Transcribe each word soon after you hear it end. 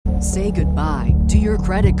Say goodbye to your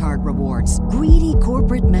credit card rewards. Greedy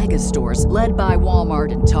corporate mega stores, led by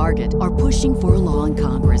Walmart and Target, are pushing for a law in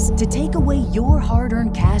Congress to take away your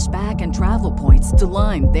hard-earned cash back and travel points to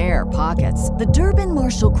line their pockets. The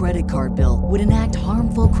Durbin-Marshall credit card bill would enact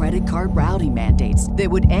harmful credit card routing mandates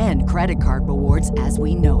that would end credit card rewards as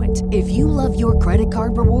we know it. If you love your credit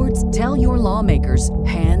card rewards, tell your lawmakers,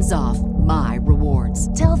 hands off my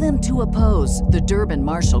rewards. Tell them to oppose the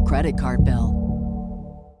Durbin-Marshall credit card bill.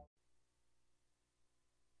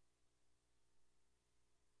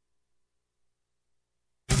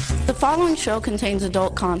 The following show contains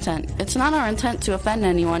adult content. It's not our intent to offend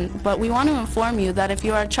anyone, but we want to inform you that if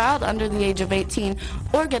you are a child under the age of 18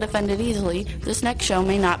 or get offended easily, this next show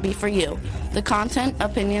may not be for you. The content,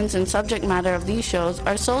 opinions, and subject matter of these shows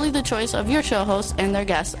are solely the choice of your show hosts and their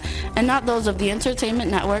guests, and not those of the Entertainment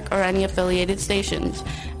Network or any affiliated stations.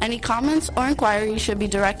 Any comments or inquiries should be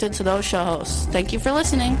directed to those show hosts. Thank you for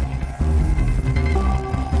listening.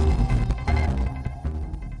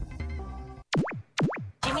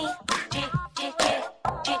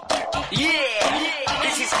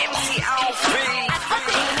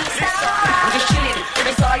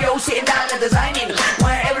 Sitting down and designing,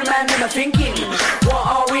 why every man never thinking, what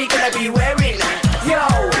are we gonna be wearing? Yo,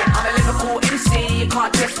 I'm a Liverpool MC, you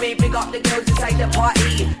can't test me, big up the girls inside the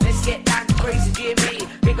party, let's get down to crazy Jimmy,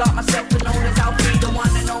 big up myself and known as Alfie, the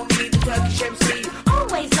one and only, the Turkish MC,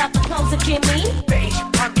 always up and close to Jimmy, bitch,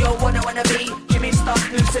 I'm your one I wanna be, Jimmy Star,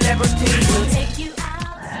 new celebrity, we'll take you out.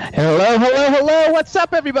 Hello. What's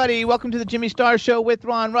up, everybody? Welcome to the Jimmy Star Show with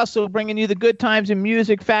Ron Russell, bringing you the good times in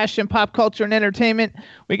music, fashion, pop culture, and entertainment.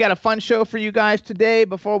 We got a fun show for you guys today.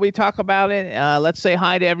 Before we talk about it, let's say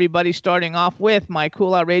hi to everybody, starting off with my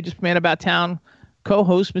cool, outrageous man about town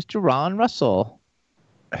co-host, Mr. Ron Russell.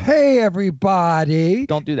 Hey, everybody.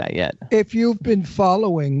 Don't do that yet. If you've been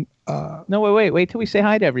following... No, wait till we say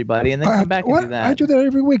hi to everybody and then come back and do that. I do that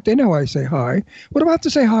every week. They know I say hi. What do I have to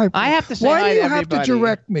say hi for? I have to say hi to everybody. Why do you have to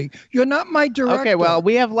direct me? You're not my director. Okay, well,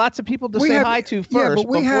 we have lots of people to say hi to first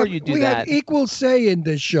before you do that. We have equal say in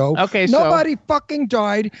this show. Okay, Nobody fucking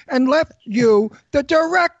died and left you the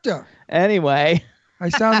director. Anyway. I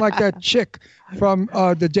sound like that chick from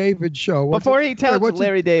the David show. Before he tells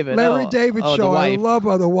Larry David. Larry David show. I love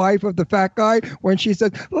her, the wife of the fat guy, when she says,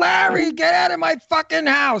 Larry, get out of my fucking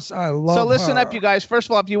house. I love her. So listen up, you guys. First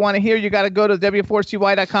of all, if you want to hear, you got to go to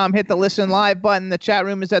W4CY.com, hit the listen live button. The chat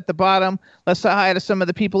room is at the bottom. Let's say hi to some of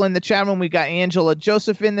the people in the chat room. We got Angelo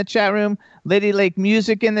Joseph in the chat room, Lady Lake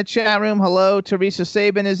Music in the chat room. Hello. Teresa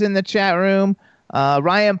Sabin is in the chat room.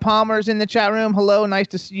 Ryan Palmer's in the chat room. Hello. Nice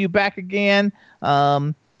to see you back again.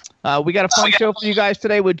 We got a fun show for you guys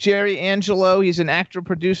today with Jerry Angelo. He's an actor,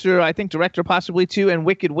 producer, I think director possibly too, and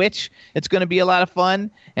Wicked Witch. It's going to be a lot of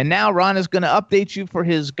fun. And now Ron is going to update you for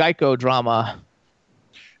his Geico drama.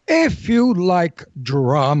 If you like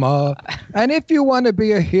drama, and if you want to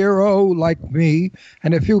be a hero like me,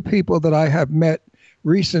 and a few people that I have met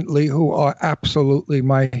recently who are absolutely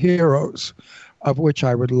my heroes, of which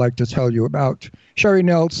I would like to tell you about. Sherry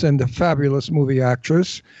Nelson, the fabulous movie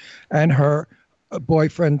actress, and her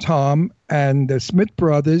boyfriend Tom, and the Smith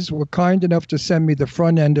brothers were kind enough to send me the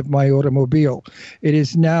front end of my automobile. It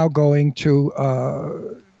is now going to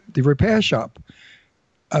the repair shop.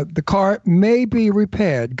 The car may be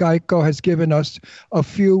repaired. Geico has given us a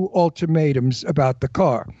few ultimatums about the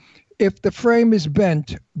car. If the frame is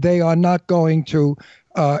bent, they are not going to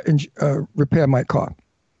repair my car.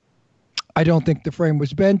 I don't think the frame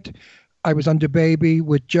was bent. I was under baby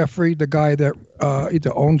with Jeffrey, the guy that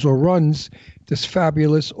either owns or runs this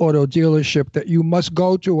fabulous auto dealership that you must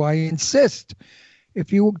go to. I insist.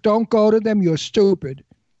 If you don't go to them, you're stupid.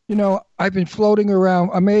 You know, I've been floating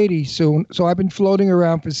around. I'm 80 soon, so I've been floating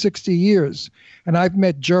around for 60 years. And I've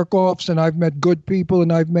met jerk-offs, and I've met good people,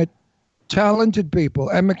 and I've met talented people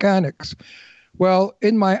and mechanics. Well,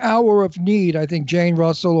 in my hour of need, I think Jane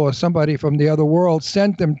Russell or somebody from the other world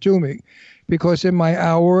sent them to me, because in my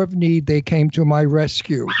hour of need, they came to my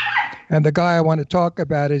rescue. And the guy I want to talk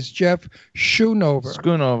about is Jeff Schoonover.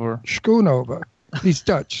 Schoonover. He's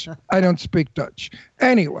Dutch. I don't speak Dutch.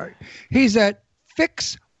 Anyway, he's at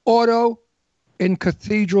Fix Auto in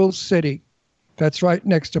Cathedral City. That's right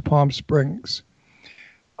next to Palm Springs.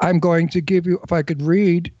 I'm going to give you, if I could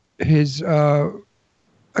read his, even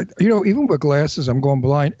with glasses, I'm going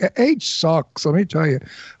blind. Age sucks, let me tell you.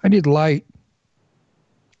 I need light.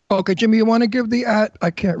 Okay, Jimmy, you want to give the ad?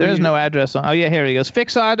 I can't read. There's no address on. Oh, yeah, here he goes.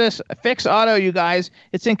 Fix Auto, you guys.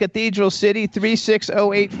 It's in Cathedral City,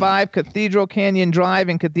 36085 Cathedral Canyon Drive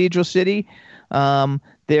in Cathedral City.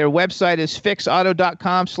 Their website is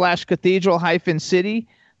fixauto.com/cathedral-city.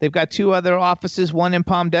 They've got 2 other offices, one in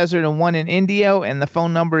Palm Desert and one in Indio, and the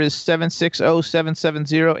phone number is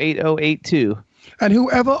 760-770-8082. And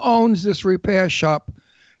whoever owns this repair shop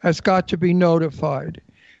has got to be notified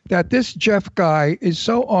that this Jeff guy is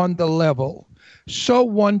so on the level, so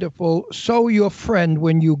wonderful, so your friend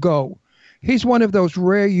when you go. He's one of those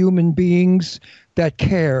rare human beings that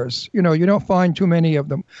cares. You know, you don't find too many of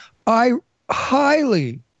them. I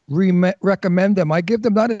highly recommend them. I give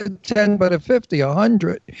them not a 10, but a 50,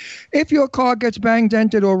 100. If your car gets banged,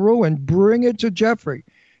 dented, or ruined, bring it to Jeffrey.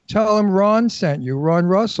 Tell him Ron sent you, Ron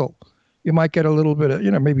Russell. You might get a little bit of,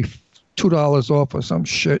 maybe $2 off or some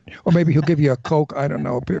shit. Or maybe he'll give you a Coke. I don't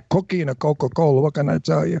know, a cookie and a Coca-Cola. What can I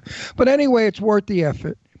tell you? But anyway, it's worth the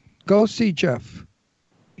effort. Go see Jeff.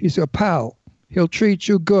 He's a pal. He'll treat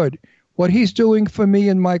you good. What he's doing for me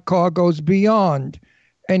in my car goes beyond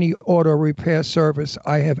any auto repair service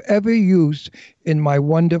I have ever used in my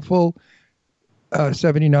wonderful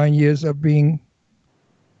 79 years of being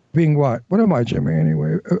what? What am I, Jimmy,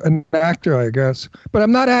 anyway? An actor, I guess. But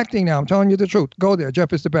I'm not acting now. I'm telling you the truth. Go there.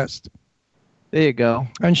 Jeff is the best. There you go.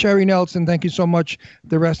 And Sherry Nelson, thank you so much.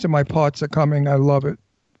 The rest of my parts are coming. I love it.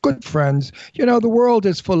 Good friends. The world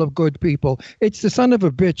is full of good people. It's the son of a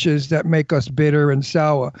bitches that make us bitter and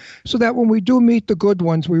sour. So that when we do meet the good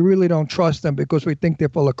ones, we really don't trust them because we think they're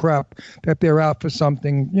full of crap, that they're out for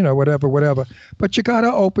something, whatever. But you got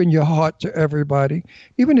to open your heart to everybody,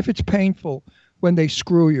 even if it's painful when they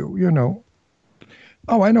screw you.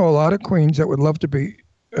 Oh, I know a lot of queens that would love to be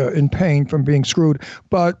in pain from being screwed,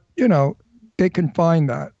 but, they can find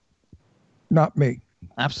that. Not me.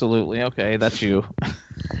 Absolutely. Okay, that's you.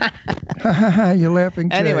 You're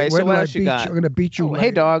laughing. Jay. Anyway, Where so what I else you got? I'm going to beat you.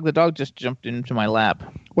 Hey, dog. The dog just jumped into my lap.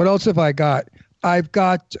 What else have I got? I've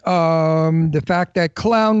got the fact that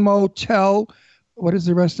Clown Motel, what is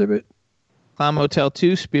the rest of it? Clown Motel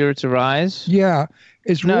 2, Spirits Arise. Yeah.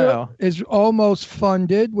 Is almost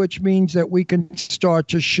funded, which means that we can start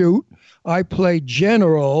to shoot. I play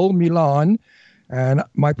General Milan, and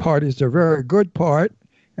my part is a very good part.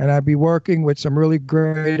 And I'll be working with some really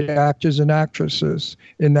great actors and actresses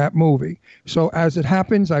in that movie. So as it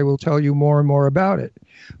happens, I will tell you more and more about it.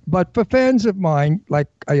 But for fans of mine, like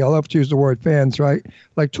I love to use the word fans, right?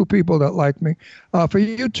 Like 2 people that like me. For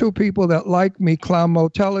you 2 people that like me, Clown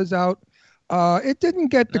Motel is out. It didn't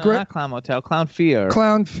get the great. Not Clown Motel, Clown Fear.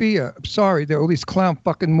 Clown Fear. Sorry, there are all these clown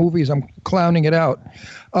fucking movies. I'm clowning it out.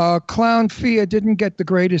 Clown Fear didn't get the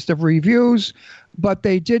greatest of reviews, but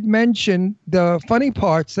they did mention the funny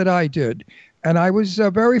parts that I did. And I was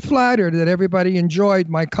very flattered that everybody enjoyed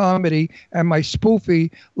my comedy and my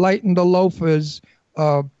spoofy Light and the Loafers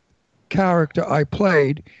character I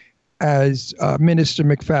played as Minister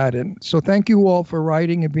McFadden. So thank you all for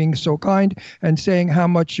writing and being so kind and saying how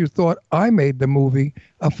much you thought I made the movie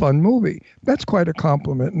a fun movie. That's quite a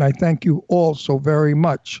compliment, and I thank you all so very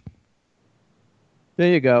much. There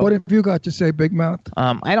you go. What have you got to say, Big Mouth?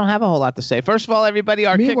 I don't have a whole lot to say. First of all, everybody,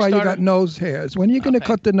 our Meanwhile, Kickstarter... you got nose hairs. When are you going to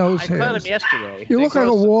cut the nose hairs? I cut them yesterday. You look like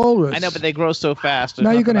a walrus. I know, but they grow so fast. Now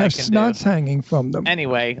you're going to have snots hanging from them.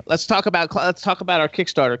 Anyway, let's talk about our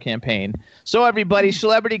Kickstarter campaign. So, everybody,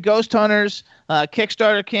 Celebrity Ghost Hunters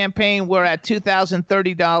Kickstarter campaign. We're at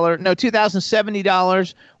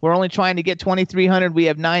 $2,070. We're only trying to get $2,300. We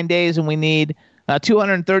have 9 days, and we need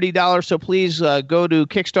 $230. So please go to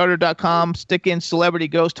Kickstarter.com, stick in Celebrity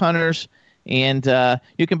Ghost Hunters, and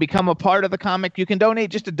you can become a part of the comic. You can donate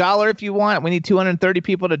just $1 if you want. We need 230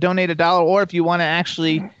 people to donate $1. Or if you want to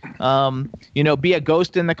actually, be a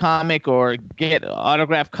ghost in the comic or get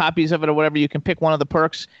autographed copies of it or whatever, you can pick one of the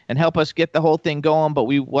perks and help us get the whole thing going. But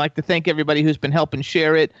we like to thank everybody who's been helping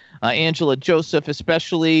share it. Angela, Joseph,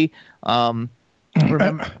 especially. And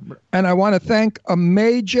I want to thank a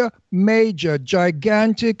major,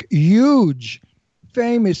 gigantic, huge,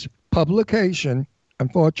 famous publication.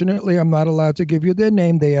 Unfortunately, I'm not allowed to give you their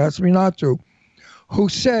name. They asked me not to. Who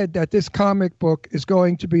said that this comic book is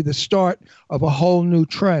going to be the start of a whole new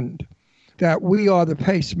trend? That we are the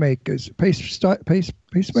pacemakers.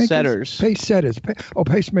 Pacemakers? Setters. Pace setters.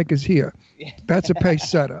 Pacemakers here. That's a pace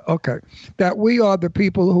setter. Okay. That we are the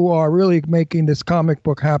people who are really making this comic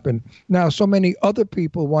book happen. Now, so many other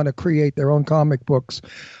people want to create their own comic books.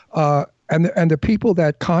 And the people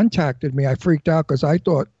that contacted me, I freaked out because I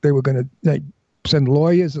thought they were going to send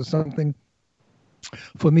lawyers or something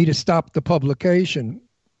for me to stop the publication.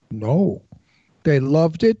 No. They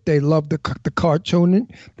loved it. They loved the cartoon.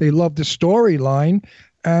 They loved the storyline,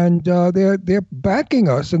 and they're backing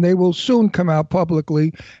us. And they will soon come out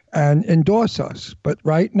publicly and endorse us. But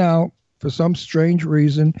right now, for some strange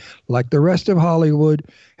reason, like the rest of Hollywood,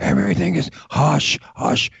 everything is hush,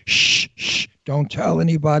 hush, shh, shh. Don't tell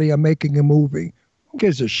anybody I'm making a movie. Who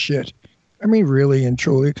gives a shit? I mean, really and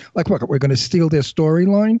truly. Like, what, we're going to steal their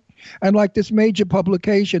storyline? And like this major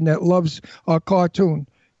publication that loves our cartoon,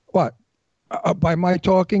 what? By my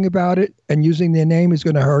talking about it and using their name is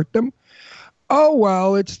going to hurt them? Oh,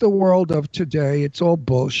 well, it's the world of today. It's all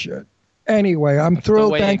bullshit. Anyway, I'm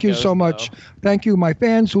thrilled. Thank you so much. Thank you, my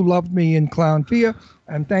fans who loved me in Clown Fear.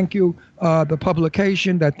 And thank you, the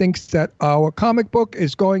publication that thinks that our comic book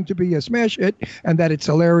is going to be a smash hit and that it's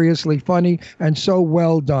hilariously funny and so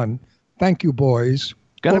well done. Thank you, boys.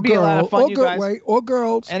 Gonna be a lot of fun, you guys. Or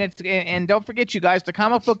girls. And don't forget, you guys, the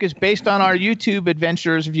comic book is based on our YouTube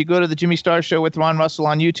adventures. If you go to the Jimmy Star Show with Ron Russell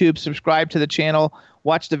on YouTube, subscribe to the channel,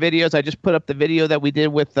 watch the videos. I just put up the video that we did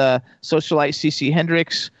with socialite CC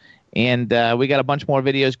Hendricks. And we got a bunch more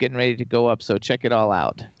videos getting ready to go up, so check it all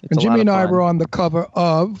out. And Jimmy and I were on the cover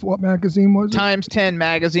of, what magazine was it? Times 10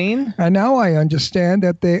 magazine. And now I understand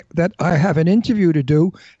that I have an interview to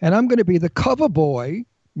do, and I'm going to be the cover boy,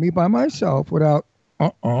 me by myself, without,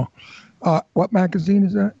 what magazine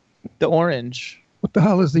is that? The Orange. What the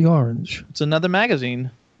hell is the Orange? It's another magazine.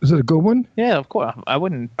 Is it a good one? Yeah, of course. I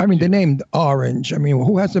wouldn't. I mean, the name Orange. I mean,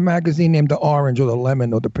 who has a magazine named the Orange or the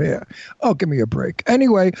Lemon or the Pear? Oh, give me a break.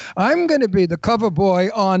 Anyway, I'm going to be the cover boy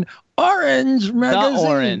on Orange magazine. The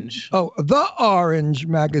Orange. Oh, the Orange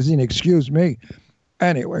magazine. Excuse me.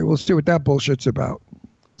 Anyway, we'll see what that bullshit's about.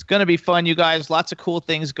 It's going to be fun, you guys. Lots of cool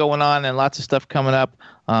things going on and lots of stuff coming up.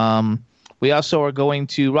 We also are going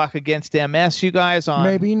to Rock Against MS, you guys, on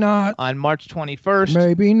maybe not on March 21st.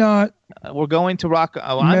 Maybe not. We're going to Rock.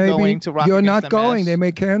 I'm going to Rock. You're not Against going. MS. They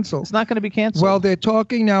may cancel. It's not going to be canceled. Well, they're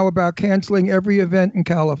talking now about canceling every event in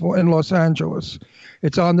California, in Los Angeles.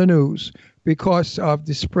 It's on the news because of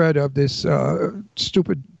the spread of this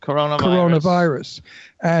stupid coronavirus.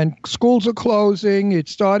 And schools are closing.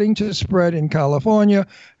 It's starting to spread in California,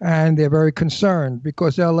 and they're very concerned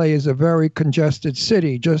because LA is a very congested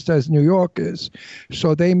city, just as New York is.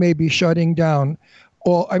 So they may be shutting down.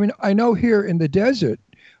 I mean, I know here in the desert,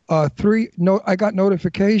 I got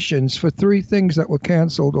notifications for 3 things that were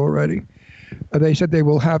canceled already. They said they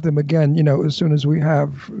will have them again, as soon as we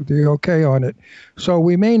have the okay on it. So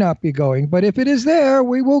we may not be going, but if it is there,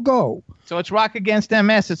 we will go. So it's Rock Against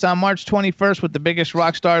MS. It's on March 21st with the biggest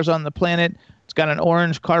rock stars on the planet. It's got an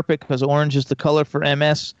orange carpet because orange is the color for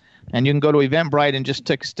MS. And you can go to Eventbrite and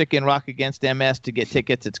just stick in Rock Against MS to get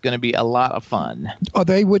tickets. It's going to be a lot of fun. Are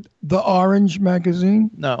they with the Orange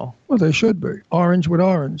magazine? No. Well, they should be. Orange with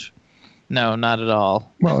Orange. No, not at all.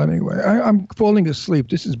 Well, anyway, I'm falling asleep.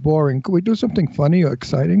 This is boring. Could we do something funny or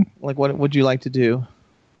exciting? Like, what would you like to do?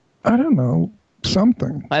 I don't know.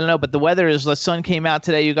 Something. I don't know, but the weather is, the sun came out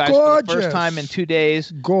today, you guys, gorgeous. For the first time in 2 days.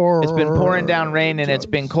 Gorgeous. It's been pouring down rain, and it's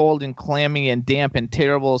been cold and clammy and damp and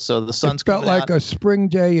terrible, so the sun's coming out. It felt like a spring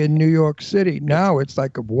day in New York City. Now it's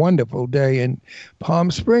like a wonderful day in Palm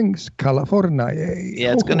Springs, California.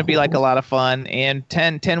 Yeah, it's going to be like a lot of fun. And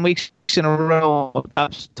 10 weeks in a row,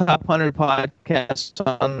 top 100 podcasts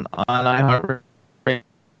on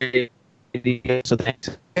iHeartRadio. So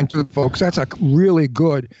thanks. And to the folks, that's really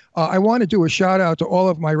good. I want to do a shout out to all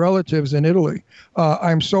of my relatives in Italy.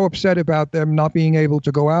 I'm so upset about them not being able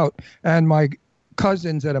to go out. And my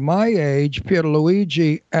cousins that are my age,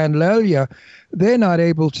 Pierluigi and Lelia, they're not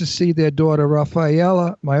able to see their daughter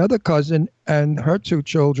Raffaella, my other cousin, and her 2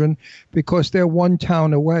 children because they're 1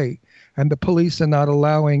 town away. And the police are not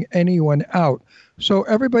allowing anyone out. So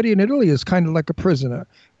everybody in Italy is kind of like a prisoner.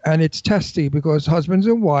 And it's testy because husbands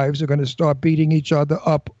and wives are going to start beating each other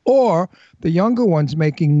up, or the younger ones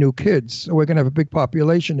making new kids. So we're going to have a big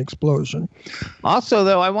population explosion. Also,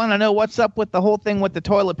 though, I want to know what's up with the whole thing with the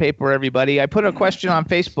toilet paper, everybody. I put a question on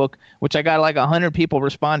Facebook, which I got like 100 people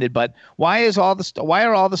responded. But why are all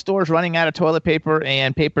the stores running out of toilet paper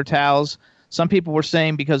and paper towels? Some people were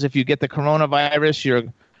saying because if you get the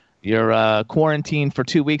coronavirus, you're quarantined for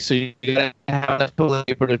 2 weeks, so you gotta have enough toilet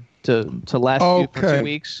paper to last you for 2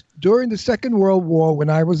 weeks. During the Second World War,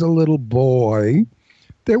 when I was a little boy,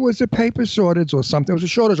 there was a paper shortage or something. There was a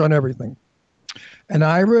shortage on everything. And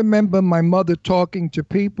I remember my mother talking to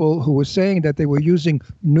people who were saying that they were using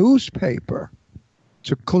newspaper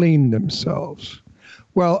to clean themselves.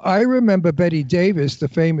 Well, I remember Betty Davis, the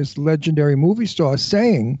famous legendary movie star,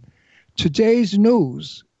 saying, today's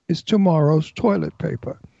news is tomorrow's toilet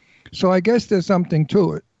paper. So I guess there's something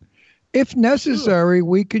to it. If necessary,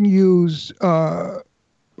 we can use,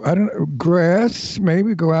 grass,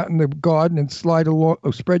 maybe go out in the garden and slide along,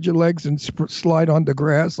 spread your legs and slide on the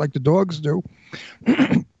grass like the dogs do.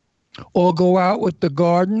 Or go out with the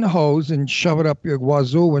garden hose and shove it up your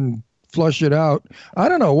wazoo and flush it out. I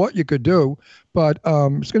don't know what you could do, but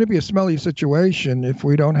it's going to be a smelly situation if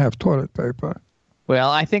we don't have toilet paper. Well,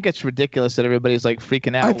 I think it's ridiculous that everybody's like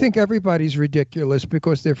freaking out. I think everybody's ridiculous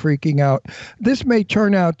because they're freaking out. This may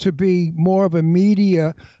turn out to be more of a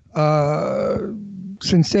media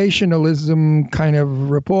sensationalism kind of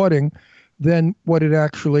reporting than what it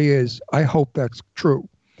actually is. I hope that's true.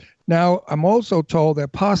 Now, I'm also told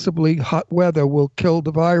that possibly hot weather will kill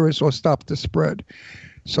the virus or stop the spread.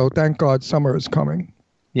 So thank God summer is coming.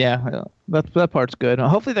 Yeah, that part's good.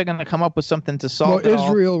 Hopefully they're going to come up with something to solve Well, it all.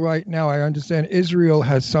 Israel right now, I understand Israel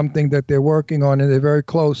has something that they're working on, and they're very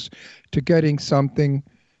close to getting something.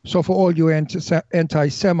 So for all you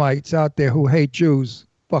anti-Semites out there who hate Jews,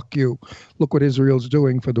 fuck you. Look what Israel's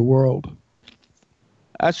doing for the world.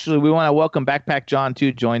 Actually, we want to welcome Backpack John,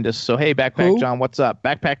 too, joined us. So, hey, Backpack John, what's up?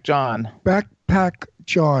 Backpack John. Backpack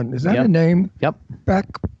John. Is that a name? Yep.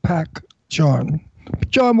 Backpack John.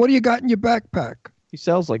 John, what do you got in your backpack? He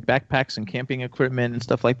sells like backpacks and camping equipment and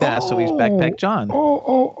stuff like that. So he's Backpack John.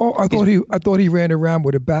 I thought he ran around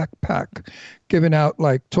with a backpack, giving out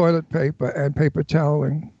like toilet paper and paper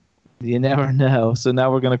toweling. You never know. So now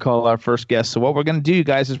we're going to call our first guest. So what we're going to do, you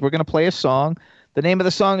guys, is we're going to play a song. The name of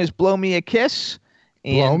the song is "Blow Me a Kiss."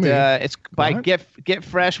 And it's by Get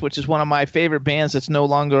Fresh, which is one of my favorite bands that's no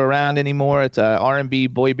longer around anymore. It's a R&B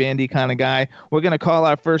boy bandy kind of guy. We're going to call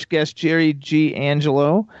our first guest Jerry G.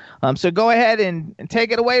 Angelo. So go ahead and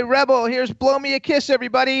take it away, Rebel. Here's Blow Me a Kiss,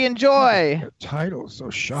 everybody. Enjoy. The title is so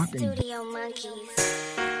shocking. Studio Monkeys.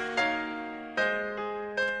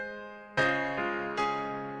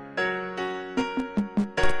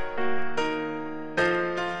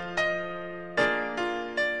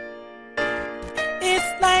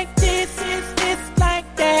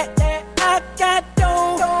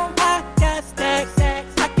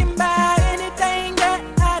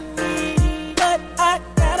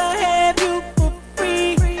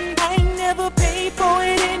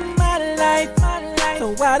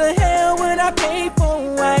 Why the hell would I pay for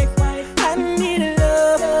a wife? I need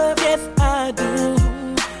love, yes I do.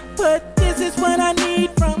 But this is what I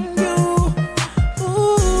need from you.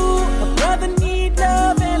 Ooh, a brother need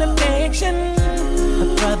love and affection.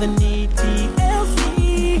 A brother need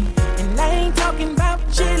TLC. And I ain't talking about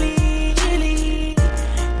chili,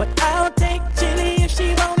 but I'll take chili if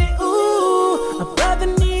she want it. Ooh, a brother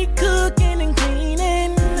need cooking and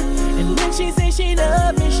cleaning. And when she say she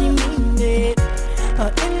love me, she mean it.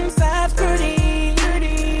 Her inside's pretty,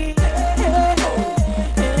 pretty. And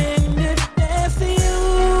if that's you,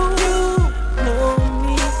 blow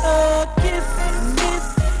me a kiss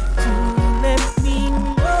to let me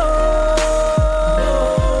know.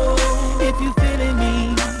 If you feeling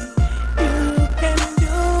me, you can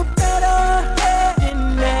do better than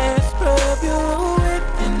that's probably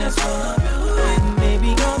and that's probably and maybe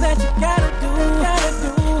all that you gotta do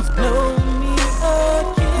is blow me a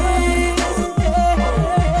kiss.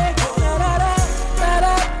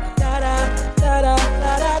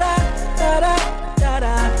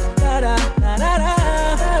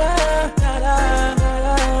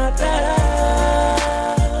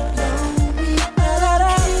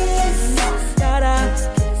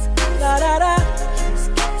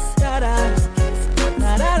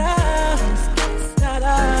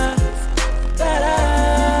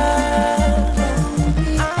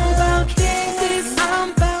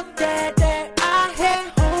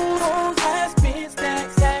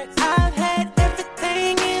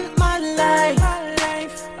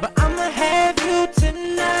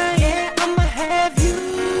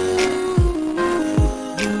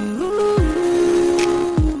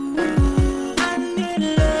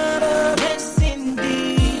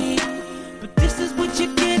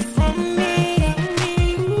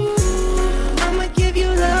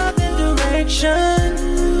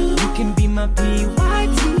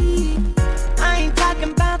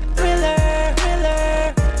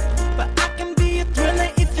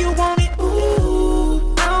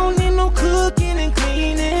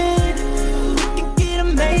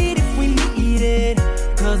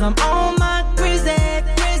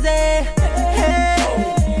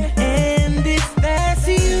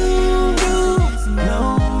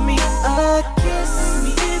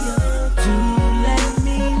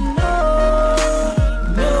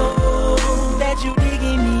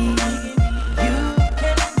 Digging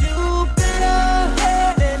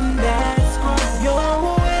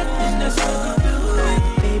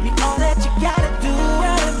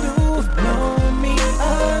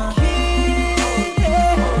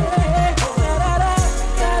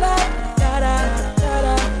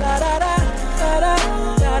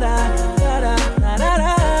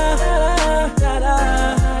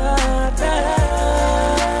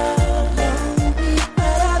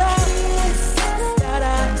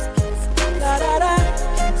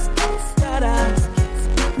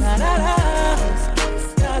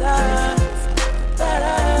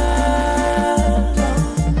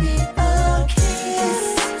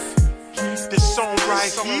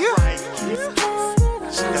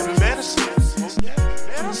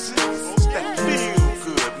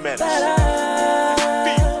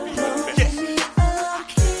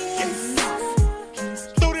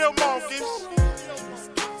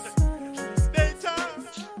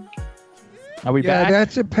Are we Yeah, back?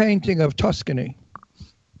 that's a painting of Tuscany.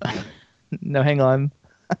 No, hang on.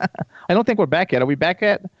 I don't think we're back yet. Are we back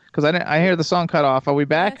yet? Because I hear the song cut off. Are we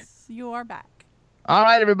back? Yes, you are back. All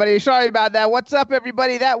right, everybody. Sorry about that. What's up,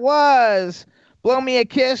 everybody? That was Blow Me a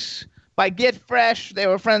Kiss by Get Fresh. They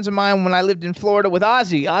were friends of mine when I lived in Florida with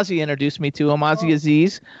Ozzy. Ozzy introduced me to him, Ozzy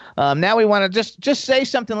Aziz. Now we want to just say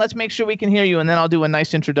something. Let's make sure we can hear you, and then I'll do a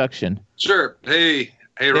nice introduction. Sure. Hey,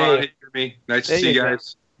 Ron. Hey, Jimmy. Nice to see you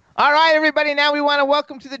guys. All right, everybody. Now we want to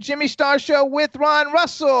welcome to the Jimmy Star Show with Ron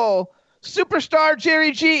Russell, Superstar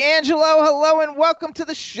Jerry G. Angelo. Hello, and welcome to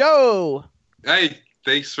the show. Hey,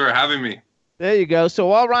 thanks for having me. There you go. So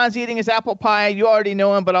while Ron's eating his apple pie, you already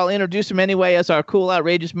know him, but I'll introduce him anyway as our cool,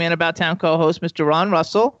 outrageous man about town co-host, Mr. Ron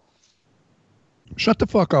Russell. Shut the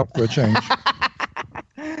fuck up for a change.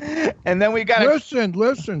 And then we got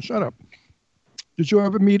Listen, shut up. Did you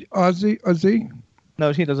ever meet Ozzy?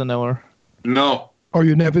 No, he doesn't know her. No. Oh,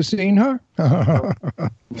 you never seen her?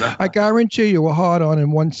 I guarantee you a hard on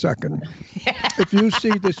in 1 second. If you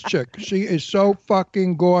see this chick, she is so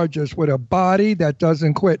fucking gorgeous with a body that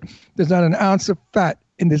doesn't quit. There's not an ounce of fat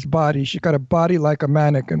in this body. She got a body like a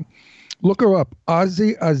mannequin. Look her up.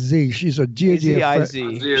 Ozzy Aziz. She's a dear friend.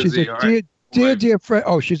 She's a dear friend.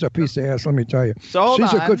 Oh, she's a piece of ass, let me tell you. So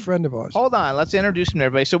she's a good friend of ours. Hold on. Let's introduce him to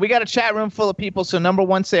everybody. So we got a chat room full of people. So number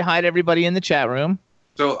one, say hi to everybody in the chat room.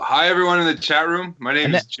 So, hi everyone in the chat room. My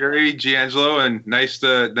name is Jerry G. Angelo, and nice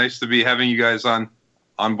to be having you guys on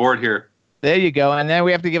board here. There you go. And then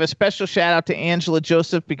we have to give a special shout out to Angela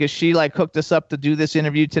Joseph because she hooked us up to do this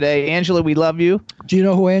interview today. Angela, we love you. Do you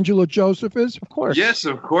know who Angela Joseph is? Of course. Yes,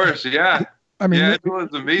 of course. Yeah. I mean,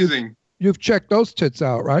 Angela's amazing. You've checked those tits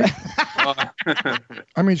out, right?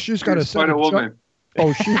 I mean, she's got quite a woman.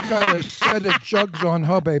 Oh, she's got a set of jugs on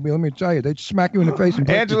her, baby. Let me tell you, they'd smack you in the face. And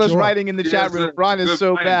Angela's writing in the chat room. Ron is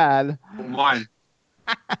so bad. Mine.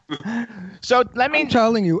 So I'm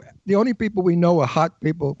telling you, the only people we know are hot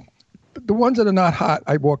people. The ones that are not hot,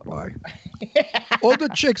 I walk by. All the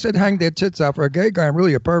chicks that hang their tits out, for a gay guy, I'm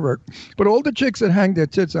really a pervert. But all the chicks that hang their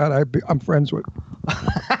tits out, I'm friends with.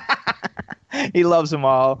 He loves them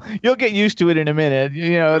all. You'll get used to it in a minute.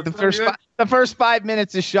 You know, the first 5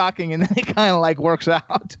 minutes is shocking, and then he kind of works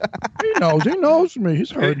out. He knows me.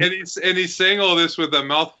 He's heard. And he's saying all this with a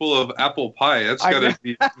mouthful of apple pie. That's gotta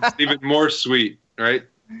be even more sweet, right?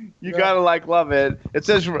 You gotta love it. It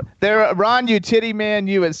says there, Ron, you titty man,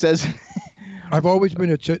 you. It says. I've always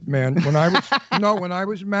been a tit man. When I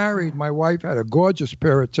was married, my wife had a gorgeous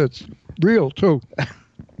pair of tits, real too.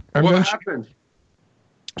 And what happened?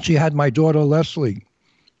 She had my daughter Leslie.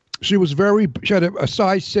 She had a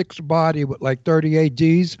size 6 body with 38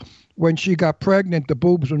 Ds. When she got pregnant, the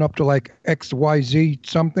boobs went up to XYZ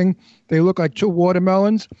something. They looked like 2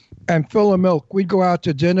 watermelons and full of milk. We'd go out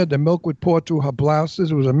to dinner. The milk would pour through her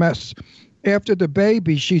blouses. It was a mess. After the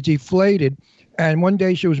baby, she deflated. And one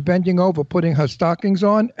day she was bending over, putting her stockings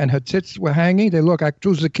on, and her tits were hanging. They looked like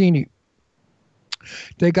 2 zucchini.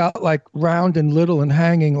 They got round and little and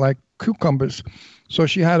hanging like cucumbers. So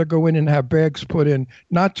she had to go in and have bags put in,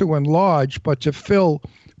 not to enlarge, but to fill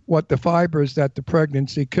what the fibers that the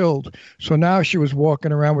pregnancy killed. So now she was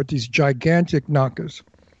walking around with these gigantic knockers.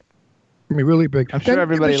 I mean, really big. I'm sure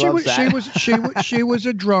everybody loves that. She was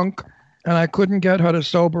a drunk, and I couldn't get her to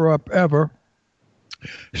sober up ever.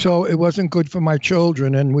 So it wasn't good for my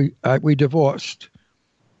children, and we divorced.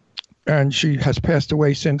 And she has passed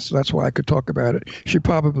away since. That's why I could talk about it. She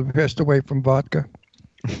probably passed away from vodka.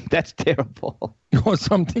 That's terrible. Or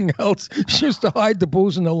something else. She used to hide the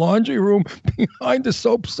booze in the laundry room behind the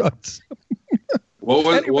soap suds.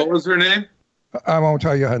 What was her name? I won't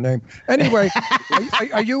tell you her name. Anyway,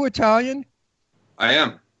 are you Italian? I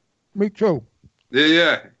am. Me too.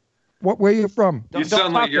 Yeah. Where are you from? You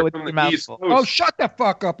sound like you're from the East Coast. Oh, shut the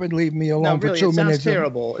fuck up and leave me alone for 2 minutes.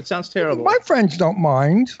 It sounds terrible. My friends don't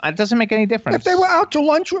mind. It doesn't make any difference. If they were out to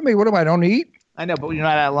lunch with me, what do I don't eat? I know, but you're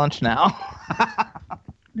not at lunch now.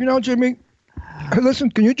 You know, Jimmy, listen,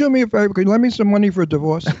 can you do me a favor? Can you lend me some money for a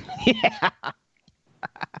divorce? Yeah.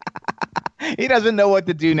 He doesn't know what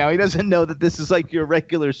to do now. He doesn't know that this is your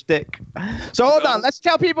regular stick. So hold on. Let's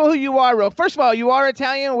tell people who you are, Ro. First of all, you are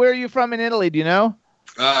Italian. Where are you from in Italy? Do you know?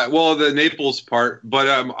 Well, the Naples part, but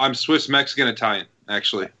I'm Swiss Mexican Italian,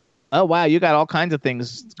 actually. Oh, wow. You got all kinds of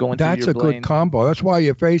things going through your brain. That's a good combo. That's why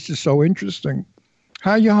your face is so interesting.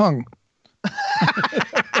 How you hung?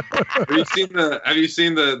 Have you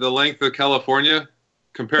seen the length of California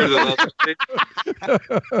compared to the other states?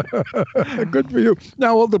 Good for you.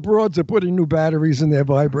 Now all the broads are putting new batteries in their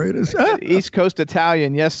vibrators. East Coast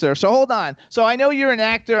Italian, yes, sir. So hold on. So I know you're an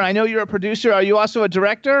actor. I know you're a producer. Are you also a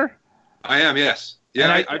director? I am, yes.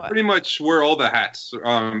 Yeah, I pretty much wear all the hats.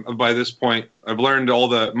 By this point, I've learned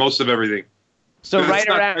most of everything. So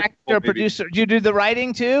writer, actor, producer. Do you do the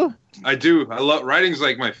writing too? I do. I love writing's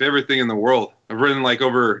like my favorite thing in the world. I've written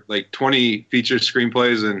over 20 feature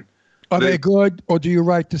screenplays, and are they good, or do you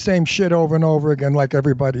write the same shit over and over again like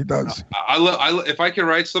everybody does? If I can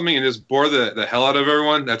write something and just bore the hell out of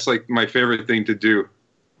everyone, that's like my favorite thing to do.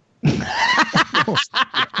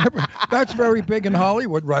 That's very big in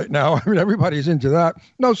Hollywood right now. I mean, everybody's into that.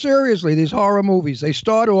 No, seriously, these horror movies, they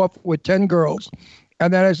start off with 10 girls,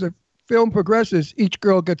 and then as the film progresses, each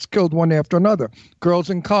girl gets killed one after another. Girls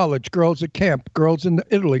in college, girls at camp, girls in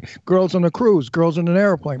Italy, girls on a cruise, girls in an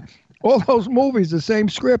airplane. All those movies, the same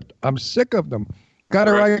script. I'm sick of them. Got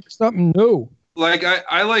to write something new. Like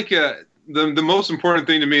I like the most important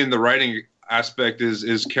thing to me in the writing aspect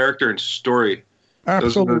is character and story.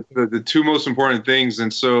 Absolutely. Those are the two most important things.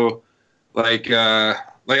 And so, like I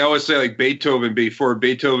always say, like Beethoven, before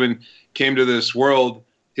Beethoven came to this world,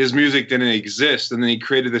 his music didn't exist, and then he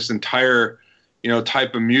created this entire,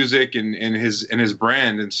 type of music and his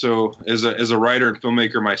brand. And so, as a writer and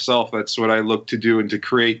filmmaker myself, that's what I look to do, and to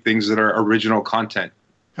create things that are original content.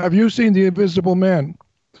 Have you seen The Invisible Man?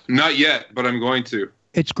 Not yet, but I'm going to.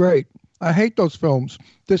 It's great. I hate those films.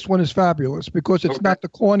 This one is fabulous because it's not the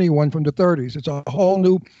corny one from the 30s. It's a whole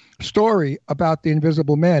new story about the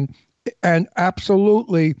Invisible Man, and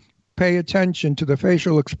absolutely pay attention to the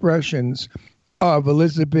facial expressions of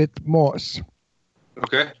Elizabeth Moss.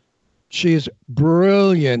 Okay. She is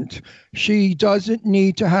brilliant. She doesn't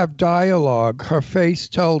need to have dialogue. Her face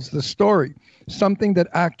tells the story, something that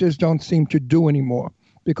actors don't seem to do anymore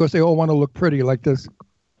because they all want to look pretty like this.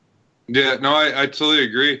 Yeah, no, I totally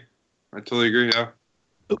agree. Yeah.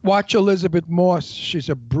 Watch Elizabeth Moss. She's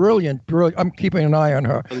a brilliant. I'm keeping an eye on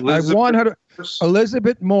her.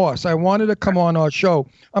 Elizabeth Moss. I wanted to come on our show.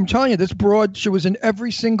 I'm telling you, this broad, she was in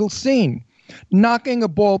every single scene, knocking a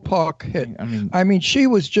ballpark hit. I mean, she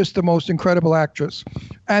was just the most incredible actress,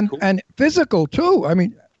 and physical too. I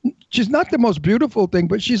mean, she's not the most beautiful thing,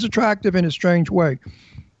 but she's attractive in a strange way.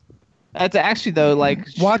 That's actually, though,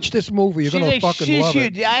 watch this movie. You're going to fucking love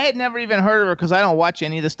it. I had never even heard of her because I don't watch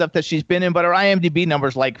any of the stuff that she's been in, but her IMDb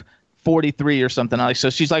number's 43 or something. So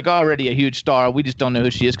she's already a huge star. We just don't know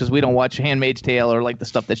who she is because we don't watch Handmaid's Tale or the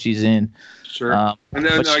stuff that she's in. Sure. And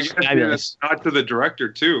then I guess it's not to the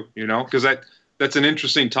director too, because that's an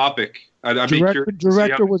interesting topic. The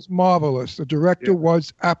director was marvelous. The director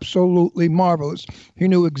was absolutely marvelous. He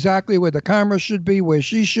knew exactly where the camera should be, where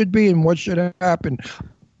she should be, and what should happen.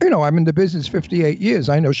 I'm in the business 58 years.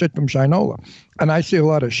 I know shit from Shinola, and I see a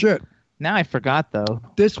lot of shit. Now I forgot, though.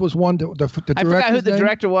 This was one. The I forgot who the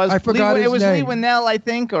director was. I forgot his name. It was Lee Winnell, I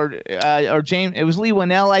think, or James. It was Lee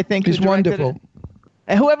Winnell, I think. He's wonderful.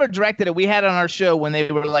 And whoever directed it, we had on our show when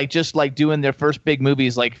they were just doing their first big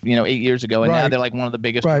movies 8 years ago, and now they're one of the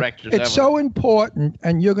biggest directors ever. It's so important,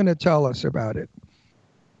 and you're going to tell us about it.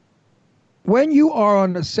 When you are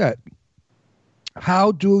on a set,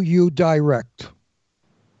 how do you direct?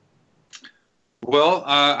 Well,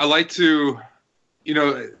 I like to, a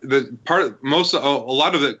good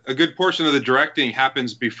portion of the directing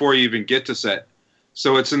happens before you even get to set.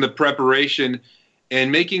 So it's in the preparation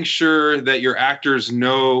and making sure that your actors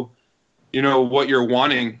know, what you're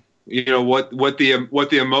wanting, what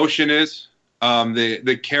the emotion is,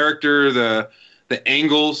 the character, the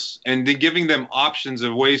angles, and then giving them options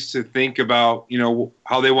of ways to think about,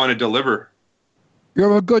 how they want to deliver.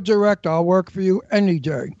 You're a good director. I'll work for you any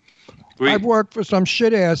day. I've worked for some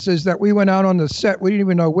shit asses that we went out on the set. We didn't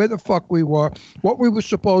even know where the fuck we were, what we were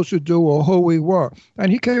supposed to do, or who we were.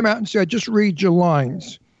 And he came out and said, just read your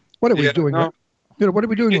lines. What are we doing? No. What are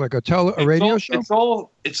we doing? A radio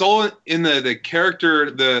show? It's all in the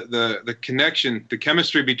character, the connection, the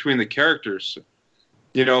chemistry between the characters.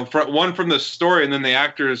 From the story, and then the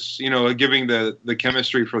actors, giving the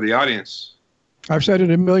chemistry for the audience. I've said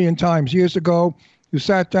it a million times. Years ago, you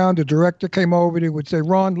sat down, the director came over and he would say,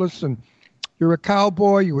 Ron, listen, you're a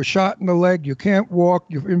cowboy, you were shot in the leg, you can't walk,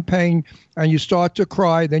 you're in pain, and you start to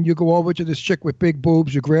cry. Then you go over to this chick with big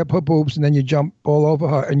boobs, you grab her boobs, and then you jump all over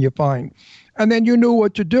her, and you're fine. And then you knew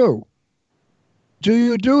what to do. Do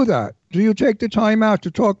you do that? Do you take the time out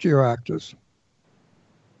to talk to your actors?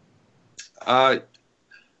 I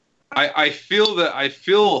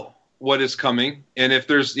feel what is coming, and if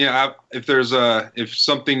there's if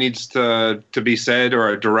something needs to be said, or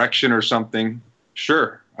a direction or something,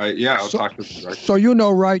 sure, I'll talk to the director. So you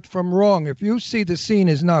know right from wrong. If you see the scene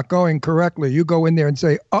is not going correctly, you go in there and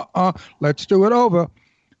say, let's do it over.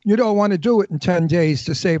 You don't want to do it in 10 days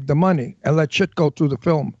to save the money and let shit go through the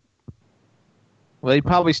film. Well, he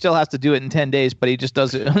probably still has to do it in 10 days, but he just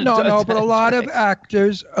does it. No, but a lot of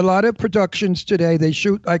actors, a lot of productions today, they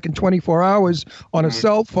shoot like in 24 hours on a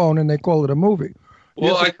cell phone and they call it a movie.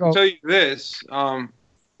 Well, I can tell you this.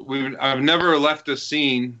 I've never left a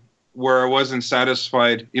scene where I wasn't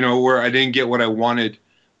satisfied, where I didn't get what I wanted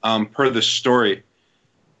per the story,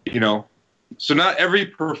 So not every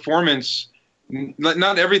performance,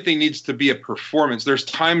 not everything needs to be a performance. There's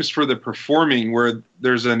times for the performing where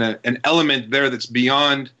there's an element there that's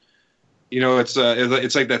beyond,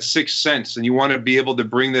 it's like that sixth sense, and you want to be able to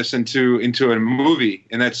bring this into a movie,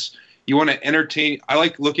 and you want to entertain. I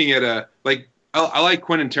like looking at I like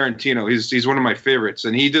Quentin Tarantino. He's one of my favorites,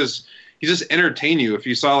 and he just entertain you. If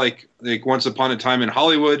you saw like Once Upon a Time in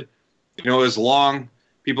Hollywood, it was long.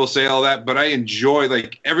 People say all that, but I enjoy,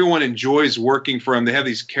 everyone enjoys working for him. They have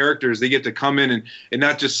these characters. They get to come in and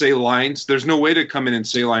not just say lines. There's no way to come in and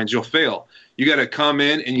say lines. You'll fail. You got to come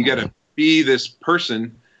in and you got to be this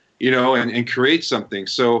person, and create something.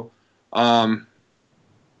 So I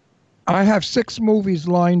have 6 movies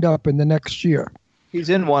lined up in the next year. He's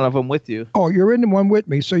in one of them with you. Oh, you're in one with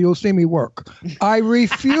me, so you'll see me work. I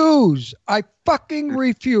refuse. I fucking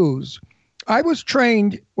refuse. I was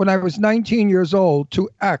trained when I was 19 years old to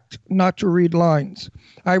act, not to read lines.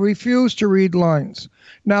 I refuse to read lines.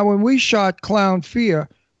 Now, when we shot Clown Fear,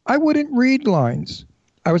 I wouldn't read lines.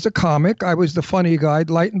 I was a comic. I was the funny guy.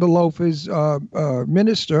 Light and the Loafer's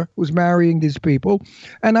minister was marrying these people.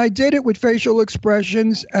 And I did it with facial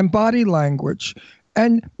expressions and body language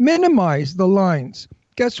and minimize the lines.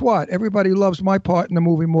 Guess what? Everybody loves my part in the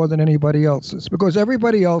movie more than anybody else's because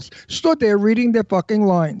everybody else stood there reading their fucking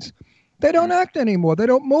lines. They don't act anymore. They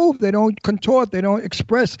don't move. They don't contort. They don't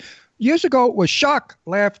express. Years ago, it was shock,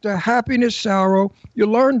 laughter, happiness, sorrow. You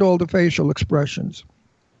learned all the facial expressions.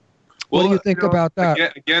 What do you think about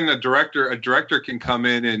that? Again, a director can come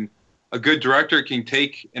in, and a good director can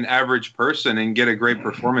take an average person and get a great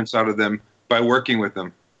performance out of them by working with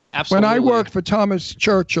them. Absolutely. When I worked for Thomas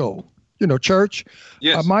Churchill, Church.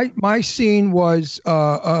 Yes. My scene was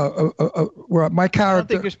where my character. I don't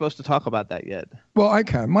think you're supposed to talk about that yet. Well, I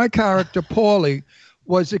can. My character, Paulie,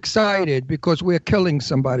 was excited because we're killing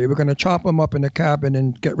somebody. We're going to chop him up in a cabin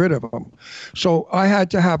and get rid of him. So I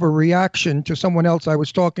had to have a reaction to someone else I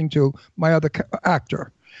was talking to, my other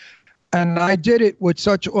actor. And I did it with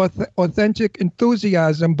such authentic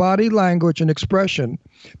enthusiasm, body language, and expression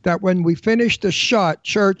that when we finished the shot,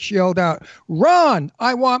 Church yelled out, "Ron,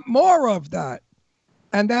 I want more of that."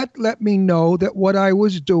 And that let me know that what I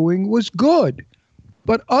was doing was good.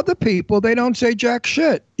 But other people, they don't say jack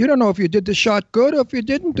shit. You don't know if you did the shot good or if you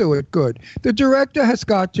didn't do it good. The director has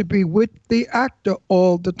got to be with the actor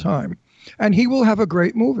all the time. And he will have a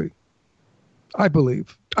great movie. I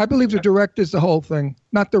believe the director is the whole thing,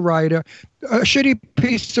 not the writer. A shitty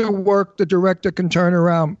piece of work, the director can turn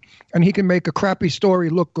around and he can make a crappy story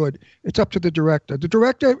look good. It's up to the director. The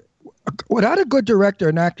director, without a good director,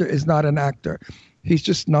 an actor is not an actor. He's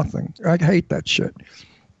just nothing. I hate that shit.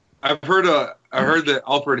 I heard that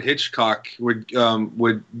Alfred Hitchcock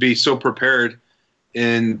would be so prepared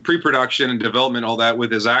in pre-production and development, all that,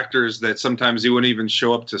 with his actors that sometimes he wouldn't even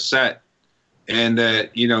show up to set. And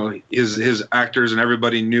that his actors and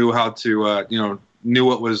everybody knew how to knew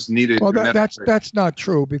what was needed. Well, that's not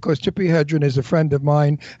true because Tippi Hedren is a friend of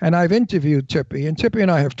mine, and I've interviewed Tippi, and Tippi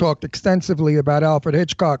and I have talked extensively about Alfred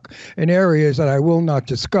Hitchcock in areas that I will not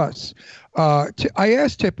discuss. I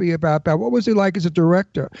asked Tippi about that. What was he like as a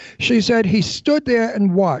director? She said he stood there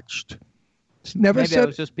and watched. Maybe that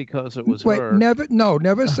was just because it was her.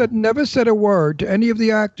 Never said a word to any of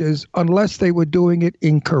the actors unless they were doing it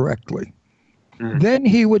incorrectly. Then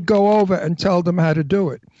he would go over and tell them how to do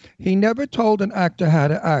it. He never told an actor how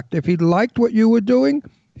to act. If he liked what you were doing,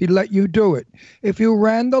 he'd let you do it. If you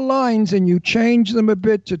ran the lines and you changed them a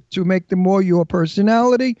bit to make them more your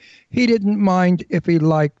personality, he didn't mind if he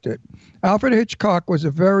liked it. Alfred Hitchcock was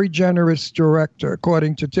a very generous director,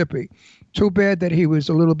 according to Tippi. Too bad that he was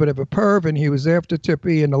a little bit of a perv and he was after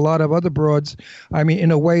Tippi and a lot of other broads. I mean, in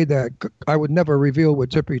a way that I would never reveal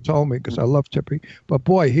what Tippi told me because I love Tippi. But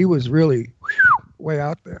boy, he was really way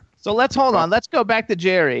out there. So let's hold on. Let's go back to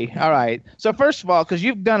Jerry. All right. So first of all, because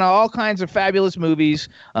you've done all kinds of fabulous movies,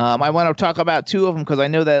 I want to talk about 2 of them because I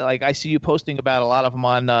know that I see you posting about a lot of them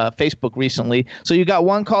on Facebook recently. So you got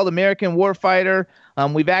one called American Warfighter.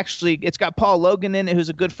 It's got Paul Logan in it, who's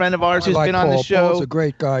a good friend of ours who's been on the show. Paul's a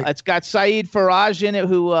great guy. It's got Saeed Faraj in it,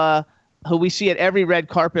 who we see at every red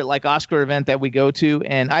carpet Oscar event that we go to,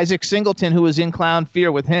 and Isaac Singleton, who was in Clown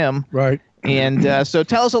Fear with him. Right. And so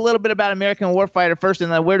tell us a little bit about American Warfighter first,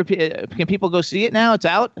 and then where can people go see it now? It's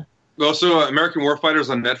out? Also, American Warfighters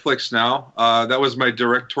on Netflix now. That was my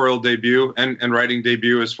directorial debut and writing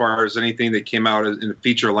debut as far as anything that came out in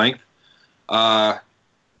feature length.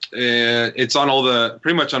 It's on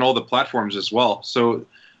pretty much on all the platforms as well. So,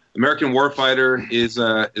 American Warfighter is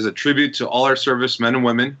a tribute to all our servicemen and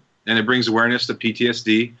women, and it brings awareness to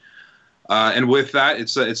PTSD. And with that,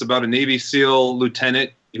 it's about a Navy SEAL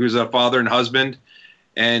lieutenant who's a father and husband,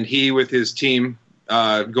 and he with his team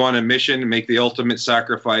go on a mission and make the ultimate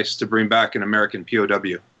sacrifice to bring back an American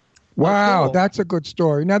POW. Wow, cool. That's a good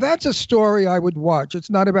story. Now, that's a story I would watch. It's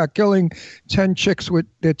not about killing 10 chicks with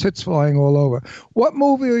their tits flying all over. What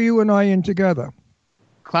movie are you and I in together?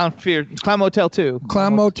 Clown Motel 2.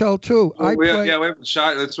 Clown Motel 2. Well, we haven't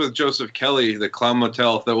shot. That's with Joseph Kelly, the Clown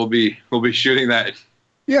Motel. That we'll be shooting that.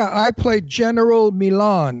 Yeah, I played General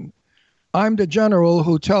Milan. I'm the general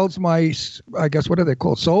who tells my, I guess, what are they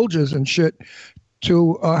called, soldiers and shit,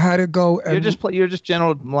 to how to go. And, you're just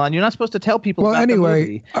General Milan. You're not supposed to tell people. Well, about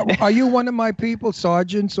anyway, the movie. Are you one of my people,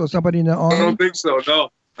 sergeants or somebody in the army? I don't think so. No,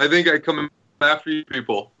 I think I come after you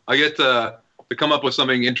people. I get to come up with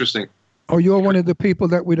something interesting. Oh, you're one of the people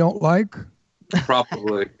that we don't like?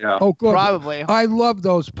 Probably, yeah. Oh, good. Probably. I love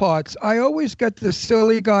those parts. I always get the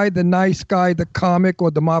silly guy, the nice guy, the comic, or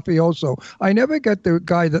the mafioso. I never get the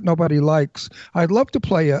guy that nobody likes. I'd love to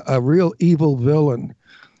play a real evil villain.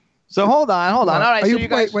 So hold on. All right. Are So you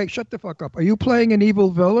guys... Wait, shut the fuck up. Are you playing an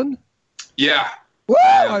evil villain? Yeah. Woo!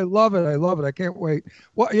 I love it. I can't wait.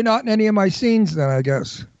 Well, you're not in any of my scenes then, I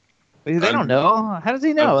guess. They don't know. How does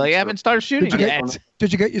he know? They haven't started shooting yet.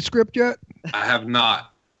 Did you get your script yet? I have not.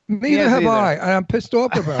 Neither have I. I'm pissed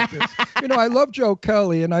off about this. I love Joe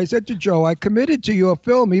Kelly, and I said to Joe, I committed to your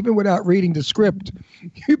film even without reading the script.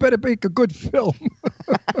 You better make a good film.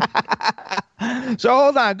 So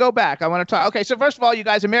hold on, go back. I want to talk. Okay, so first of all, you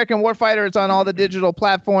guys, American Warfighter is on all the digital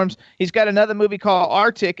platforms. He's got another movie called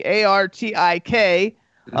Arctic, Artik.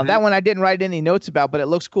 That one I didn't write any notes about, but it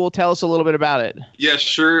looks cool. Tell us a little bit about it. Yeah,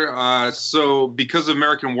 sure. So because of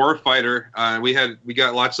American Warfighter, we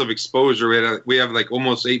got lots of exposure. We have like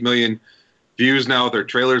almost 8 million views now with our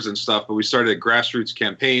trailers and stuff. But we started a grassroots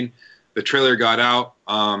campaign. The trailer got out.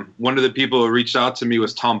 One of the people who reached out to me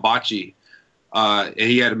was Tom Bocci. And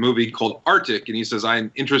he had a movie called Arctic, and he says, I'm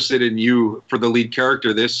interested in you for the lead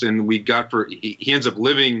character. He ends up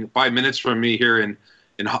living 5 minutes from me here in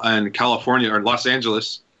California or in Los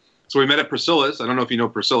Angeles. So we met at Priscilla's. I don't know if you know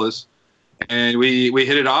Priscilla's. And we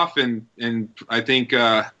hit it off, and I think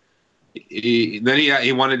he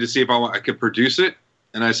wanted to see if I could produce it.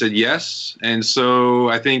 And I said yes. And so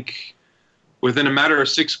I think within a matter of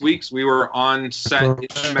 6 weeks, we were on set.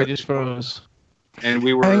 I just froze. And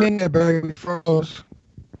we were hanging there, baby, froze.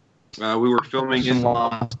 We were filming in.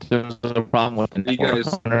 There was a problem with the You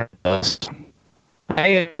guys.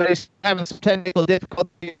 Hey, everybody's having some technical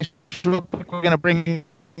difficulties. Real quick, we're gonna bring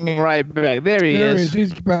him right back. There he is.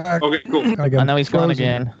 He's back. Okay, cool. I know he's gone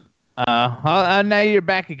again. Now you're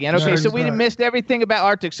back again. Okay, so we missed everything about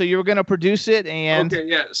Arctic. So you were gonna produce it, and okay,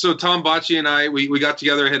 yeah. So Tom Bocci and I, we got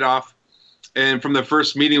together, hit off. And from the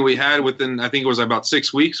first meeting we had, within I think it was about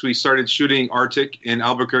 6 weeks, we started shooting Arctic in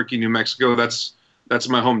Albuquerque, New Mexico. That's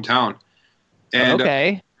my hometown. And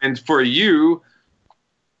okay. And for you,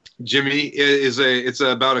 Jimmy, it's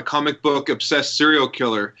about a comic book obsessed serial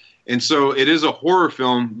killer, and so it is a horror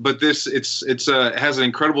film. But it has an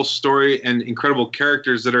incredible story and incredible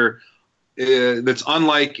characters that are that's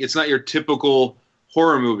unlike. It's not your typical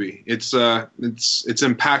horror movie. It's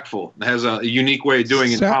impactful. It has a unique way of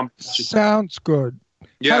doing it. Sounds good.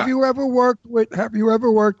 Yeah. Have you ever worked with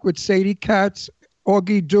Sadie Katz,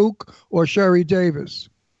 Augie Duke, or Sherry Davis?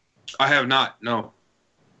 I have not. No.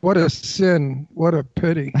 What a sin. What a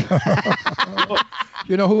pity.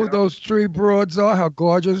 You know who those three broads are? How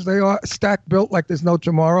gorgeous they are. Stack built like there's no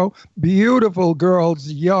tomorrow. Beautiful girls,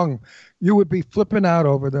 young. You would be flipping out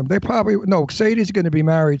over them. Sadie's going to be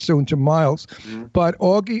married soon to Miles. Mm-hmm. But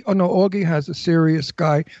Augie has a serious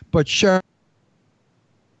guy. But Sherry,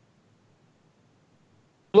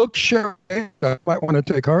 Sherry, I might want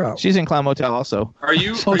to take her out. She's in Clown Motel also. Are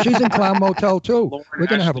you? Oh, she's in Clown Motel too. We're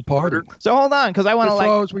going to have a party. So hold on, because I want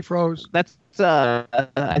to We froze. That's,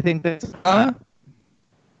 I think that's...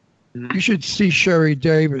 You should see Sherry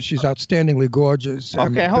Davis. She's outstandingly gorgeous.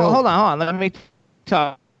 Okay, hold on. Let me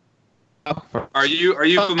talk. Are you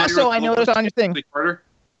familiar? So I noticed on your thing. Carter?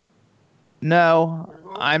 No,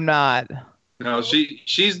 I'm not. No,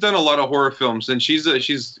 she's done a lot of horror films, and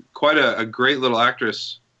she's quite a great little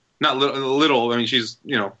actress. Not little. I mean, she's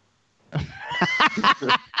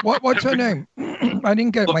What's her name? I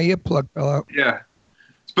didn't get my earplug fell out. Yeah,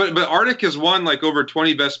 but Arctic has won like over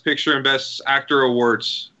 20 Best Picture and Best Actor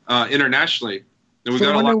awards internationally, and we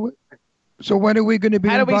got a lot. So when are we going to be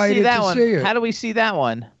How do we see invited that to one? see it? How do we see that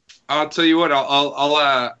one? I'll tell you what.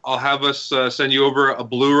 I'll have us send you over a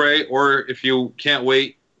Blu-ray, or if you can't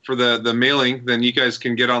wait for the mailing, then you guys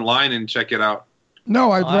can get online and check it out.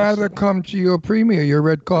 No, I'd rather come to your premiere, your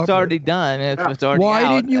red carpet. It's already done. It's already Why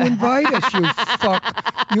out. didn't you invite us, you fuck?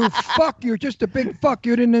 You fuck. You're just a big fuck.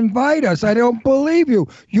 You didn't invite us. I don't believe you.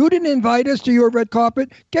 You didn't invite us to your red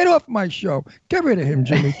carpet. Get off my show. Get rid of him,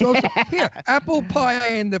 Jimmy. Here, apple pie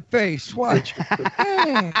in the face. Watch.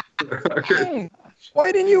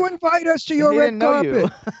 Why didn't you invite us to your red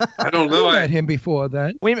carpet? I don't know. I met him before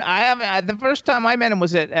then. I haven't. The first time I met him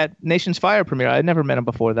was at Nation's Fire premiere. I'd never met him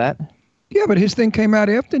before that. Yeah, but his thing came out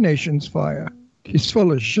after Nation's Fire. He's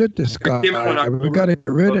full of shit, this guy. We got to get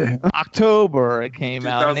rid of him. October it came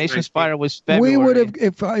out. Nation's Fire was February. We would have,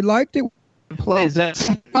 if I liked it. Plays that.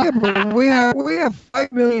 Yeah, but we have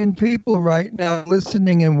 5 million people right now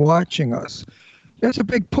listening and watching us. That's a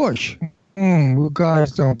big push. You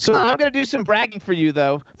guys don't. So I'm going to do some bragging for you,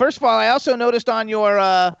 though. First of all, I also noticed on your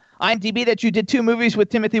IMDb that you did 2 movies with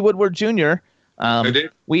Timothy Woodward Jr. I did.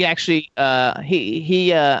 We actually, we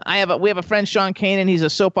have a friend, Sean Kanan. He's a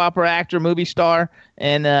soap opera actor, movie star,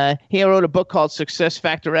 and he wrote a book called Success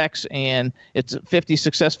Factor X, and it's 50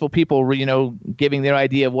 successful people, giving their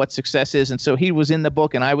idea of what success is. And so he was in the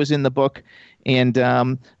book, and I was in the book, and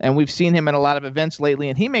we've seen him at a lot of events lately,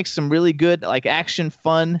 and he makes some really good, like, action,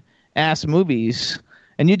 fun ass movies.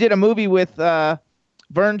 And you did a movie with Vern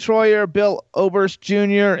Troyer, Bill Oberst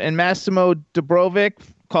Jr., and Massimo Dubrovic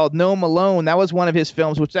called No Malone. That was one of his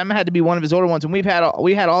films, which that had to be one of his older ones. And we had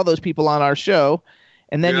all those people on our show.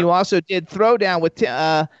 And then you also did Throwdown with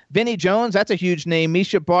Vinnie Jones. That's a huge name.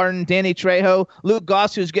 Misha Barton, Danny Trejo, Luke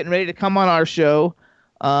Goss, who's getting ready to come on our show.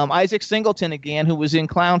 Isaac Singleton again, who was in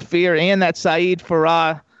Clown Fear, and that Saeed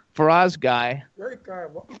Faraz guy. Great guy.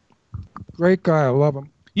 Great guy. I love him.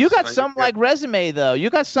 You got some resume though. You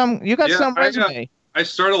got some resume. I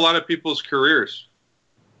start a lot of people's careers.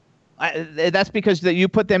 That's because that you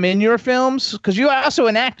put them in your films, because you're also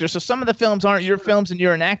an actor. So some of the films aren't your films, and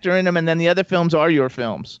you're an actor in them, and then the other films are your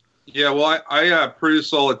films. Yeah, well, I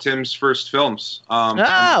produced all of Tim's first films.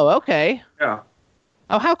 Okay. Yeah.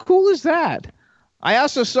 Oh, how cool is that? I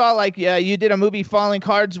also saw you did a movie, Falling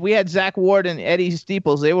Cards. We had Zach Ward and Eddie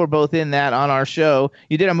Steeples. They were both in that on our show.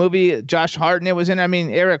 You did a movie, Josh Hartnett was in.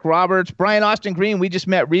 Eric Roberts, Brian Austin Green. We just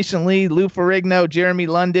met recently. Lou Ferrigno, Jeremy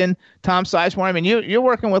London, Tom Sizemore. You're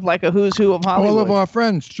working with like a who's who of Hollywood. All of our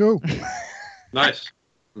friends too. Nice.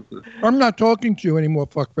 I'm not talking to you anymore,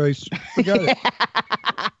 fuckface. Forget it.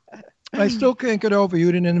 I still can't get over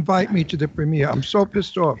you didn't invite me to the premiere. I'm so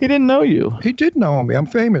pissed off. He didn't know you. He did know me. I'm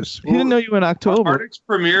famous. He didn't know you in October. Arctic's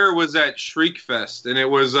premiere was at Shriek Fest, and it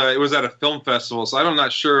was at a film festival. So I'm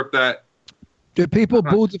not sure if that. Did people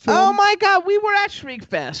boo the film? Oh my God, we were at Shriek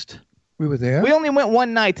Fest. We were there. We only went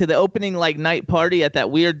one night to the opening night party at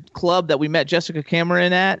that weird club that we met Jessica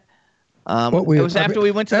Cameron at. It was after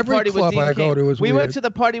we went to the party with Dean Cain. We went to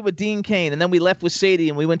the party with Dean Cain, and then we left with Sadie,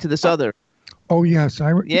 and we went to this other. Oh yes,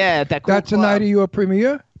 that cool That's the night of your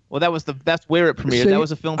premiere. Well, that's where it premiered. That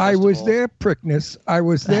was a film festival. I was there, prickness. I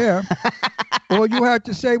was there. All you had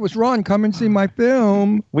to say was, "Ron, come and see my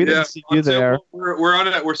film." We didn't see you there.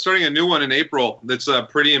 We're starting a new one in April. That's a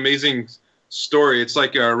pretty amazing story. It's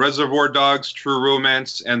like Reservoir Dogs, True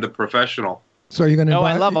Romance, and The Professional. So you're gonna?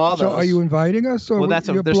 I love all those. So are you inviting us? Or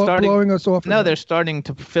they're blowing us off? No, they're starting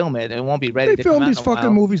to film it. It won't be ready. They film these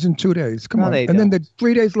fucking movies in 2 days. Come on, and then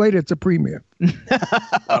 3 days later, it's a premiere.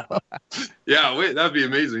 Yeah, that'd be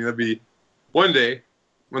amazing. That'd be one day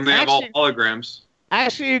when they have all holograms.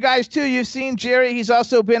 Actually, you guys too. You've seen Jerry. He's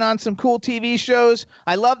also been on some cool TV shows.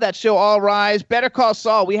 I love that show, All Rise. Better Call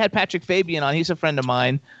Saul. We had Patrick Fabian on. He's a friend of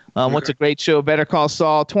mine. What's a great show? Better Call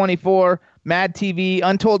Saul. 24. Mad TV,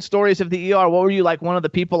 Untold Stories of the ER. What were you, like one of the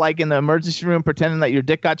people in the emergency room pretending that your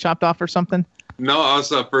dick got chopped off or something? No, I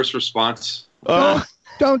was first response.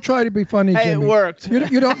 Don't try to be funny, Jimmy. Hey, it worked.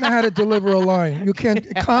 You don't know how to deliver a line. You can't.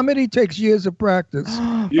 Comedy takes years of practice.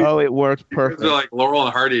 It worked perfect. They're like Laurel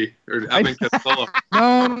and Hardy or Evan Costello.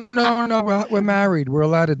 No. We're married. We're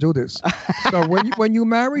allowed to do this. So when you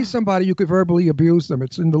marry somebody, you could verbally abuse them.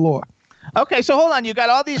 It's in the law. Okay, so hold on. You got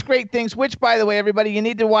all these great things, which, by the way, everybody, you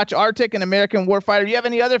need to watch Arctic and American Warfighter. Do you have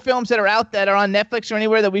any other films that are out that are on Netflix or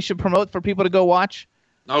anywhere that we should promote for people to go watch?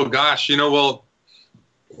 Oh, gosh. Well,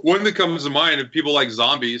 one that comes to mind, if people like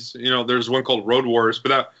zombies, there's one called Road Wars,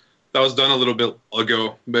 but that was done a little bit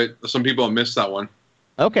ago, but some people have missed that one.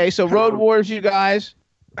 Okay, so Road Wars, you guys.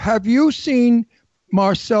 Have you seen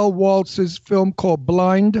Marcel Waltz's film called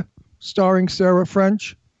Blind, starring Sarah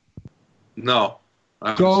French? No.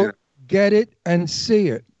 Go get it and see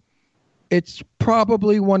it. It's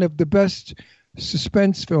probably one of the best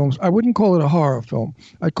suspense films. I wouldn't call it a horror film.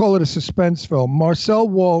 I'd call it a suspense film. Marcel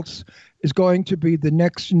Waltz is going to be the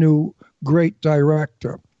next new great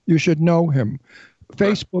director. You should know him.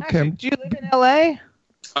 Facebook him. Do you live in L.A.?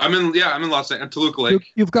 I'm in Los Angeles, Toluca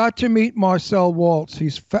Lake. You've got to meet Marcel Waltz.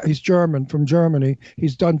 He's German, from Germany.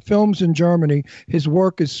 He's done films in Germany. His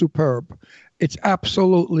work is superb. It's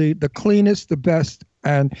absolutely the cleanest, the best.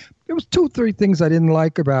 And there was 2-3 things I didn't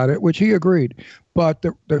like about it, which he agreed. But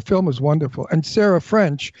the film is wonderful. And Sarah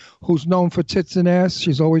French, who's known for tits and ass,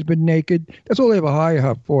 she's always been naked. That's all they ever hire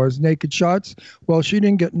her for, is naked shots. Well, she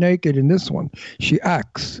didn't get naked in this one. She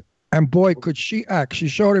acts. And boy, could she act. She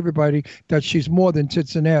showed everybody that she's more than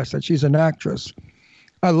tits and ass, that she's an actress.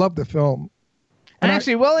 I love the film. And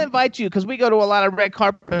actually, we'll invite you because we go to a lot of red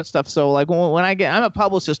carpet stuff. So, like, when I'm a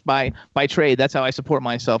publicist by trade. That's how I support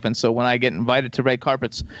myself. And so when I get invited to red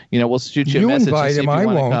carpets, we'll shoot you a message. You invite him. I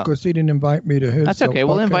won't, because he didn't invite me to his. That's okay.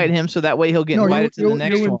 We'll invite him so that way he'll get invited to the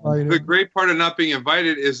next one. The great part of not being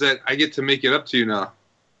invited is that I get to make it up to you now.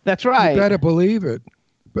 That's right. You better believe it.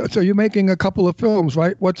 So you're making a couple of films,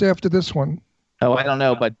 right? What's after this one? Oh, I don't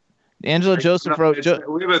know, but Angelo Joseph wrote.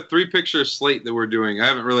 We have a 3-picture slate that we're doing. I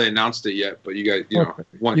haven't really announced it yet, but you guys,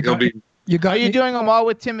 are you doing them all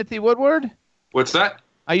with Timothy Woodward? What's that?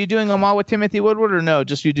 Are you doing them all with Timothy Woodward, or no?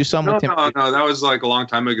 Just you do some with Timothy? No, that was like a long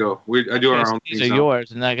time ago. I do our own things. These are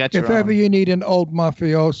yours, and I got your own. If ever you need an old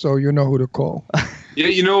mafioso, you know who to call. Yeah,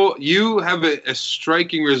 you have a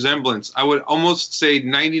striking resemblance. I would almost say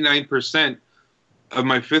 99% of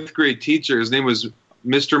my 5th grade teacher. His name was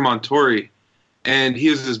Mr. Montori, and he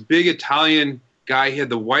was this big Italian guy. He had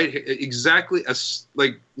the white hair, exactly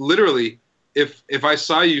literally. If I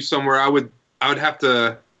saw you somewhere, I would have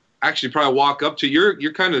to actually probably walk up to you.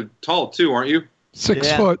 You're kind of tall too, aren't you? 6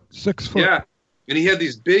 foot. 6 foot. Yeah, and he had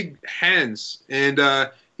these big hands, and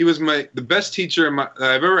he was the best teacher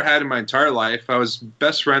I've ever had in my entire life. I was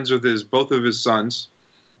best friends with both of his sons.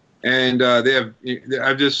 And they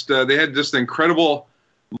had just an incredible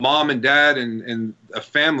mom and dad and a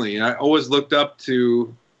family, and I always looked up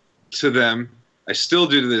to them. I still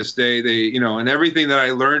do to this day. They, and everything that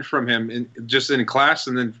I learned from him in class,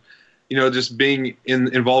 and then, just being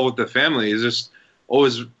involved with the family is just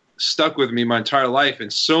always stuck with me my entire life.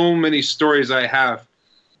 And so many stories I have,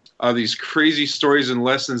 these crazy stories and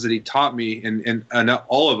lessons that he taught me and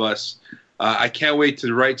all of us. I can't wait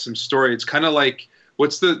to write some story. It's kind of like.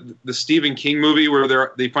 What's the Stephen King movie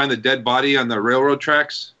where they find the dead body on the railroad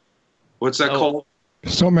tracks? What's that called?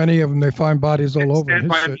 So many of them, they find bodies all over. Stand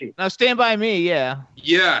by Me. Now, Stand By Me, yeah.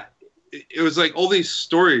 Yeah, it was like all these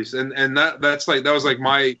stories, and that was like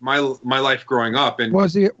my life growing up. And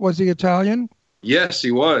was he Italian? Yes, he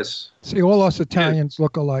was. See, all us Italians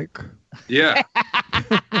look alike. Yeah.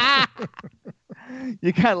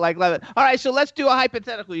 You kind of love it. All right, so let's do a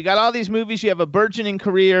hypothetical. You got all these movies. You have a burgeoning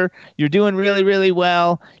career. You're doing really, really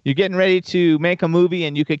well. You're getting ready to make a movie,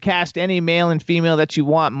 and you could cast any male and female that you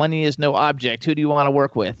want. Money is no object. Who do you want to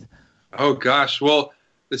work with? Oh, gosh. Well,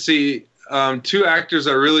 let's see. 2 actors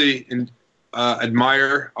I really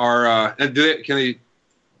admire are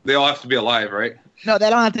they all have to be alive, right? No, they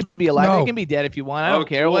don't have to be alive. No. They can be dead if you want. I don't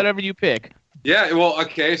care. Cool. Whatever you pick. Yeah, well,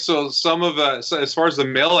 okay. So some of so as far as the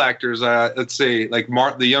male actors, let's say like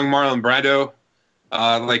the young Marlon Brando,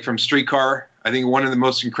 like from Streetcar. I think one of the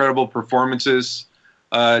most incredible performances.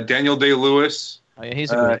 Daniel Day-Lewis. Oh yeah,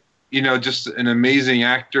 he's a great. Just an amazing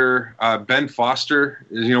actor. Ben Foster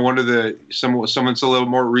is one of someone's a little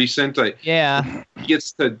more recent. Yeah. He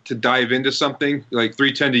gets to dive into something like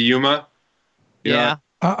 3:10 to Yuma. Yeah.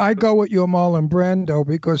 I go with your Marlon Brando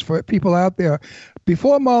because for people out there,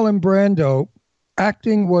 before Marlon Brando,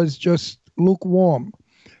 acting was just lukewarm.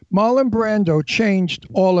 Marlon Brando changed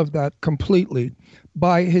all of that completely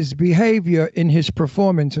by his behavior in his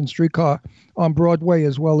performance in Streetcar on Broadway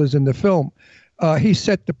as well as in the film. He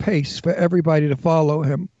set the pace for everybody to follow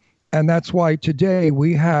him. And that's why today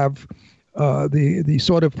we have the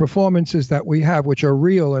sort of performances that we have, which are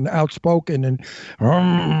real and outspoken and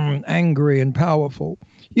angry and powerful.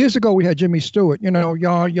 Years ago, we had Jimmy Stewart,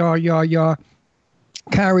 yah.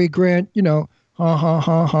 Cary Grant, ha, ha,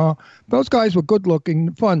 ha, ha. Those guys were good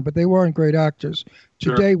looking, fun, but they weren't great actors.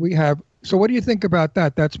 Today we have. So what do you think about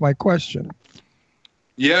that? That's my question.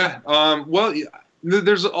 Yeah. Well,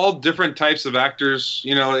 there's all different types of actors.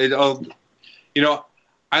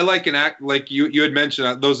 I like an act like you had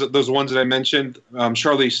mentioned those ones that I mentioned.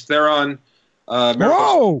 Charlize Theron.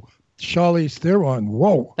 Whoa, Charlize Theron.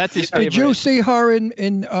 Whoa, that's his favorite. Did you see her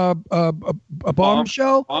in a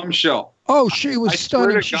Bombshell? Bombshell. Oh, she was I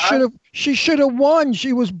swear stunning. to God. She should have won.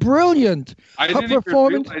 She was brilliant. I Her didn't even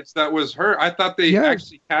performance. realize that was her. I thought they Yes.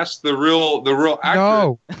 actually cast the real actor.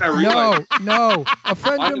 No, I realized. no. A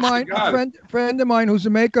friend of Honest to mine, God. friend of mine who's a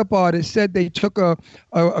makeup artist said they took a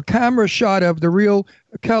camera shot of the real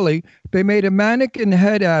Kelly. They made a mannequin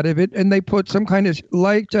head out of it, and they put some kind of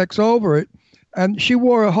latex over it, and she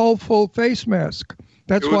wore a whole full face mask.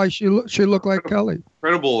 That's why she looked like Kelly.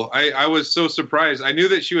 Incredible. I was so surprised. I knew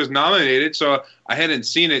that she was nominated, so I hadn't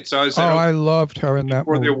seen it. So I was like, I loved her in that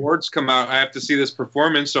before movie. the awards come out, I have to see this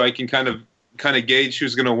performance so I can kind of gauge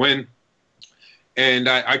who's going to win. And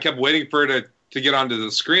I kept waiting for her to get onto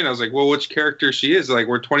the screen. I was like, well, which character she is? Like,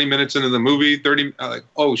 we're 20 minutes into the movie, 30. Like,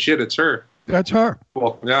 oh shit, it's her. That's her.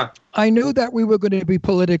 Well, yeah. I knew that we were going to be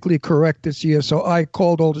politically correct this year, so I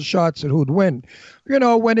called all the shots at who'd win. You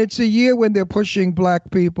know, when it's a year when they're pushing black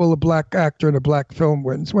people, a black actor and a black film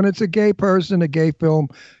wins. When it's a gay person, a gay film,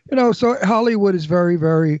 you know, so Hollywood is very,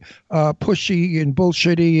 very pushy and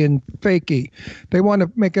bullshitty and fakey. They want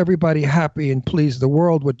to make everybody happy and please the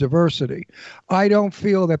world with diversity. I don't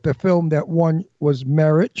feel that the film that won was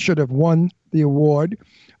merit, should have won the award.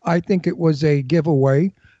 I think it was a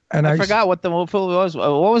giveaway. And I forgot what the movie was.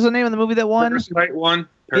 What was the name of the movie that won? Parasite won.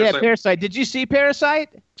 Yeah, Parasite. Did you see Parasite?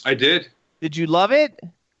 I did. Did you love it?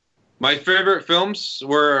 My favorite films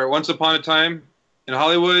were Once Upon a Time in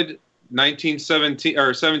Hollywood, 1917 or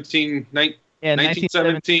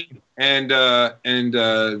 1917, and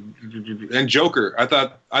Joker. I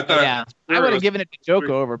thought. Yeah, I would have given it to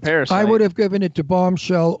Joker over Parasite. I would have given it to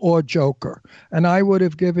Bombshell or Joker, and I would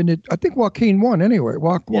have given it. I think Joaquin won anyway.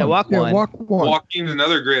 Joaquin won. Joaquin's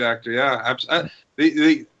another great actor. Yeah,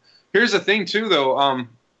 here's the thing too, though.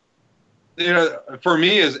 You know, for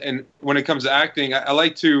me, and when it comes to acting, I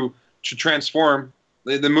like to transform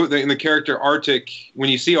the character Arctic. When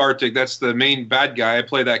you see Arctic, that's the main bad guy. I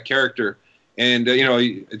play that character, and you know,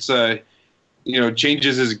 it's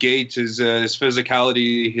changes his gait, his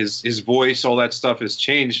physicality, his voice, all that stuff has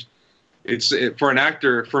changed. For an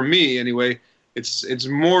actor, for me anyway, it's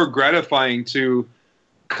more gratifying to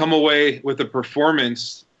come away with a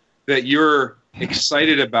performance that you're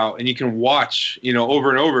excited about and you can watch, over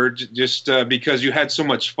and over, just because you had so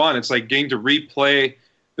much fun. It's like getting to replay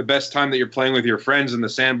the best time that you're playing with your friends in the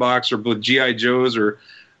sandbox or with GI Joes, or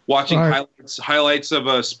watching highlights of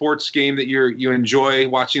a sports game that you enjoy,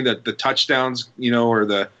 watching the touchdowns, or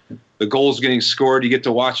the goals getting scored. You get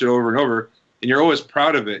to watch it over and over, and you're always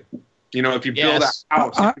proud of it. If you build a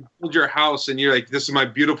house, if you build your house and you're like, this is my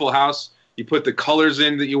beautiful house. You put the colors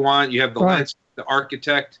in that you want. You have the lens, the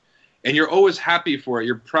architect, and you're always happy for it.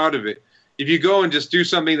 You're proud of it. If you go and just do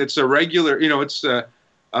something that's a regular, it's a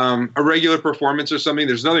regular performance or something,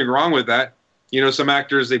 there's nothing wrong with that. Some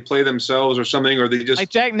actors, they play themselves or something, or they just... Like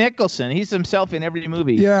Jack Nicholson. He's himself in every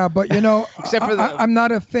movie. Yeah, but, except for I'm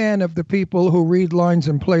not a fan of the people who read lines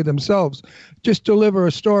and play themselves. Just deliver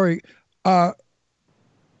a story. Charlize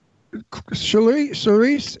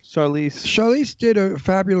did a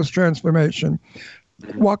fabulous transformation.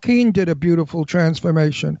 Joaquin did a beautiful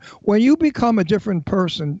transformation. When you become a different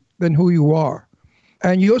person than who you are,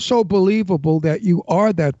 and you're so believable that you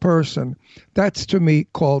are that person, that's to me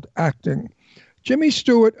called acting. Jimmy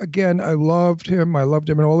Stewart, again, I loved him. I loved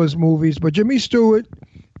him in all his movies, but Jimmy Stewart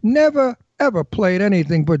never, ever played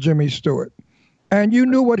anything but Jimmy Stewart. And you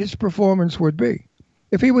knew what his performance would be.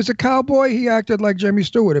 If he was a cowboy, he acted like Jimmy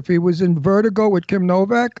Stewart. If he was in Vertigo with Kim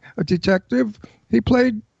Novak, a detective, he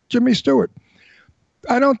played Jimmy Stewart.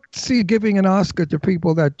 I don't see giving an Oscar to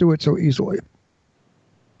people that do it so easily.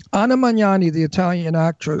 Anna Magnani, the Italian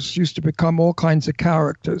actress, used to become all kinds of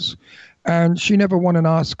characters, and she never won an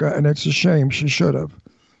Oscar, and it's a shame. She should have.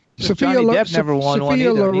 Johnny Depp never won one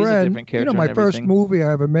either. Loren, he's a different character. My first movie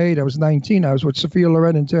I ever made, I was 19. I was with Sophia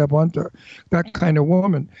Loren and Tab Hunter, that kind of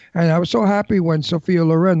woman. And I was so happy when Sophia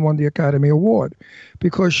Loren won the Academy Award,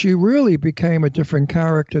 because she really became a different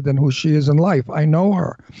character than who she is in life. I know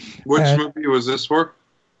her. Which movie was this for?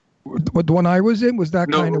 The one I was in was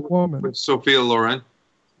that kind of woman. With Sophia Loren?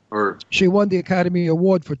 She won the Academy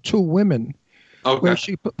Award for Two Women. Okay. Where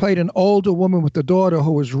she played an older woman with the daughter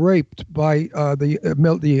who was raped by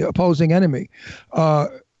the opposing enemy.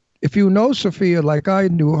 If you know Sophia like I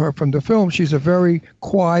knew her from the film, she's a very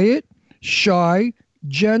quiet, shy,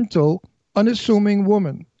 gentle, unassuming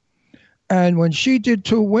woman. And when she did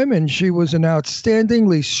Two Women, she was an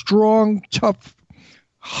outstandingly strong, tough,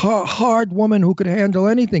 hard woman who could handle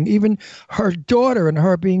anything. Even her daughter and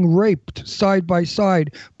her being raped side by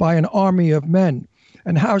side by an army of men.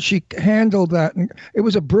 And how she handled that. And it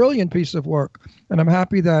was a brilliant piece of work. And I'm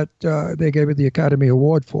happy that they gave her the Academy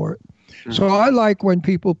Award for it. So I like when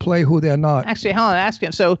people play who they're not. Actually, Helen, ask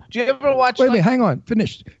him. So, do you ever watch? Wait, hang on.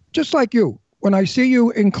 Finish. Just like you. When I see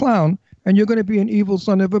you in clown and you're going to be an evil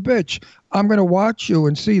son of a bitch, I'm going to watch you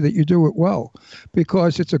and see that you do it well,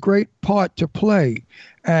 because it's a great part to play.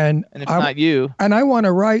 And it's not you. And I want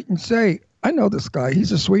to write and say, I know this guy.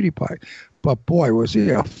 He's a sweetie pie. But boy, was he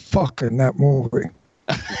a fuck in that movie.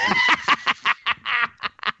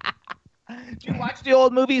 Do you watch the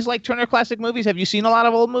old movies, like Turner Classic Movies? Have you seen a lot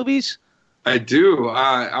of old movies? I do.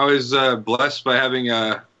 I was blessed by having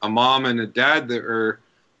a mom and a dad that are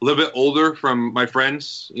a little bit older from my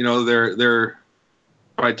friends. You know, they're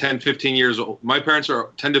probably 10, 15 years old. My parents are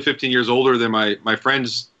 10 to 15 years older than my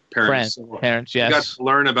friends' parents. Parents, yes. I got to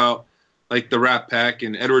learn about like the Rat Pack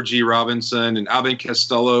and Edward G. Robinson and Alvin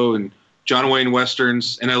Costello and John Wayne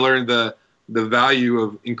Westerns, and I learned the value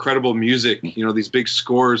of incredible music, you know, these big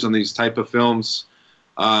scores on these type of films,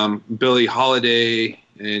 Billie Holiday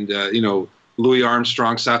and, you know, Louis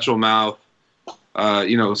Armstrong, Satchel Mouth,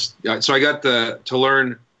 you know, so I got to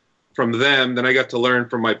learn from them. Then I got to learn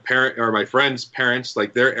from my friends' parents,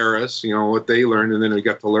 like their eras, you know, what they learned. And then I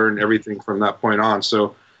got to learn everything from that point on.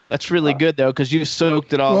 So that's really good, though, because you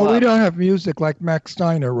soaked it all up. Well, we don't have music like Max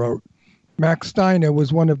Steiner wrote. Max Steiner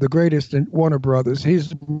was one of the greatest in Warner Brothers.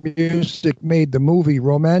 His music made the movie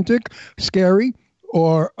romantic, scary,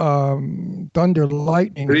 or thunder,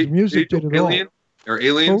 lightning. His music did it all. Or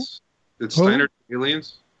Aliens? Did Steiner do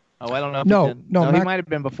Aliens? Oh, I don't know. If No, he did. No, he might have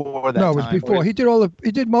been before that. No, it was before. He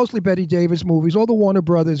did mostly Betty Davis movies, all the Warner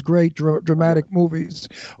Brothers great dramatic movies.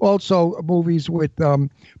 Also movies with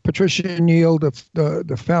Patricia Neal,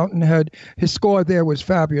 the Fountainhead. His score there was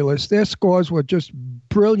fabulous. Their scores were just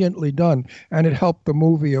brilliantly done, and it helped the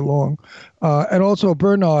movie along. And also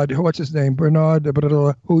Bernard, what's his name? Bernard,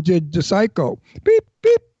 who did The Psycho. Beep,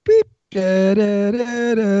 beep, beep.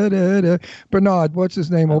 Bernard, what's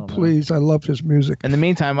his name? Oh, please. I love his music. In the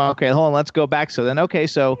meantime, okay, hold on. Let's go back. So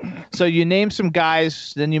you named some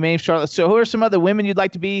guys, then you named Charlotte. So who are some other women you'd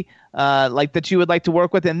like to be, like that you would like to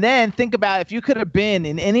work with? And then think about if you could have been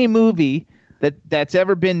in any movie that's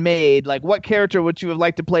ever been made, like what character would you have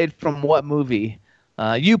liked to play from what movie?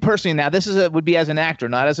 You personally, now this would be as an actor,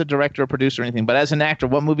 not as a director or producer or anything, but as an actor,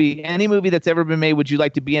 what movie, any movie that's ever been made, would you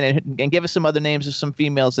like to be in? And give us some other names of some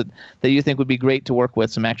females that you think would be great to work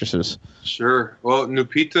with, some actresses. Sure. Well,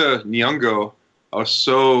 Lupita Nyong'o, I was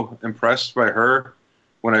so impressed by her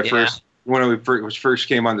when we first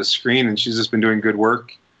came on the screen, and she's just been doing good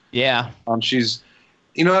work. Yeah. She's,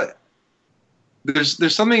 you know,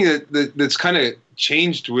 there's something that's kind of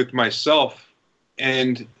changed with myself,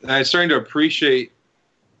 and I'm starting to appreciate.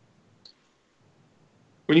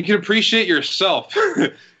 When you can appreciate yourself,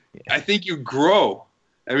 I think you grow.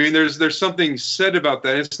 I mean, there's something said about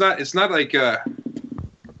that. It's not like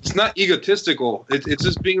it's not egotistical. It's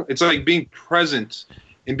just it's like being present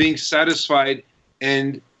and being satisfied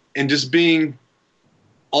and just being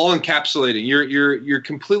all encapsulating. You're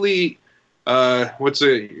completely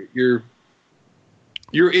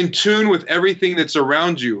you're in tune with everything that's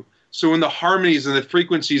around you. So when the harmonies and the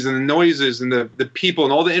frequencies and the noises and the people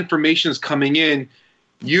and all the information is coming in,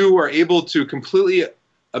 you are able to completely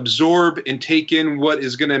absorb and take in what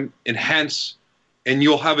is going to enhance, and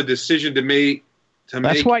you'll have a decision to make.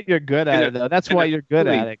 That's why you're good at it, though. That's why you're good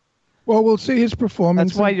at it. Well, we'll see his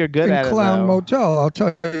performance. That's why you're good at it, Clown Motel. I'll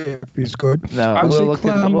tell you if he's good. No, we'll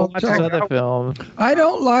watch his other film. I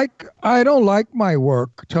don't like my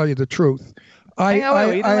work. Tell you the truth. You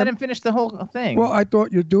didn't let him finish the whole thing. Well, I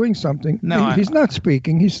thought you're doing something. No, he's not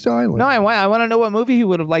speaking. He's silent. No, I want to know what movie he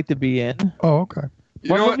would have liked to be in. Oh, okay.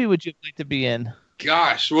 What movie would you like to be in?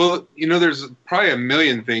 Gosh, well, you know, there's probably a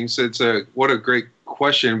million things. What a great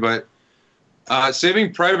question, but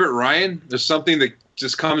Saving Private Ryan, there's something that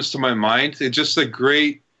just comes to my mind. It's just a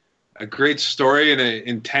great story and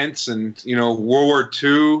intense, and you know, World War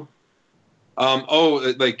II.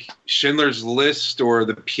 Like Schindler's List or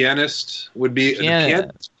The Pianist would be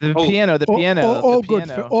The Piano. All good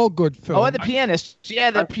films. Oh, The Pianist.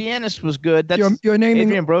 Yeah, The Pianist was good. That's you're naming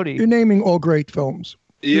Adrian Brody. You're naming all great films.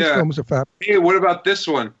 Yeah. These films are fab. Hey, what about this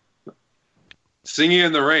one? Singing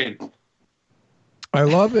in the Rain. I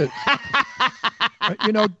love it.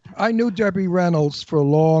 You know, I knew Debbie Reynolds for a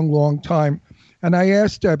long, long time. And I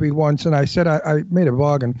asked Debbie once, and I said, I made a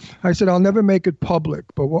bargain. I said, I'll never make it public,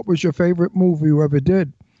 but what was your favorite movie you ever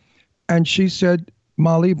did? And she said,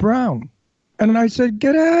 Molly Brown. And I said,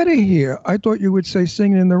 get out of here. I thought you would say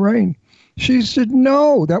Singing in the Rain. She said,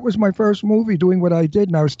 no, that was my first movie doing what I did,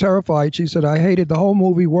 and I was terrified. She said, I hated the whole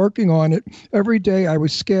movie working on it. Every day I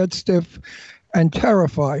was scared stiff and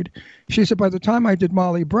terrified. She said, by the time I did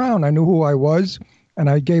Molly Brown, I knew who I was. and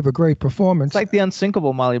I gave a great performance. It's like the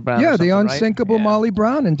unsinkable Molly Brown. Yeah, or the something, unsinkable right? Molly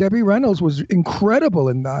Brown, and Debbie Reynolds was incredible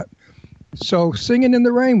in that. So Singing in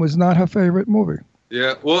the Rain was not her favorite movie.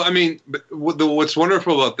 Yeah, well, I mean, what's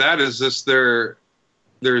wonderful about that is this their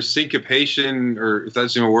syncopation, or if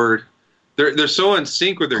that's even a word. They're so in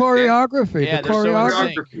sync with their choreography. Yeah, the they're so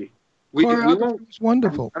in choreography. We Choreography won't. was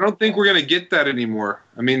wonderful. I don't think we're gonna get that anymore.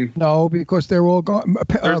 I mean, No, because they're all gone.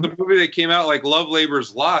 there's a movie that came out like Love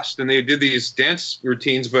Labor's Lost, and they did these dance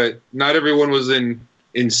routines, but not everyone was in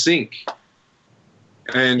sync.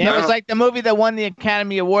 And Yeah, it was like the movie that won the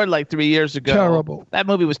Academy Award like 3 years ago. Terrible. That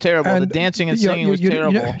movie was terrible. The And dancing and you- singing you- was you-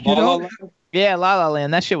 terrible. you don't- Yeah, La La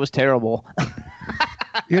Land. That shit was terrible.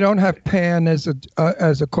 You don't have Pan as a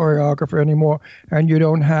choreographer anymore, and you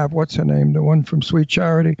don't have, what's her name, the one from Sweet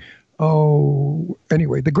Charity. Oh,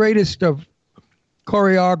 anyway, the greatest of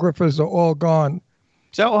choreographers are all gone.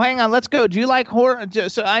 So hang on, let's go. Do you like horror?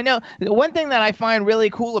 So I know one thing that I find really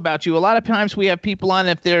cool about you. A lot of times we have people on,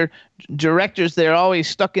 if they're directors, they're always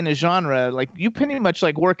stuck in a genre. Like you pretty much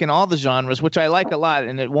like work in all the genres, which I like a lot,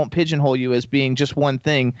 and it won't pigeonhole you as being just one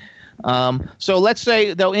thing. So let's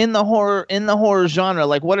say though in the horror genre,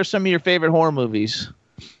 like what are some of your favorite horror movies?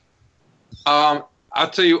 I'll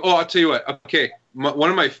tell you what. Okay, one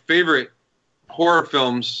of my favorite horror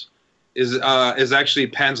films is actually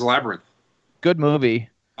Pan's Labyrinth. Good movie.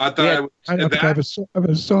 I thought Yeah, I don't think I ever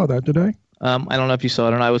saw that, did I? I don't know if you saw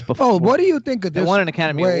it or not. I was before. Oh, what do you think of this? It won an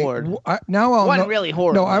Academy Wait, Award. Now I'll Wasn't know. really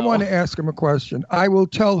horror. No, I though. want to ask him a question. I will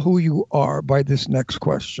tell who you are by this next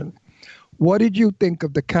question. What did you think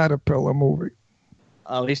of the Caterpillar movie?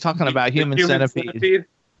 Oh, he's talking about Human Centipede.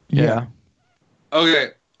 Yeah. Okay,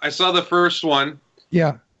 I saw the first one.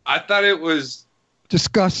 Yeah. I thought it was.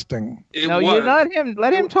 Disgusting. No, you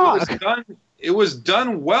let him talk. It was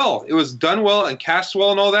done well. It was done well and cast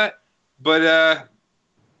well and all that. But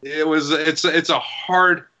it's a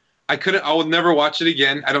hard. I will never watch it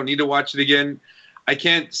again. I don't need to watch it again. I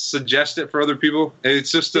can't suggest it for other people.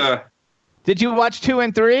 It's just Did you watch 2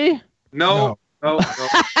 and 3? no.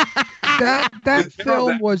 That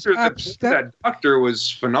film was that doctor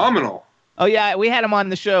was phenomenal. Oh yeah, we had him on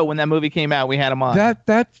the show when that movie came out. We had him on.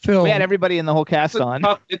 That film. We had everybody in the whole cast on.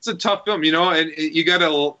 It's a tough film, and you got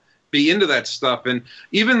to be into that stuff. And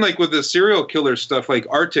even like with the serial killer stuff, like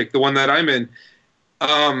Arctic, the one that I'm in,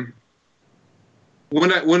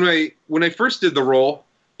 when I first did the role,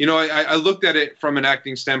 I looked at it from an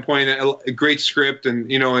acting standpoint, a great script, and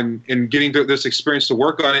getting this experience to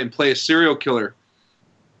work on it and play a serial killer.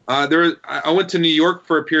 I went to New York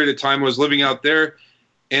for a period of time. Was living out there.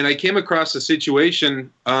 And I came across a situation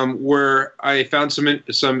where I found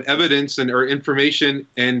some evidence or information,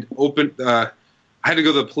 and I had to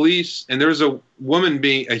go to the police. And there was a woman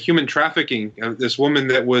being a human trafficking. This woman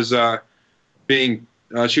that was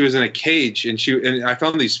she was in a cage, and I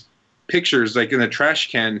found these pictures like in a trash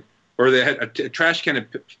can, or they had a trash can had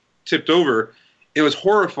tipped over. It was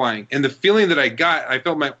horrifying, and the feeling that I got, I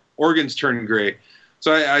felt my organs turn gray.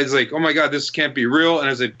 So I was like, oh my God, this can't be real. And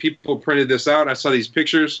as people printed this out, I saw these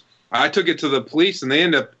pictures. I took it to the police, and they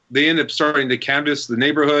end up starting to canvass the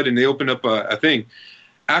neighborhood, and they opened up a thing.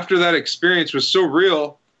 After that experience was so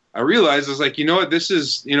real, I realized I was like, you know what, this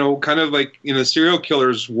is kind of like in the serial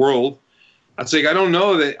killer's world. I was like, I don't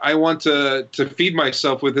know that I want to feed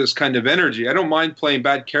myself with this kind of energy. I don't mind playing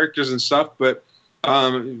bad characters and stuff, but I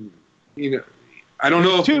don't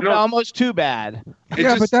know if almost too bad.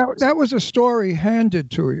 Yeah, but that was a story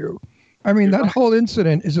handed to you. I mean, that whole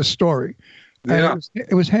incident is a story. Yeah. And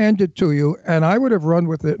it was handed to you, and I would have run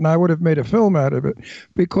with it, and I would have made a film out of it,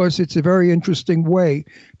 because it's a very interesting way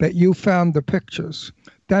that you found the pictures.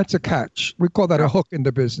 That's a catch. We call that a hook in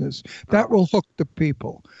the business. That will hook the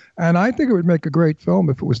people. And I think it would make a great film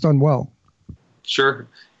if it was done well. Sure.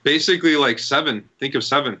 Basically, like Seven. Think of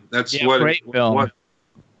Seven. That's great film.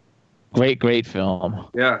 Great film.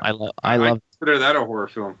 Yeah. I love. Consider that a horror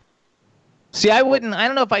film. See, I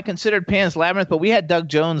don't know if I considered Pan's Labyrinth, but we had Doug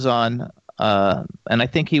Jones on, and I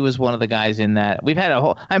think he was one of the guys in that. We've had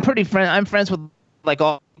I'm friends with like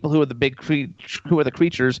all people who are the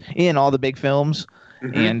creatures in all the big films.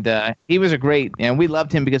 Mm-hmm. And he was and we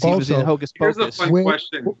loved him because he was in Hocus Pocus. Here's a fun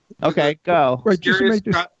question. Okay, go. Wait, just to make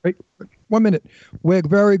this, wait, 1 minute. We're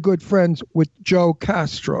very good friends with Joe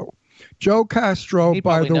Castro. Joe Castro,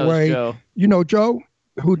 by the way, Joe. You know Joe,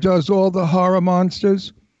 who does all the horror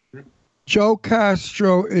monsters? Joe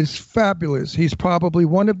Castro is fabulous. He's probably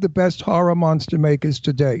one of the best horror monster makers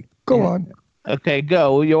today. Go on. Okay,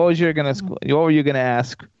 go. What were you gonna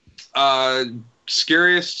ask?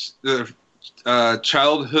 Scariest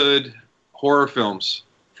childhood horror films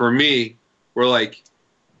for me were like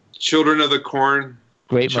Children of the Corn,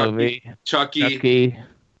 Great movie. Chucky.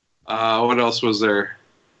 What else was there?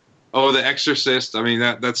 Oh, The Exorcist. I mean,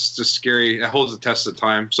 that's just scary. It holds the test of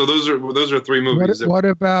time. So those are three movies. What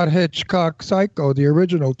about Hitchcock Psycho, the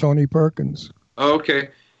original Tony Perkins? Oh, okay.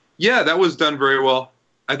 Yeah, that was done very well.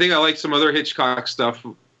 I think I like some other Hitchcock stuff.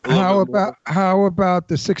 How about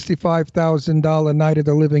the $65,000 Night of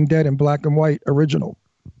the Living Dead in black and white original?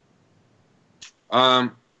 I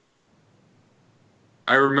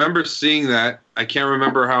remember seeing that. I can't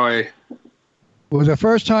remember how I. It was the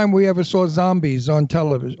first time we ever saw zombies on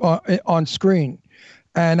television, on screen.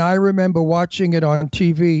 And I remember watching it on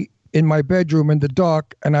TV in my bedroom in the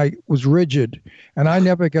dark, and I was rigid, and I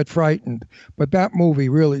never get frightened. But that movie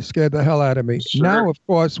really scared the hell out of me. Sure. Now, of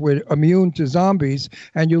course, we're immune to zombies,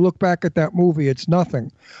 and you look back at that movie, it's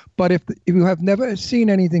nothing. But if you have never seen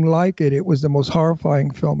anything like it, it was the most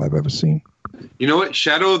horrifying film I've ever seen. You know what?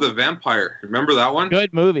 Shadow of the Vampire. Remember that one?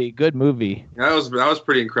 Good movie. That was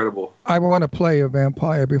pretty incredible. I want to play a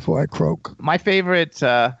vampire before I croak. My favorite.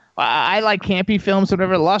 I like campy films.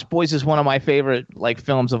 Whatever. Lost Boys is one of my favorite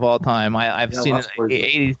films of all time. I've seen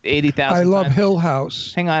it 80,000. I love Hill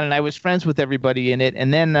House. Hang on, and I was friends with everybody in it.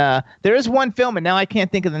 And then there is one film, and now I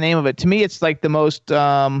can't think of the name of it. To me, it's like the most. It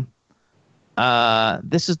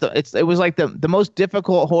was like the most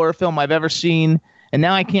difficult horror film I've ever seen. And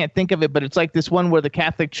now I can't think of it, but it's like this one where the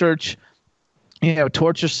Catholic Church,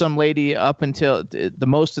 tortures some lady up until the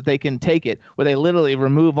most that they can take it, where they literally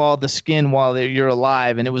remove all the skin while you're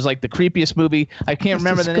alive. And it was like the creepiest movie. I can't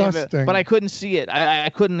remember the name of it, but I couldn't see it. I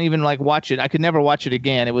couldn't even watch it. I could never watch it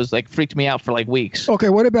again. It was freaked me out for weeks. Okay,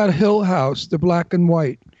 what about Hill House, the black and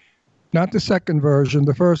white? Not the second version,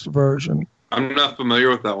 the first version. I'm not familiar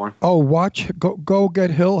with that one. Oh, go get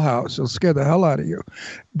Hill House. It'll scare the hell out of you.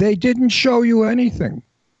 They didn't show you anything,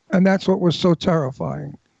 and that's what was so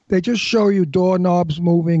terrifying. They just show you doorknobs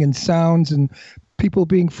moving and sounds and people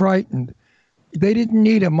being frightened. They didn't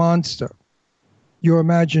need a monster. Your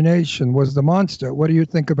imagination was the monster. What do you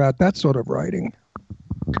think about that sort of writing?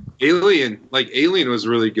 Alien was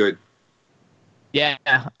really good. Yeah,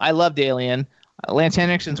 I loved Alien. Lance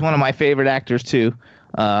Henriksen's one of my favorite actors too.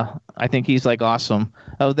 I think he's awesome.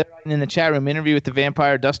 Oh, they're in the chat room. Interview with the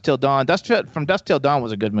Vampire, Dusk Till Dawn. Dusk Till Dawn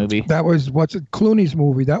was a good movie. That was Clooney's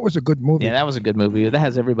movie. That was a good movie. Yeah, that was a good movie. That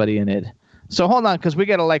has everybody in it. So hold on, because we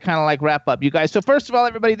got to kind of wrap up, you guys. So first of all,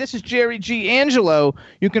 everybody, this is Jerry G. Angelo.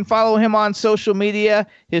 You can follow him on social media.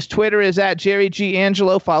 His Twitter is at Jerry G.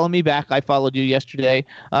 Angelo. Follow me back. I followed you yesterday.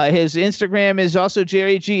 His Instagram is also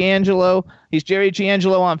Jerry G. Angelo. He's Jerry G.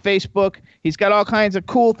 Angelo on Facebook. He's got all kinds of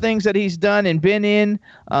cool things that he's done and been in.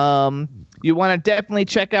 You want to definitely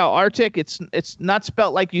check out Arctic. It's not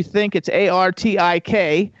spelt like you think. It's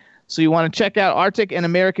ARTIK. So you want to check out Arctic, an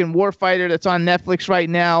American Warfighter, that's on Netflix right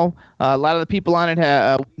now. A lot of the people on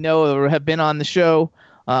it know or have been on the show.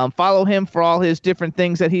 Follow him for all his different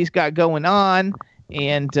things that he's got going on.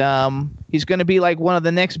 And he's going to be one of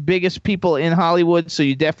the next biggest people in Hollywood. So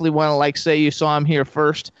you definitely want to say you saw him here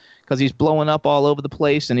first, because he's blowing up all over the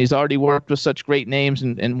place. And he's already worked with such great names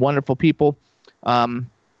and wonderful people.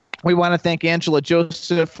 We want to thank Angela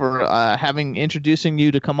Joseph for introducing you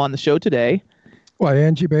to come on the show today. Why,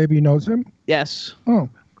 Angie Baby knows him? Yes. Oh,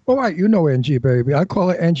 all right. You know Angie Baby. I call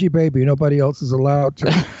her Angie Baby. Nobody else is allowed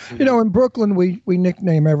to. In Brooklyn, we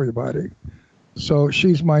nickname everybody. So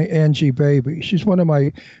she's my Angie Baby. She's one of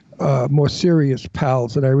my more serious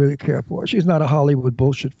pals that I really care for. She's not a Hollywood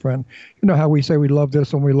bullshit friend. You know how we say we love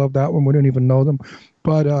this and we love that one? We don't even know them.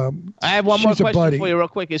 But I have one more question for you real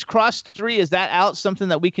quick. Is Cross 3, is that out, something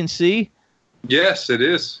that we can see? Yes, it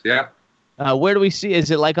is. Yeah. Where do we see? Is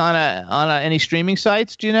it on any streaming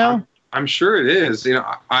sites? Do you know? I'm sure it is.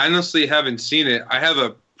 I honestly haven't seen it. I have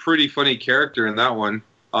a pretty funny character in that one.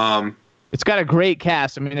 It's got a great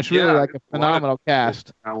cast. I mean, it's really a phenomenal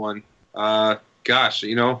cast. That one. Gosh,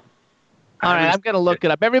 All right, I'm going to look it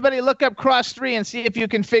up. Everybody look up Cross 3 and see if you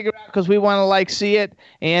can figure out, because we want to see it.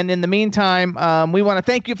 And in the meantime, we want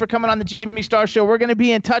to thank you for coming on the Jimmy Star Show. We're going to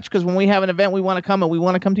be in touch, because when we have an event, we want to come, and we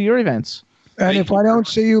want to come to your events. And if I don't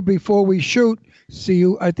see you before we shoot, see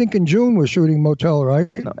you. I think in June we're shooting Motel, right?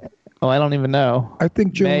 No. Oh, I don't even know. I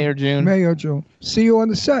think June. May or June. See you on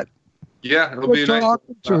the set. Yeah, it'll be nice. I'll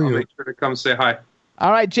make sure to come say hi.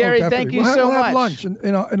 All right, Jerry, thank you so much. We'll have lunch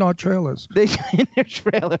in our trailers. In your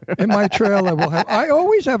trailer. In my trailer, we'll have. I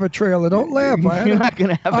always have a trailer. Don't laugh. You're not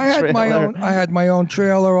going to have a trailer. I had my own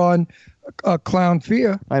trailer on Clown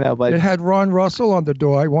Fear. I know, but it had Ron Russell on the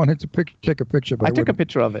door. I wanted to take a picture, but I took a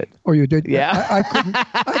picture of it. Oh, you did? Yeah.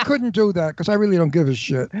 I couldn't do that because I really don't give a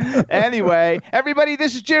shit. Anyway, everybody,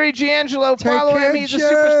 this is Jerry G. Angelo. Follow him. He's a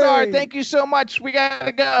superstar. Thank you so much. We got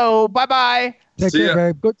to go. Bye-bye. Take See care, ya.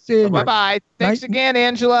 babe. Good seeing you. Bye-bye. Thanks Nice- again,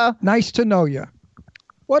 Angela. Nice to know you.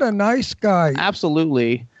 What a nice guy.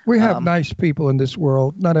 Absolutely. We have nice people in this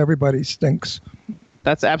world. Not everybody stinks.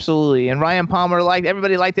 That's absolutely. And Ryan Palmer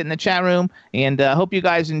everybody liked it in the chat room, and hope you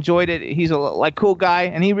guys enjoyed it. He's a cool guy,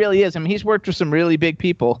 and he really is. I mean, he's worked with some really big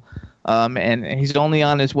people, and he's only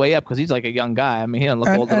on his way up because he's like a young guy. I mean, he doesn't look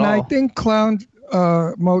old at all. And I think Clown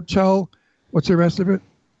Motel. What's the rest of it?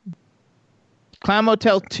 Clown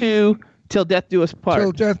Motel 2, Till Death Do Us Part.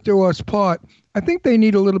 Till Death Do Us Part. I think they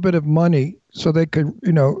need a little bit of money so they could,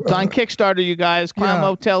 It's on Kickstarter, you guys. Clown yeah.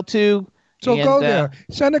 Motel 2. So and, go there.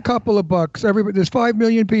 Send a couple of bucks. There's 5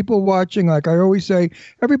 million people watching. Like I always say,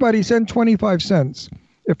 everybody send 25 cents.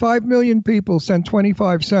 If 5 million people send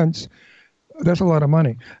 25 cents, that's a lot of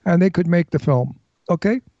money. And they could make the film.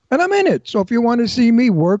 Okay? And I'm in it. So if you want to see me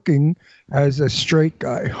working as a straight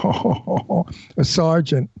guy, a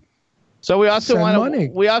sergeant. So we also Send want money.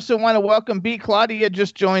 to welcome B. Claudia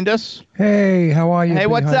just joined us. Hey, how are you? Hey,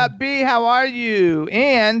 what's honey? up, B? How are you?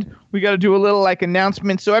 And we got to do a little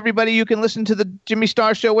announcement. So everybody, you can listen to the Jimmy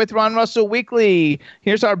Star Show with Ron Russell weekly.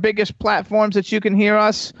 Here's our biggest platforms that you can hear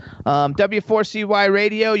us. W4CY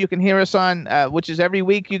Radio, you can hear us on, which is every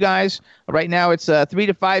week, you guys. Right now it's 3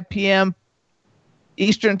 to 5 p.m.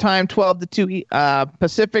 Eastern Time, 12 to 2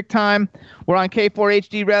 Pacific Time. We're on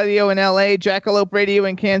K4HD Radio in LA, Jackalope Radio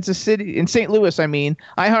in Kansas City, in St. Louis,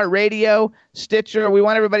 iHeartRadio, Stitcher. We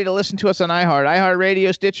want everybody to listen to us on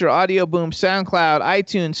iHeartRadio, Stitcher, Audio Boom, SoundCloud,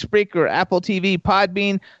 iTunes, Spreaker, Apple TV,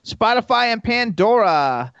 Podbean, Spotify, and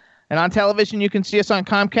Pandora. And on television, you can see us on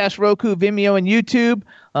Comcast, Roku, Vimeo, and YouTube.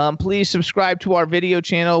 Please subscribe to our video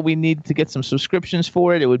channel. We need to get some subscriptions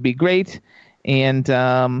for it. It would be great.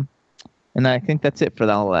 And I think that's it for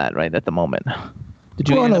all that right at the moment. Did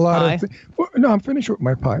you eat a pie? No, I'm finished with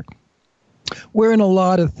my pie. We're in a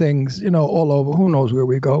lot of things, all over. Who knows where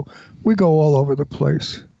we go? We go all over the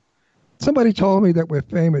place. Somebody told me that we're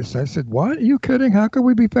famous. I said, what? Are you kidding? How could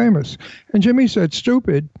we be famous? And Jimmy said,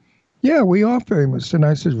 stupid. Yeah, we are famous. And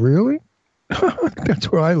I said, really? That's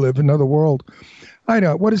where I live, another world. I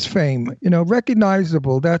know. What is fame?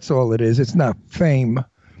 Recognizable. That's all it is. It's not fame.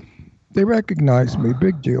 They recognize me.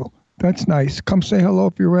 Big deal. That's nice. Come say hello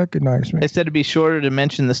if you recognize me. They said to be shorter to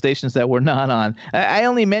mention the stations that we're not on. I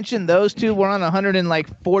only mentioned those two. We're on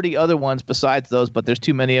 140 other ones besides those, but there's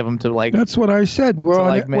too many of them to That's what I said. We're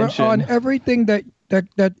on everything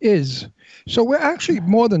that is. So we're actually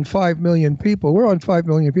more than 5 million people. We're on 5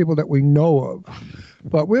 million people that we know of.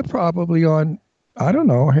 But we're probably on, I don't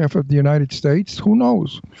know, half of the United States. Who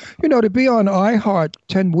knows? To be on iHeart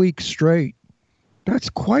 10 weeks straight,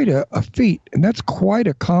 that's quite a feat, and that's quite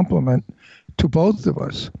a compliment to both of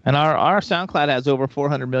us. And our SoundCloud has over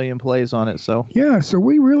 400 million plays on it, so... Yeah, so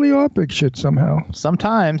we really are big shit somehow.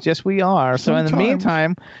 Sometimes, yes, we are. So in the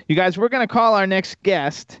meantime, you guys, we're going to call our next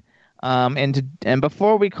guest, and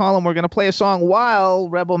before we call him, we're going to play a song while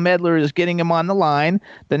Rebel Meddler is getting him on the line.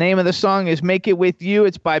 The name of the song is Make It With You.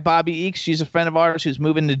 It's by Bobby Eakes. She's a friend of ours who's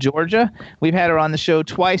moving to Georgia. We've had her on the show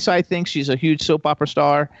twice, I think. She's a huge soap opera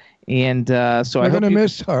star. And so I'm going to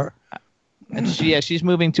miss her. And she's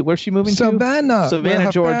moving to, where's she moving to? Savannah,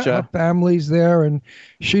 Georgia. Her family's there, and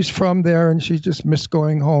she's from there, and she just missed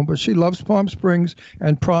going home. But she loves Palm Springs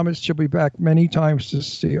and promised she'll be back many times to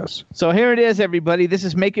see us. So here it is, everybody. This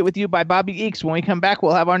is Make It With You by Bobby Eakes. When we come back,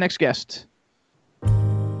 we'll have our next guest.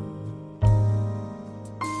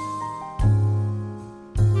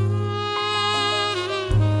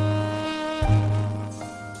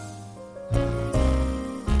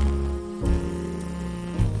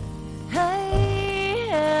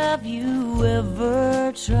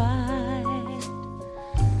 Ever tried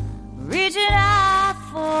reaching out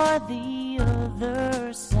for the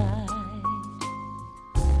other side?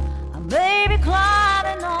 I may be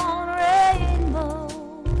climbing on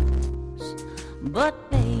rainbows,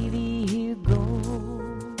 but baby, here goes.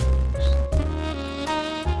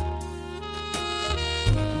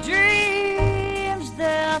 Dreams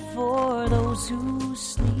there for those who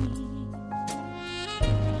sleep,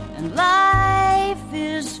 and life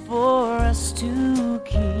is for us to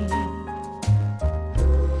keep.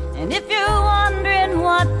 And if you're wondering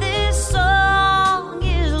what this song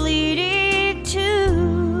is leading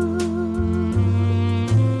to,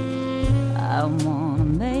 I wanna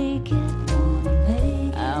make it,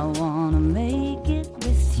 I wanna make it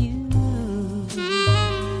with you.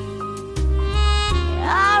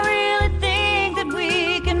 I really think that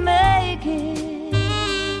we can make it.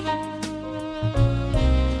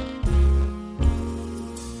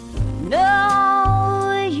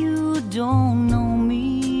 No, you don't know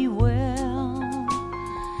me well,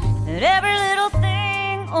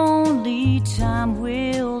 time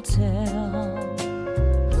will tell.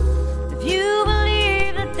 If you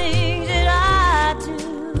believe the things that I do,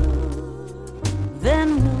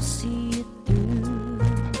 then we'll see it through.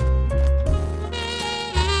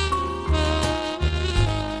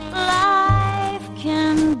 Life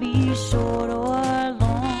can be short or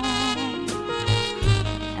long,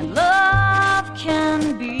 and love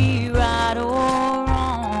can be right or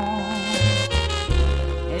wrong.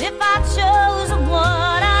 And if I chose the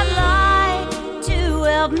one I'd like to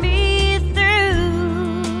help me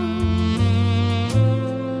through,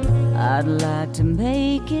 I'd like to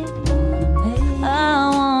make it. I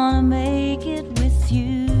wanna make it with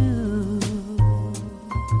you.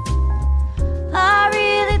 I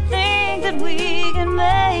really think that we can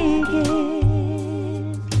make it.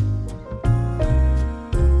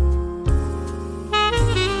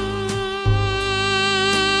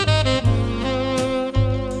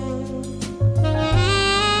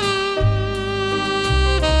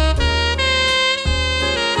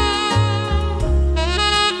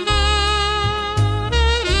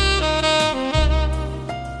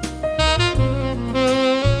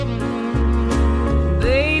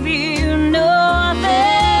 Baby,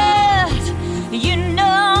 you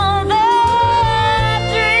know that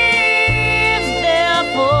dreams there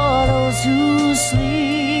for those who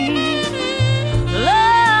sleep.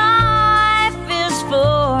 Life is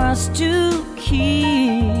for us to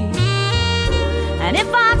keep. And if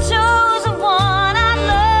I chose the one I'd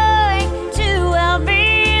like to help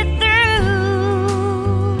me through,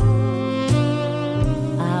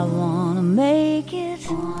 I wanna make it.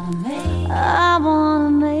 I wanna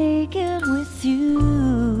make it with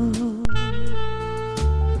you.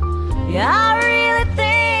 Yeah, I really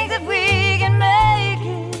think that we can make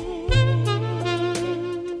it.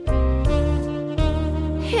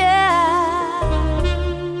 Yeah.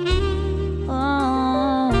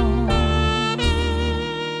 Oh.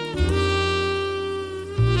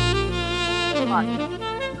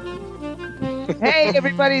 Hey,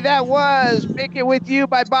 everybody, that was Make It With You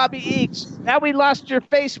by Bobby Eakes. Now we lost your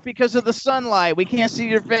face because of the sunlight. We can't see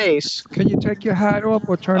your face. Can you take your hat off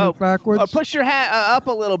or turn it backwards? Or push your hat up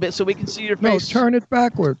a little bit so we can see your No, face. turn it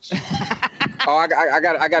backwards. Oh, I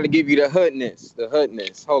got to give you the hoodness. The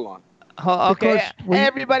hoodness. Hold on. Okay, Because we- hey,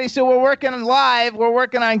 everybody, so we're working live. We're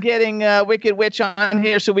working on getting Wicked Witch on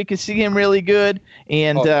here so we can see him really good.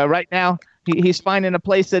 And right now, he's finding a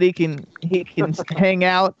place that he can hang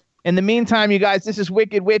out. In the meantime, you guys, this is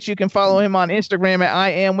Wicked Witch. You can follow him on Instagram at I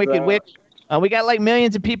am Wicked Witch. We got like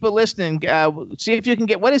millions of people listening. See if you can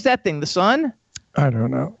get, what is that thing? The sun? I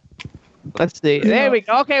don't know. Let's see. There we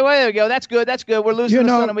go. Okay, well, there we go. That's good. That's good. We're losing the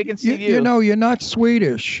sun and we can see you. You know, you're not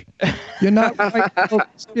Swedish. You're not white milk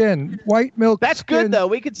skin. White milk That's skin. good, though.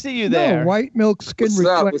 We can see you there. No, white milk skin What's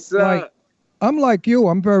up? reflects What's light. up? I'm like you.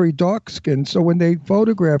 I'm very dark skinned. So when they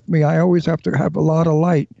photograph me, I always have to have a lot of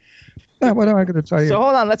light. Now, what am I going to tell you? So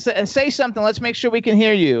hold on. Let's say something. Let's make sure we can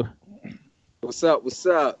hear you. What's up? What's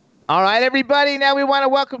up? All right, everybody. Now we want to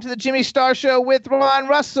welcome to the Jimmy Star Show with Ron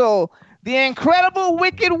Russell, the incredible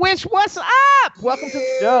Wicked Witch. What's up? Welcome to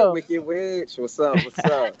the show. Wicked Witch. What's up? What's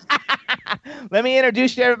up? Let me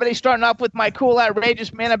introduce you to everybody, starting off with my cool,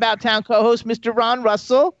 outrageous man about town co-host, Mr. Ron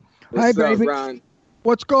Russell. Hi, What's up, baby. Ron?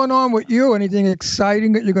 What's going on with you? Anything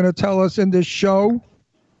exciting that you're going to tell us in this show?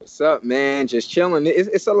 What's up, man? Just chilling.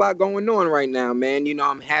 It's a lot going on right now, man. You know,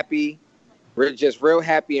 I'm happy. We're just real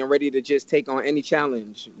happy and ready to just take on any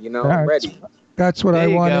challenge. You know, I'm ready. That's what There I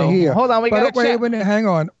you want to go. hear. Hold on, we But got to wait a check. minute, hang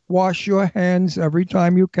on. Wash your hands every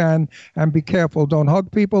time you can and be careful. Don't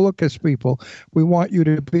hug people or kiss people. We want you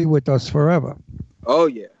to be with us forever. Oh,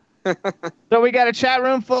 yeah. So we got a chat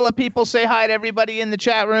room full of people. Say hi to everybody in the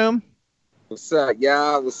chat room. What's up,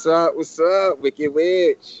 y'all? What's up? What's up? Wicked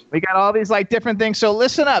Witch. We got all these like different things. So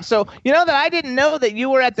listen up. So you know that I didn't know that you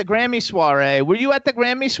were at the Grammy soiree. Were you at the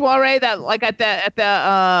Grammy soiree? That like at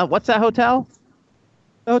the what's that hotel?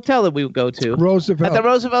 The hotel that we would go to. Roosevelt. At the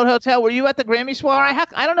Roosevelt Hotel. Were you at the Grammy soiree?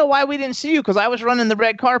 I don't know why we didn't see you because I was running the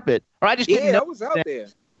red carpet, or I just didn't Yeah, know. I was out there.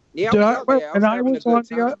 Yeah, I Did was I, out there. and I having a was on good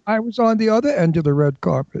the time. I was on the other end of the red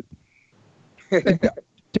carpet.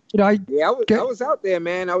 Did I? Yeah, I Get- was out there,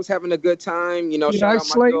 man. I was having a good time. You know, Did shout I out my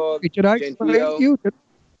slate? dog, Did I Gentile. slate you?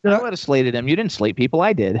 I would have slated him. You didn't slate people.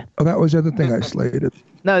 I did. Oh, that was the other thing I slated.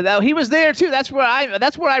 No, he was there too. That's where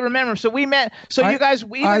I remember. So we met. So you guys,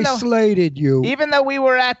 I slated you. even though we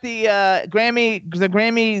were at the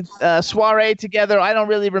Grammy soiree together, I don't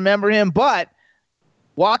really remember him. But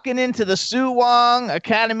walking into the Sue Wong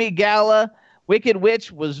Academy Gala, Wicked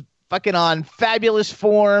Witch was fucking on fabulous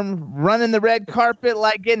form, running the red carpet,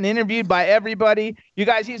 like getting interviewed by everybody. You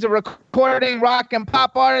guys, he's a recording rock and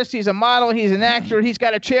pop artist. He's a model. He's an actor. He's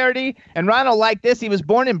got a charity. And Ronald liked this. He was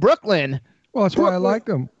born in Brooklyn. Well, that's why I like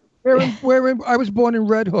him. I was born in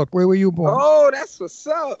Red Hook. Where were you born? Oh, that's what's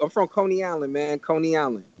up. I'm from Coney Island, man. Coney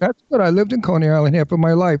Island. That's good. I lived in Coney Island half of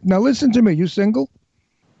my life. Now listen to me. You single?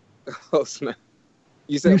 Oh, snap.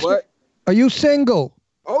 You said what? Are you single?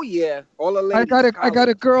 Oh yeah, all the ladies. I got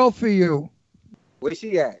a girl for you. Where's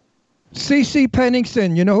she at? CeCe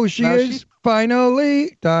Pennington. You know who she is?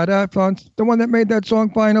 Finally, the one that made that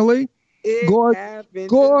song. Finally,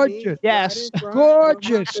 gorgeous. Yes,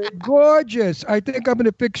 gorgeous. I think I'm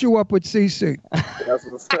gonna fix you up with CeCe.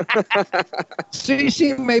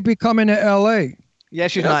 CeCe may be coming to L.A. Yeah,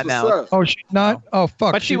 she's not now. Oh, she's not? Oh,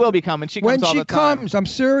 fuck. But she will be coming. She comes all the time. When she comes, I'm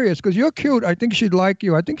serious, because you're cute. I think she'd like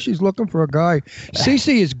you. I think she's looking for a guy.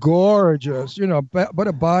 CeCe is gorgeous, but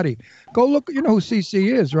a body. Go look. You know who CeCe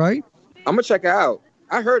is, right? I'm going to check her out.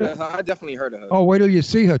 I heard of her. I definitely heard of her. Oh, wait till you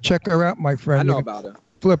see her. Check her out, my friend. I know about her.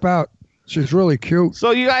 Flip out. She's really cute.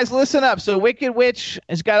 So you guys listen up. So Wicked Witch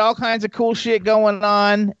has got all kinds of cool shit going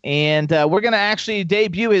on, and we're gonna actually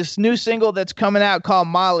debut his new single that's coming out called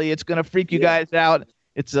Molly. It's gonna freak you guys out.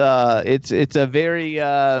 It's a very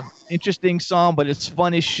interesting song, but it's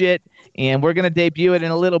fun as shit. And we're gonna debut it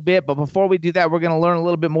in a little bit. But before we do that, we're gonna learn a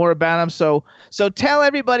little bit more about him. So tell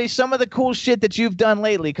everybody some of the cool shit that you've done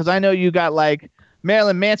lately, because I know you got like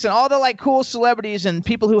Marilyn Manson, all the like cool celebrities and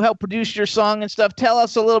people who help produce your song and stuff. Tell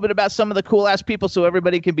us a little bit about some of the cool ass people so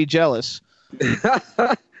everybody can be jealous.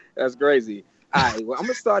 That's crazy. All right, well, I'm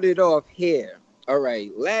gonna start it off here. All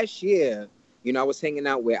right, last year, I was hanging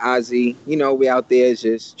out with Ozzy. We out there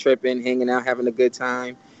just tripping, hanging out, having a good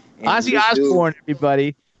time. And Ozzy Osbourne,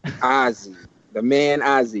 everybody. Ozzy, the man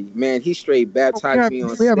Ozzy. Man, he straight baptized me on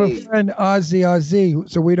stage. We have a friend, Ozzy,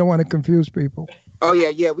 so we don't want to confuse people. Oh,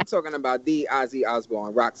 yeah. We're talking about the Ozzy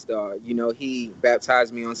Osbourne, rock star. He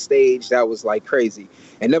baptized me on stage. That was like crazy.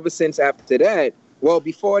 And ever since after that, well,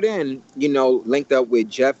 before then, linked up with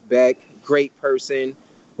Jeff Beck, great person.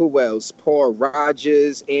 Who else? Paul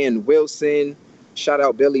Rogers, Ann Wilson. Shout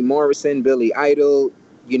out Billy Morrison, Billy Idol.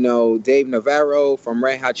 Dave Navarro from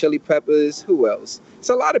Red Hot Chili Peppers. Who else? It's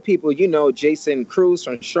a lot of people. Jason Cruz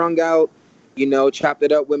from Strung Out. Chopped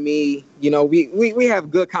it up with me. We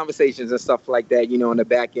have good conversations and stuff like that, on the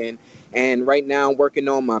back end. And right now I'm working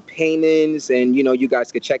on my paintings, and, you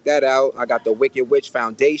guys could check that out. I got the Wicked Witch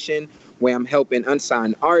Foundation, where I'm helping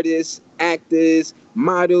unsigned artists, actors,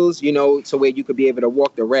 models, to where you could be able to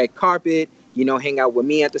walk the red carpet, hang out with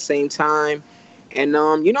me at the same time. And,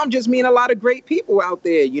 I'm just meeting a lot of great people out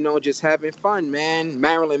there, just having fun, man.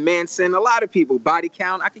 Marilyn Manson, a lot of people. Body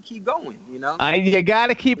Count, I could keep going, You got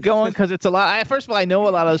to keep going because it's a lot. First of all, I know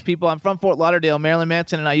a lot of those people. I'm from Fort Lauderdale. Marilyn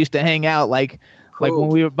Manson and I used to hang out like when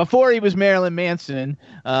we were before he was Marilyn Manson.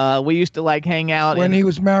 We used to like hang out when he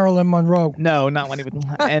was Marilyn Monroe. No, not when he was.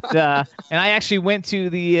 And I actually went to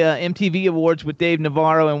the MTV Awards with Dave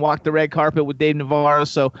Navarro and walked the red carpet with Dave Navarro.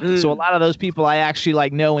 So a lot of those people I actually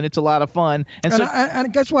like know, and it's a lot of fun.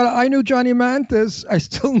 And guess what? I knew Johnny Mathis. I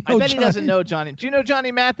still know. I bet he doesn't know Johnny. Do you know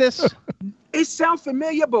Johnny Mathis? It sounds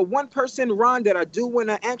familiar, but one person, Ron, that I do want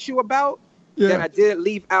to ask you about that I did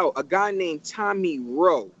leave out, a guy named Tommy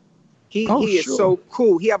Rowe. He is so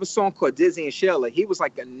cool. He have a song called Dizzy and Sheila. He was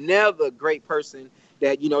like another great person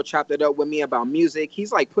that, chopped it up with me about music.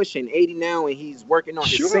 He's like pushing 80 now, and he's working on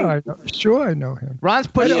his singing. I know him. Ron's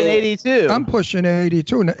pushing 82. I'm pushing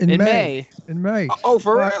 82 in May. In May. Oh,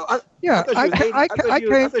 for real? I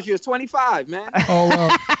thought you was 25, man.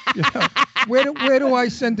 Oh, Where do I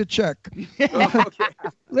send the check? Okay.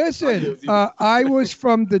 Listen, I was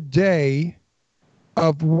from the day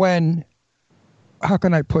of when. How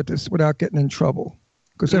can I put this without getting in trouble?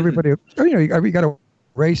 Because everybody, we got a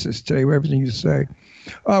racist today with everything you say.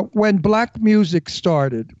 When black music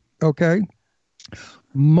started, okay,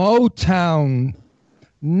 Motown,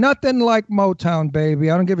 nothing like Motown,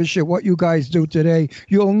 baby. I don't give a shit what you guys do today.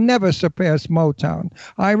 You'll never surpass Motown.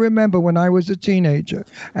 I remember when I was a teenager,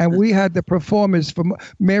 and we had the performers from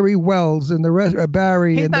Mary Wells and the rest,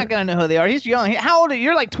 Barry. He's not going to know who they are. He's young. How old are you?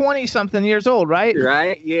 You're like 20-something years old, right?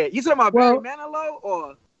 Right, yeah. You talking about Barry Manilow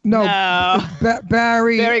or? No.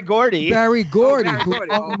 Barry Gordy. Barry Gordy.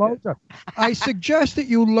 Okay. I suggest that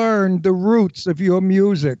you learn the roots of your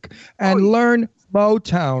music and learn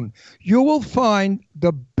Motown. You will find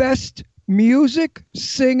the best music,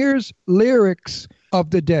 singers, lyrics of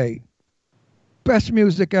the day. Best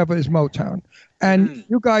music ever is Motown. And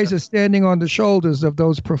you guys are standing on the shoulders of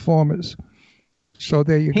those performers. So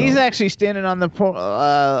there you go. He's actually standing on the.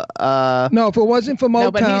 No, if it wasn't for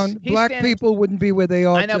No, but Motown, he's black standing- people wouldn't be where they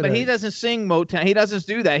are I know, today. but he doesn't sing Motown. He doesn't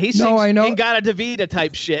do that. He No, sings I know. Ingata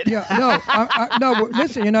type shit. Yeah, no, but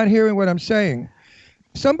listen, you're not hearing what I'm saying.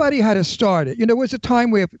 Somebody had to start it. There was a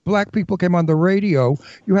time where if black people came on the radio,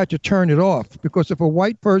 you had to turn it off because if a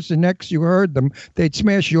white person next to you heard them, they'd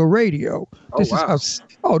smash your radio. This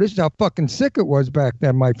is how fucking sick it was back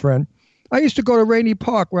then, my friend. I used to go to Rainey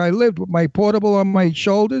Park where I lived with my portable on my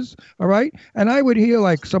shoulders, all right? And I would hear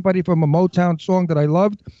like somebody from a Motown song that I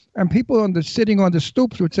loved, and people sitting on the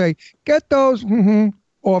stoops would say, "Get those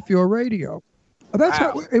off your radio." That's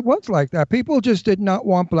how it was like that. People just did not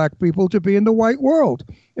want black people to be in the white world.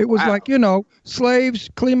 It was like, slaves,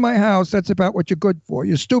 clean my house. That's about what you're good for.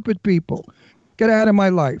 You stupid people. Get out of my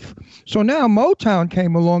life. So now Motown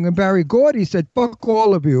came along and Barry Gordy said, fuck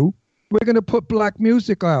all of you. We're going to put black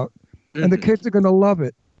music out and the kids are going to love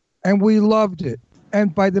it. And we loved it.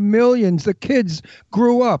 And by the millions, the kids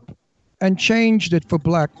grew up and changed it for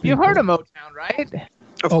black people. You heard of Motown, right?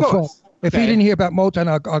 Of course. If he didn't hear about Motown,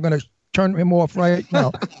 I'm going to turn him off right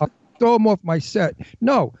now. I'll throw him off my set.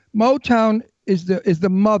 No, Motown is the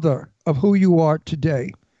mother of who you are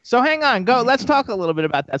today. So hang on, let's talk a little bit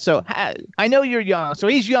about that. So I know you're young. So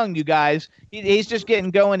he's young, you guys. He's just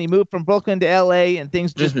getting going. He moved from Brooklyn to L.A. and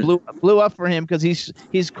things just blew up for him because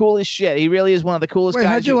he's cool as shit. He really is one of the coolest guys.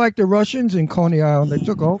 How'd you like the Russians in Coney Island? They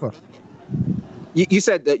took over. You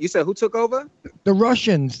said who took over? The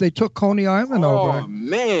Russians. They took Coney Island over. Oh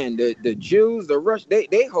man, the Jews, the Russians,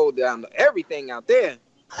 they hold down everything out there.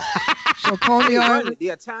 So Coney Island, the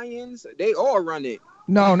Italians, they all run it.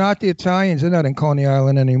 No, not the Italians. They're not in Coney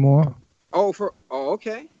Island anymore. Oh,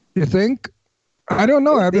 okay. You think? I don't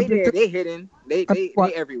know. They hidden. They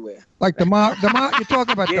everywhere. Like the you're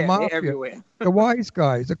talking about the mafia. Everywhere. The wise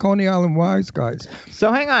guys, the Coney Island wise guys.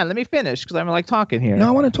 So hang on, let me finish because I'm like talking here. No,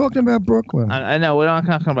 I want to talk about Brooklyn. I know we're not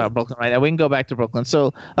talking about Brooklyn right now. We can go back to Brooklyn.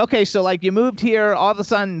 So okay, so like you moved here, all of a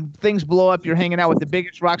sudden things blow up. You're hanging out with the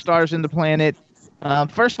biggest rock stars in the planet.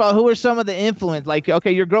 First of all, who are some of the influence? Like,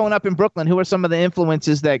 okay, you're growing up in Brooklyn. Who are some of the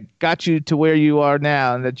influences that got you to where you are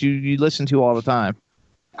now and that you listen to all the time?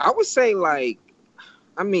 I would say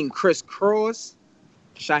Chris Cross,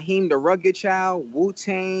 Shaheem the Rugged Child,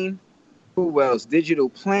 Wu-Tang, who else? Digital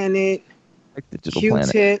Planet,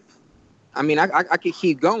 Q-Tip. I mean, I could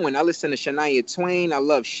keep going. I listen to Shania Twain. I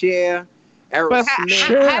love Cher,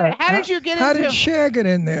 Aerosmith. How did you get into? How did Cher get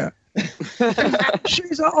in there?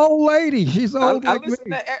 She's an old lady. She's old. I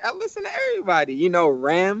listen to everybody.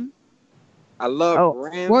 Ram. I love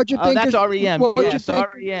Ram. What'd you think? That's REM.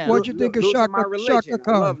 What'd you think of Shaka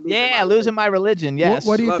Khan? Losing my religion. Yes.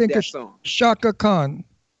 What do you think of Shaka Khan?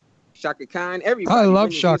 Shaka Khan. Everybody. I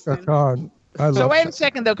love Shaka Khan. So wait a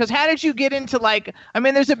second though, because how did you get into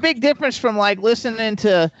there's a big difference from like listening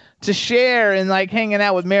to Cher and like hanging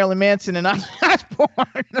out with Marilyn Manson and Osbourne.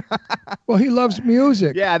 Well, he loves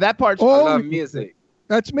music. Yeah, that part's I love music.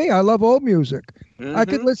 That's me. I love old music. Mm-hmm. I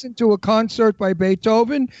could listen to a concert by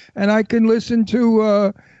Beethoven, and I can listen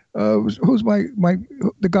to who's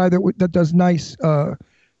the guy that does nice.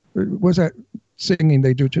 What's that singing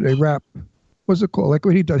they do today? Rap. What's it called? Like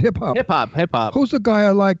what he does? Hip hop. Hip hop. Who's the guy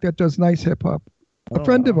I like that does nice hip hop? A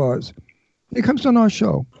friend of ours. He comes on our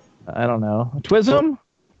show. I don't know. Twism?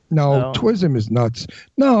 No, Twism is nuts.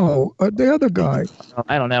 No, the other guy.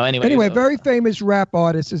 I don't know. Anyway, very famous rap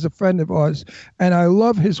artist is a friend of ours, and I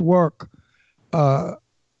love his work. Why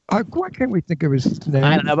can't we think of his name?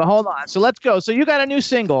 I don't know, but hold on. So let's go. So you got a new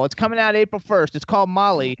single. It's coming out April 1st. It's called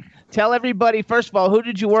Molly. Tell everybody, first of all, who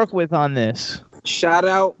did you work with on this? Shout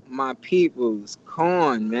out my peoples,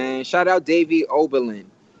 Korn, man. Shout out Davey Oberlin.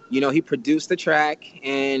 He produced the track,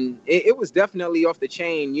 and it was definitely off the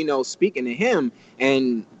chain, speaking to him.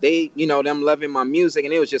 And they, them loving my music,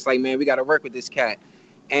 and it was just like, man, we got to work with this cat.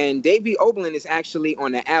 And Davey Oberlin is actually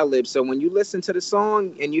on the ad-lib. So when you listen to the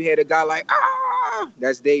song and you hear the guy like,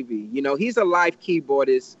 that's Davey. He's a live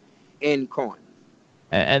keyboardist in Korn.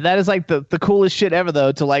 And that is like the coolest shit ever,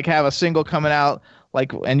 though, to like have a single coming out.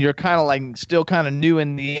 And you're kind of like still kind of new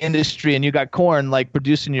in the industry, and you got Korn like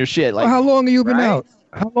producing your shit. Like, how long have you been out?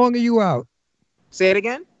 How long are you out? Say it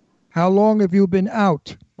again. How long have you been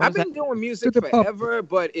out? I've been doing music forever,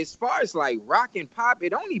 but as far as like rock and pop,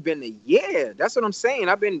 it only been a year. That's what I'm saying.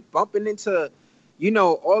 I've been bumping into,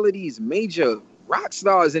 all of these major rock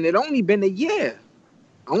stars, and it only been a year.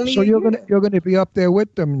 So you're gonna be up there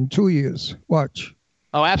with them in 2 years. Watch.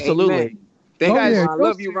 Oh, absolutely. Amen. Thank Oh, you, yeah, Ron.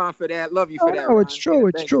 Love you, Ron, for that. Love you Oh, for that. no, Ron. it's true. Yeah,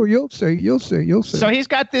 It's thank true. you. You'll see. So he's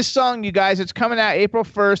got this song, you guys. It's coming out April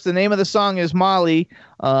 1st. The name of the song is Molly.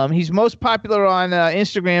 He's most popular on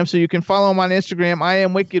Instagram, so you can follow him on Instagram. I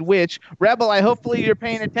am Wicked Witch. Rebel, hopefully you're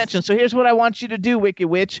paying attention. So here's what I want you to do, Wicked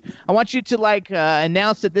Witch. I want you to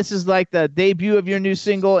announce that this is like the debut of your new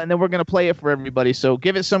single, and then we're going to play it for everybody. So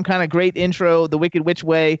give it some kind of great intro, the Wicked Witch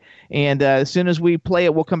way, and as soon as we play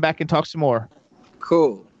it, we'll come back and talk some more.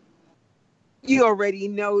 Cool. You already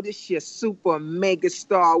know this your super mega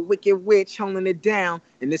star Wicked Witch holding it down.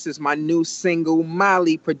 And this is my new single,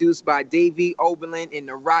 Molly, produced by Davey Oberlin in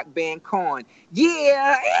the rock band Korn.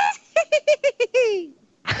 Yeah!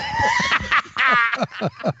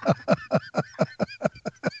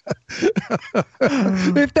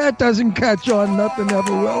 If that doesn't catch on, nothing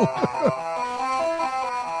ever will.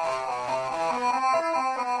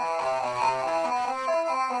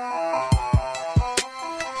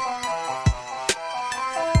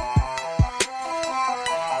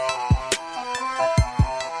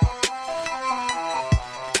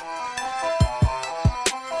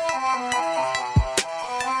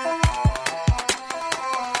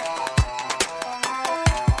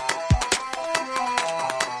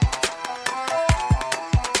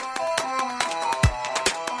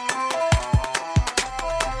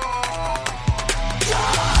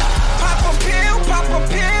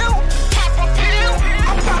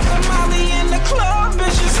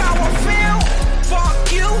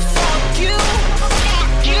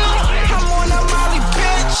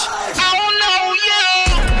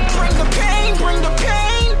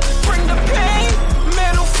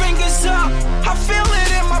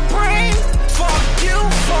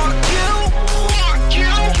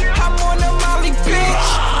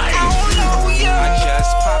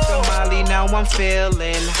 I'm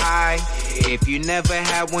feeling high. If you never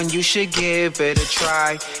had one, you should give it a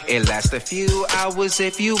try. It lasts a few hours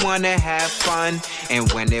if you wanna have fun.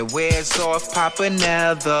 And when it wears off, pop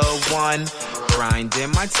another one.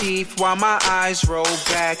 Grinding my teeth while my eyes roll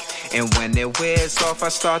back. And when it wears off, I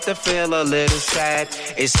start to feel a little sad.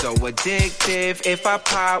 It's so addictive if I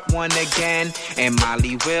pop one again. And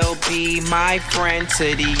Molly will be my friend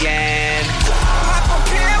to the end. Pop a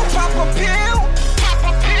pill, pop a pill.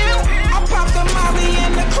 Pop the Molly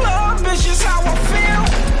in the club, it's just how I feel.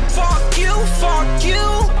 Fuck you, fuck you,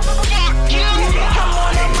 fuck you. I'm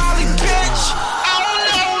on a Molly, bitch. I don't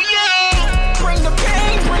know you. Bring the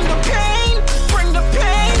pain, bring the pain, bring the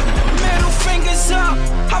pain. Middle fingers up,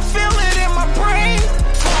 I feel it in my brain.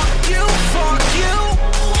 Fuck you, fuck you,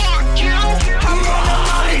 fuck you. I'm on a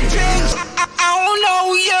Molly, bitch. I don't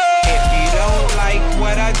know you. If you don't like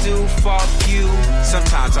what I do, fuck you.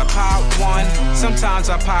 Sometimes I pop one, sometimes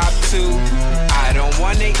I pop two. I don't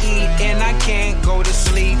wanna eat and I can't go to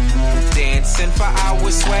sleep. Dancing for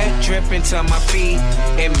hours, sweat dripping to my feet.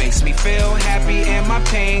 It makes me feel happy and my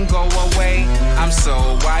pain go away. I'm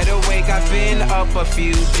so wide awake, I've been up a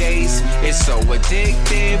few days. It's so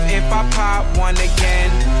addictive if I pop one again.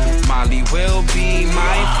 Molly will be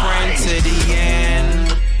my friend to the end.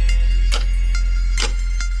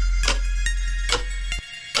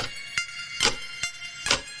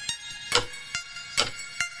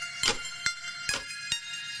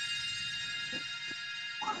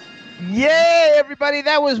 Yay, everybody.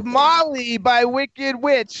 That was Molly by Wicked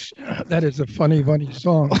Witch. That is a funny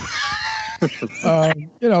song.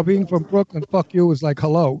 Being from Brooklyn, fuck you is like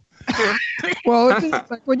hello. Well,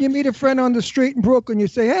 it's like when you meet a friend on the street in Brooklyn, you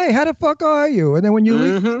say, hey, how the fuck are you? And then when you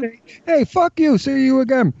leave, you say, hey, fuck you, see you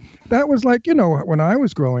again. That was like, when I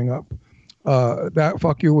was growing up, that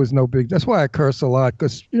fuck you was no big. That's why I curse a lot,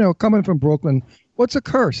 because, coming from Brooklyn, what's a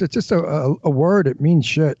curse? It's just a word. It means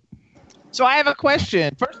shit. So I have a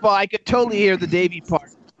question. First of all, I could totally hear the Davey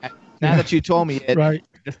part now that you told me it. Right.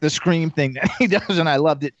 The scream thing that he does, and I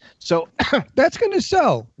loved it. So that's going to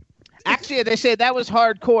sell. Actually, they say that was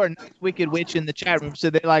hardcore, not Wicked Witch in the chat room, so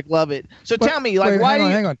they love it. So tell me, why do you...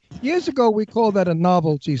 Hang on. Years ago, we called that a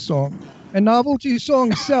novelty song. And novelty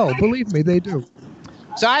songs sell. Believe me, they do.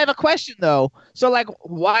 So I have a question, though. So,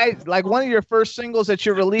 why, one of your first singles that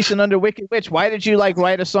you're releasing under Wicked Witch, why did you,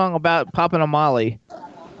 write a song about popping a Molly?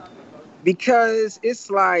 Because it's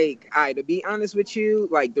to be honest with you,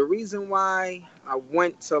 the reason why I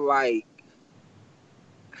went to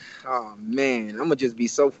oh man, I'm gonna just be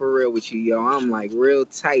so for real with you, yo. I'm real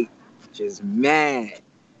tight, just mad.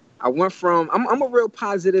 I went from, I'm a real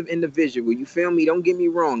positive individual, you feel me? Don't get me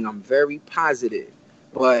wrong, I'm very positive.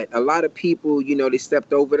 But a lot of people, they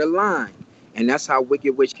stepped over the line. And that's how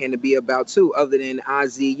Wicked Witch came to be about too, other than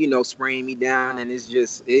Ozzy, spraying me down, and it's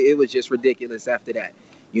just, it was just ridiculous after that.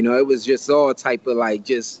 It was just all type of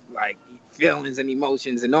feelings and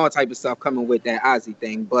emotions and all type of stuff coming with that Ozzy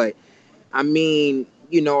thing. But I mean,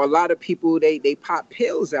 you know, a lot of people they pop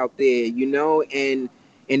pills out there, you know, and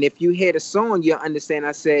if you hear the song, you'll understand.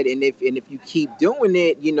 I said, and if you keep doing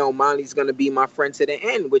it, you know, Molly's gonna be my friend to the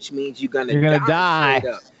end, which means you're gonna die.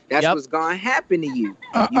 Straight up. That's what's gonna happen to you.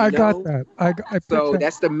 I got that. So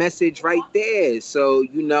that's the message right there. So,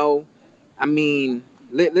 you know, I mean,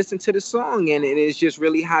 listen to the song, and it is just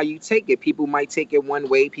really how you take it. People might take it one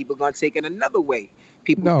way, people gonna take it another way.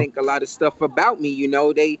 People think a lot of stuff about me, you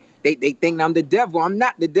know. They think I'm the devil. I'm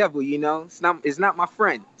not the devil, you know. It's not my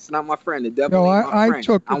friend. It's not my friend. The devil ain't my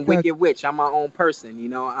friend. I'm Wicked Witch. I'm my own person, you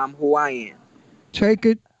know. I'm who I am. Take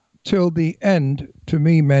it till the end, to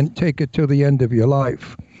me, meant take it till the end of your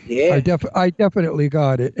life. Yeah. I definitely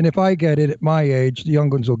got it. And if I get it at my age, the young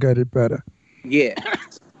ones will get it better. Yeah.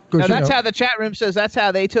 Now, that's how the chat room says that's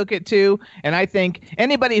how they took it too. And I think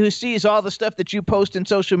anybody who sees all the stuff that you post in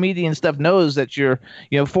social media and stuff knows that you're,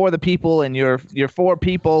 you know, for the people and you're for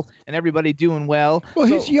people and everybody doing well. Well,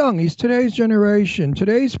 he's young. He's today's generation.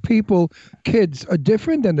 Today's people, kids, are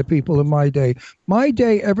different than the people in my day. My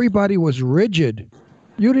day, everybody was rigid.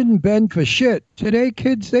 You didn't bend for shit. Today,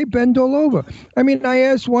 kids, they bend all over. I mean, I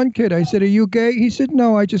asked one kid, I said, are you gay? He said,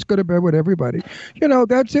 no, I just go to bed with everybody. You know,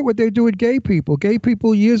 that's it, what they do with gay people. Gay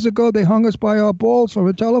people, years ago, they hung us by our balls from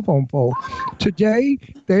a telephone pole. Today,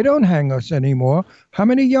 they don't hang us anymore. How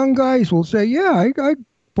many young guys will say, yeah, I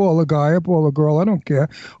ball a guy, I ball a girl, I don't care.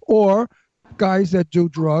 Or guys that do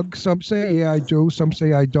drugs, some say, yeah, I do, some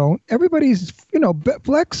say I don't. Everybody's, you know,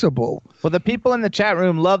 flexible. Well, the people in the chat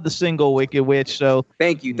room love the single Wicked Witch, so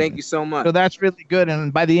thank you so much. So that's really good,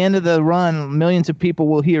 and by the end of the run, millions of people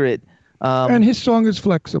will hear it. And his song is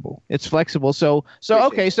flexible. It's flexible. So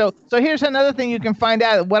okay. So here's another thing you can find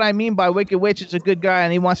out what I mean by Wicked Witch is a good guy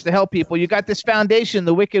and he wants to help people. You got this foundation,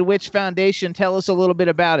 the Wicked Witch Foundation. Tell us a little bit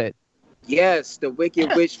about it. Yes, the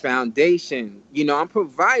Wicked Witch Foundation. You know, I'm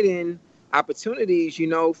providing opportunities, you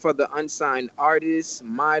know, for the unsigned artists,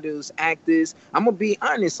 models, actors. I'm gonna be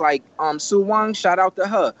honest, like Sue Wong, shout out to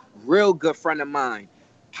her, real good friend of mine.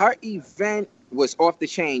 Her event was off the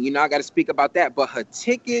chain, you know, I got to speak about that, but her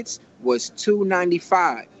tickets was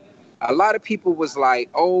 $295. A lot of people was like,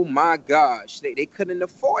 oh my gosh, they couldn't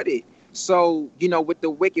afford it. So, you know, with the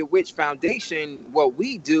Wicked Witch Foundation, what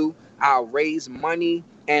we do, I'll raise money,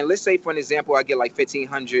 and let's say for an example, I get like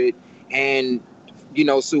 $1,500, and you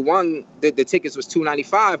know, Sue Wong, the tickets was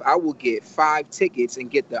 $295. I will get 5 tickets and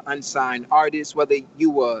get the unsigned artist, whether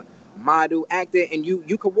you a model, actor, and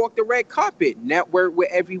you could walk the red carpet, network with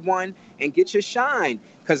everyone, and get your shine.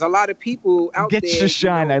 Because a lot of people out there get your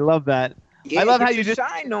shine. You know, I love that. Yeah, I love how you just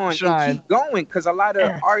shine on and keep going. Because a lot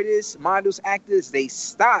of artists, models, actors, they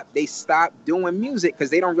stop doing music because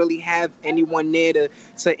they don't really have anyone there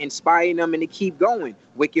to inspire them and to keep going.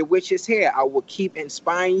 Wicked Witch is here. I will keep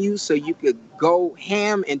inspiring you so you could go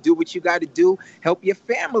ham and do what you got to do. Help your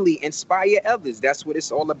family, inspire others. That's what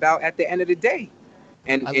it's all about at the end of the day.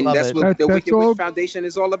 And that's what the Wicked Witch Foundation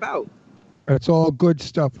is all about. That's all good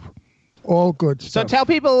stuff. All good stuff. So tell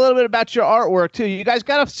people a little bit about your artwork too. You guys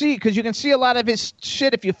got to see, because you can see a lot of his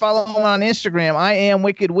shit if you follow him on Instagram. I am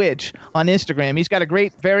Wicked Witch on Instagram. He's got a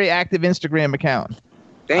great, very active Instagram account.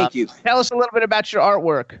 Thank you. Tell us a little bit about your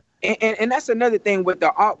artwork. And that's another thing with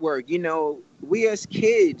the artwork. You know, we as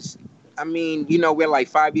kids, I mean, you know, we're like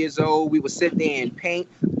 5 years old. We would sit there and paint.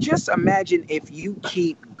 Just imagine if you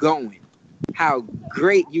keep going, how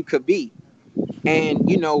great you could be. And,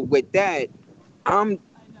 you know, with that, I'm,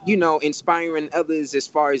 you know, inspiring others as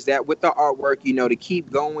far as that with the artwork, you know, to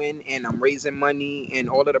keep going. And I'm raising money, and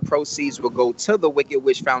all of the proceeds will go to the Wicked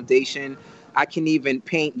Witch Foundation. I can even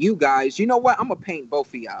paint you guys. You know what? I'm going to paint both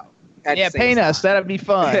of y'all. Yeah, paint us. That'd be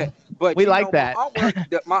fun. But we like that.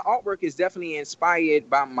 My artwork is definitely inspired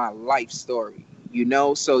by my life story, you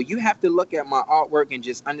know? So you have to look at my artwork and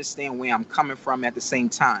just understand where I'm coming from at the same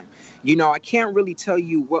time. You know, I can't really tell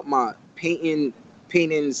you what my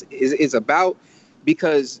paintings is about,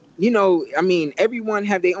 because, you know, I mean, everyone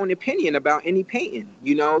have their own opinion about any painting,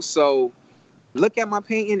 you know? So look at my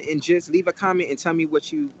painting and just leave a comment and tell me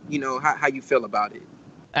what you know, how you feel about it.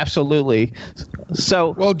 Absolutely.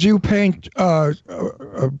 So, well, do you paint what's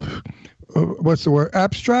the word,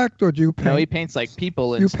 abstract, or do you paint? No, he paints like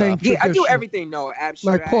people and you stuff. Paint yeah, I do everything. No,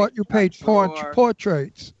 abstract. Like you paint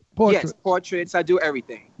portraits. Yes, portraits. I do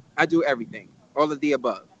everything. All of the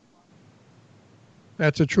above.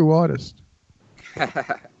 That's a true artist.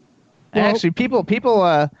 Actually, people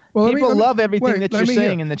love everything that you're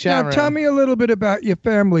saying in the chat room. Tell me a little bit about your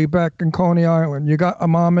family back in Coney Island. You got a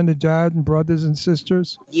mom and a dad and brothers and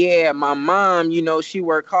sisters? Yeah, my mom, you know, she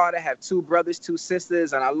worked hard. I have 2 brothers, 2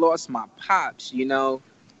 sisters, and I lost my pops, you know.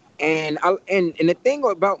 And the thing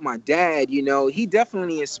about my dad, he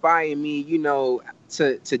definitely inspired me,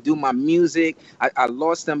 to do my music. I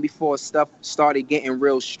lost him before stuff started getting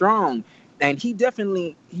real strong, and he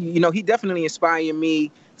definitely inspired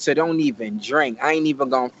me to don't even drink. I ain't even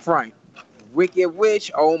gonna front. Wicked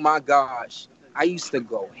Witch, oh my gosh, I used to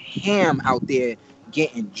go ham out there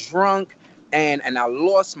getting drunk. And I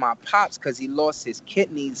lost my pops because he lost his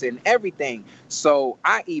kidneys and everything. So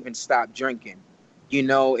I even stopped drinking,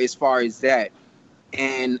 as far as that.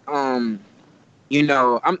 And, I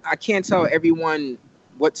can't tell everyone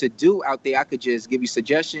what to do out there. I could just give you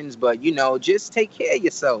suggestions, but, just take care of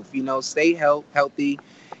yourself, stay healthy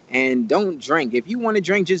and don't drink. If you want to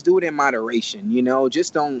drink, just do it in moderation,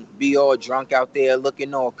 just don't be all drunk out there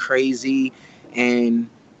looking all crazy and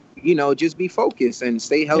just be focused and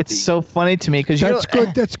stay healthy. It's so funny to me because that's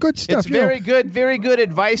good. That's good stuff. It's very good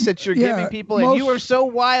advice that you're giving people. And you are so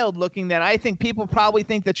wild looking that I think people probably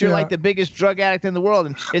think that you're like the biggest drug addict in the world.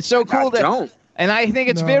 And it's so cool and I think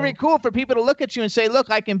it's very cool for people to look at you and say, look,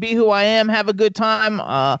 I can be who I am, have a good time.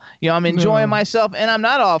 I'm enjoying myself, and I'm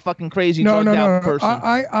not all fucking crazy drugged out person.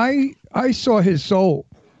 I saw his soul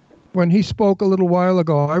when he spoke a little while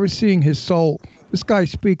ago. I was seeing his soul. This guy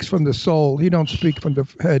speaks from the soul. He don't speak from the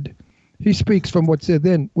head. He speaks from what's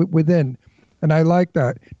within. And I like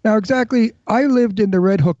that. Now, exactly, I lived in the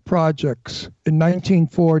Red Hook Projects in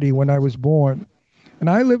 1940 when I was born. And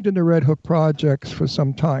I lived in the Red Hook Projects for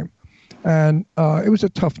some time. And it was a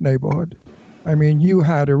tough neighborhood. I mean, you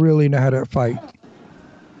had to really know how to fight.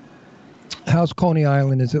 How's Coney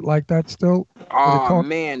Island? Is it like that still? Oh,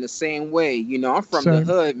 man, the same way. I'm from the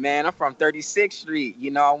hood, man. I'm from 36th Street.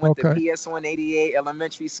 I went to PS 188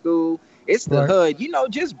 elementary school. It's the hood.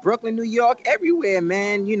 Just Brooklyn, New York, everywhere,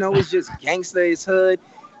 man. It's just gangster, it's hood.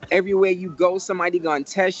 Everywhere you go, somebody gonna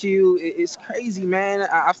test you. It's crazy, man.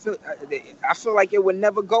 I feel like it would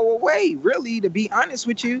never go away, really, to be honest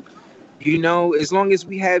with you. As long as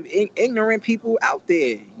we have ignorant people out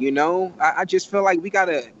there, I just feel like we got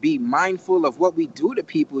to be mindful of what we do to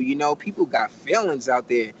people. People got feelings out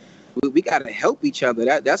there. We got to help each other.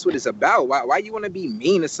 That's what it's about. Why you want to be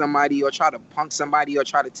mean to somebody or try to punk somebody or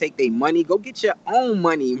try to take their money? Go get your own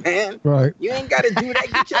money, man. Right. You ain't got to do that.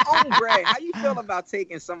 Get your own bread. How you feel about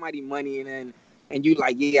taking somebody's money and you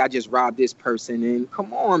like, yeah, I just robbed this person. And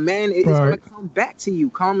come on, man, it's going to come back to you.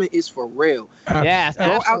 Karma is for real. Yeah,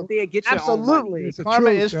 go out there, get your own money. Karma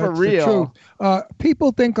is for real.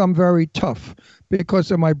 People think I'm very tough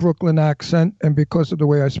because of my Brooklyn accent and because of the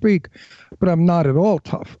way I speak, but I'm not at all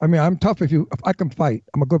tough. I mean, I'm tough if I can fight.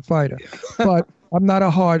 I'm a good fighter, but I'm not a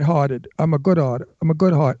hard-hearted. I'm a good heart.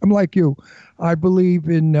 I'm like you. I believe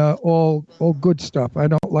in all good stuff. I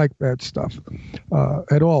don't like bad stuff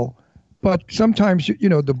at all. But sometimes,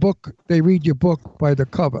 the book, they read your book by the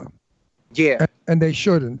cover. Yeah. And they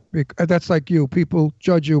shouldn't. That's like you. People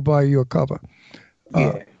judge you by your cover.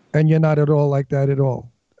 And you're not at all like that at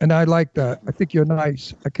all. And I like that. I think you're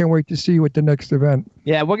nice. I can't wait to see you at the next event.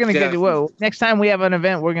 Yeah, we're going to get you. Next time we have an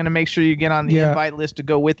event, we're going to make sure you get on the invite list to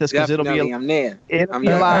go with us because it'll be I'm there. It'll be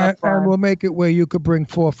a lot of fun. And we'll make it where you could bring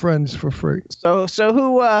 4 friends for free. So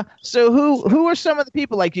who are some of the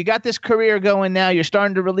people? Like, you got this career going now. You're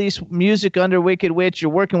starting to release music under Wicked Witch. You're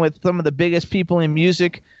working with some of the biggest people in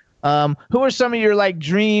music. Who are some of your like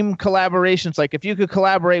dream collaborations? Like, if you could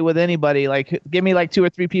collaborate with anybody, like give me like 2 or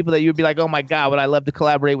 3 people that you'd be like, oh my God, would I love to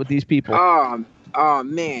collaborate with these people? Oh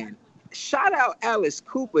man. Shout out Alice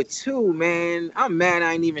Cooper too, man. I'm mad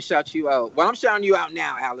I ain't even shout you out. Well, I'm shouting you out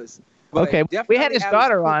now, Alice. But okay, we had his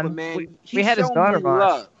daughter Cooper, on. Man. We had his daughter on.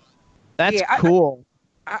 Love. That's cool.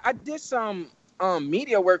 I did some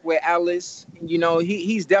media work with Alice.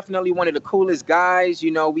 He's definitely one of the coolest guys.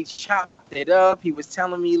 We chopped it up. He was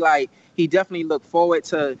telling me like he definitely looked forward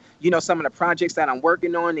to some of the projects that I'm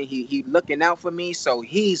working on, and he looking out for me. So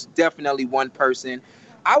he's definitely one person.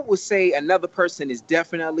 I would say another person is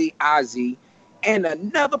definitely Ozzy, and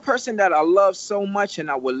another person that I love so much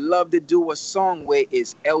and I would love to do a song with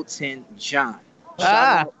is Elton John.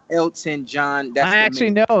 Elton John. That's I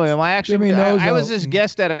actually know him. I was his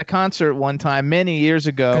guest at a concert one time many years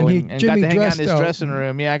ago and got to hang out in his dressing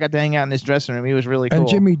room. Yeah, I got to hang out in his dressing room. He was really cool. And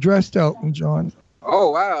Jimmy dressed Elton John.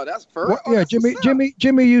 Oh wow, that's first. Yeah,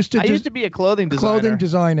 Jimmy used to. I used to be a clothing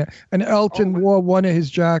designer. And Elton wore one of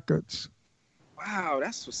his jackets. Wow,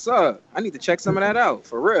 that's what's up. I need to check some of that out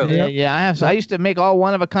for real. Yeah, I have. So I used to make all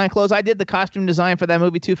one-of-a-kind clothes. I did the costume design for that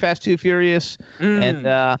movie Too Fast, Too Furious, and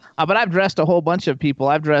but I've dressed a whole bunch of people.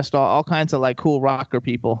 I've dressed all kinds of like cool rocker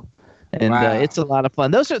people, and it's a lot of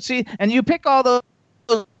fun. And you pick all those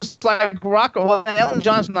like rocker. Well, Elton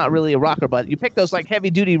John's not really a rocker, but you pick those like heavy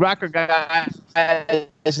duty rocker guys, and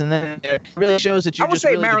then it really shows that you're just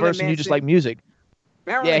really diverse and you just like music.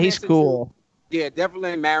 Marilyn he's Manson cool. Too. Yeah,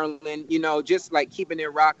 definitely Marilyn. You know, just like keeping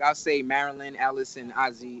it rock, I'll say Marilyn, Ellis, and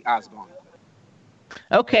Ozzy Osbourne.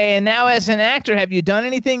 Okay, and now as an actor, have you done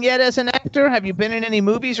anything yet as an actor? Have you been in any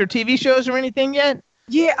movies or TV shows or anything yet?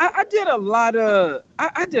 Yeah, I did a lot of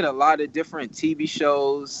I did a lot of different TV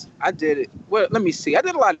shows. Let me see. I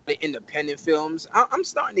did a lot of independent films. I'm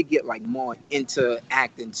starting to get like more into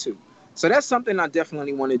acting too. So that's something I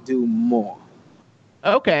definitely want to do more.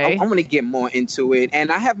 Okay. I want to get more into it.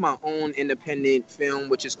 And I have my own independent film,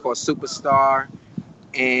 which is called Superstar.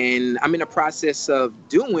 And I'm in the process of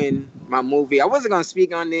doing my movie. I wasn't going to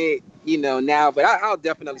speak on it, now, but I'll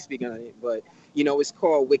definitely speak on it. But, it's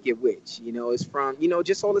called Wicked Witch. It's from,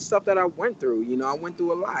 just all the stuff that I went through. I went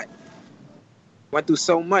through a lot. Went through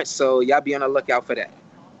so much. So y'all be on the lookout for that.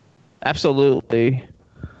 Absolutely.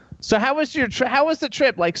 So how was the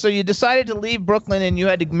trip? Like, so you decided to leave Brooklyn and you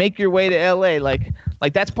had to make your way to LA. Like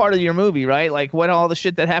that's part of your movie, right? Like what all the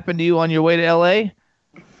shit that happened to you on your way to LA?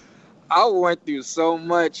 I went through so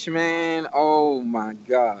much, man. Oh my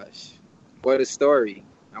gosh. What a story.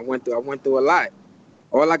 I went through a lot.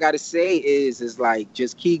 All I gotta say is like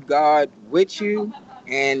just keep God with you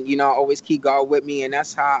and always keep God with me, and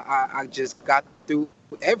that's how I just got through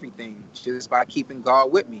everything, just by keeping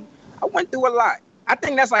God with me. I went through a lot. I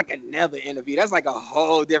think that's like another interview. That's like a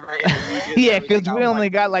whole different interview. Yeah, because we only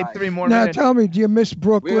got like 3 more minutes. Now tell me, do you miss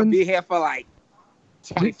Brooklyn? We'll be here for like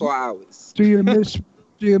 24 hours. Do you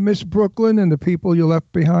miss Brooklyn and the people you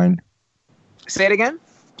left behind? Say it again?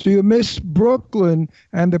 Do you miss Brooklyn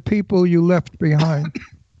and the people you left behind?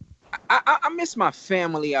 I miss my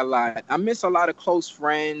family a lot. I miss a lot of close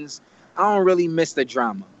friends. I don't really miss the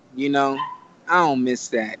drama, I don't miss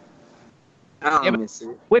that. I don't miss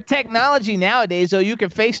it. With technology nowadays, though, you can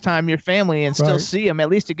FaceTime your family and still see them. At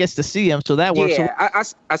least it gets to see them, so that works. Yeah,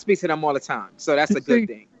 I speak to them all the time, so that's a good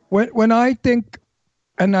thing. When I think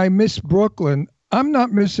and I miss Brooklyn, I'm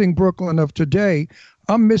not missing Brooklyn of today.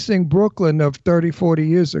 I'm missing Brooklyn of 30, 40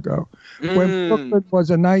 years ago, when Brooklyn was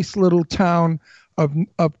a nice little town of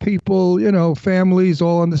people, families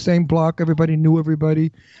all on the same block. Everybody knew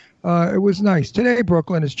everybody. It was nice. Today,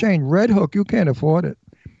 Brooklyn has changed. Red Hook, you can't afford it.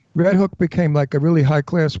 Red Hook became like a really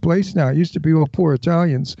high-class place now. It used to be all poor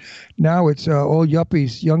Italians. Now it's all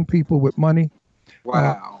yuppies, young people with money.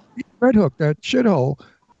 Wow. Red Hook, that shithole,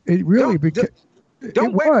 it really became...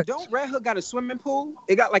 Don't Red Hook got a swimming pool?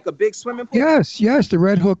 It got like a big swimming pool? Yes, the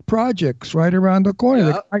Red Hook projects right around the corner.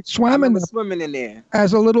 Yep. I swam in swimming in there.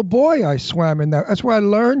 As a little boy, I swam in that. That's where I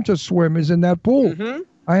learned to swim, is in that pool. Mm-hmm.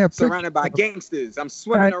 I have surrounded by gangsters. I'm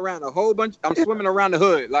swimming around a whole bunch. I'm swimming around the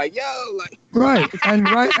hood, like right. And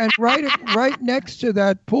right next to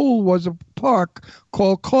that pool was a park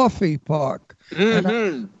called Coffee Park. Mm-hmm.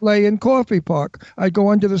 And I play in Coffee Park. I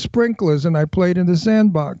go under the sprinklers and I played in the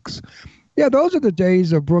sandbox. Yeah, those are the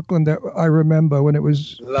days of Brooklyn that I remember, when it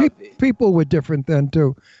was people were different then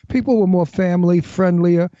too. People were more family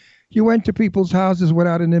friendlier. You went to people's houses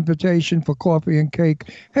without an invitation for coffee and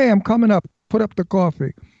cake. Hey, I'm coming up. Put up the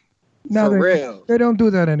coffee. Now they don't do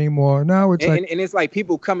that anymore. Now it's and it's like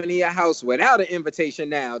people coming to your house without an invitation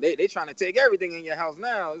now. They trying to take everything in your house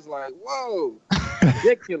now. It's like, whoa,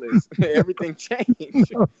 ridiculous. Everything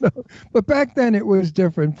changed. No. But back then it was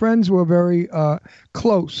different. Friends were very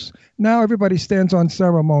close. Now everybody stands on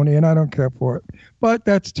ceremony, and I don't care for it. But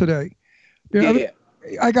that's today.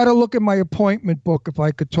 I got to look at my appointment book if I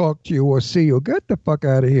could talk to you or see you. Get the fuck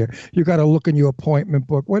out of here. You got to look in your appointment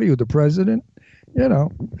book. What are you, the president?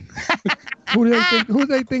 Who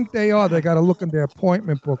they think they are? They got to look in their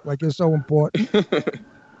appointment book like you're so important.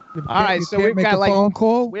 All right, so we've got like phone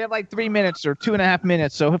call? We have like 3 minutes or 2.5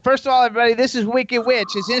 minutes. So first of all, everybody, this is Wicked Witch.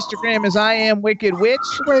 His Instagram is I am Wicked Witch.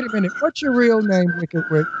 Wait a minute. What's your real name, Wicked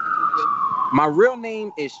Witch? My real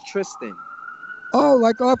name is Tristan. Oh,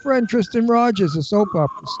 like our friend Tristan Rogers, a soap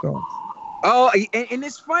opera star. Oh, and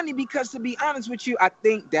it's funny because, to be honest with you, I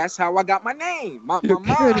think that's how I got my name. My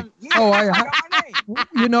mom. Yeah, I got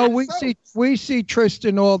my name. We see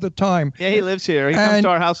Tristan all the time. Yeah, he lives here. He comes to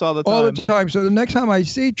our house all the time. All the time. So the next time I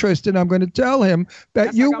see Tristan, I'm going to tell him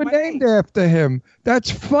that you were named after him.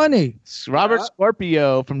 That's funny. It's Robert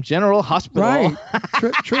Scorpio from General Hospital.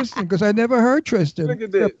 Right. Tristan, because I never heard Tristan. Look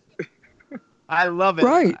at this. I love it.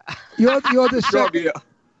 Right. You're the second.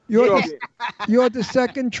 You're the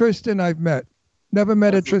second Tristan I've met. Never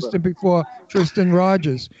met a Tristan before, Tristan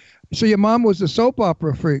Rogers. So your mom was a soap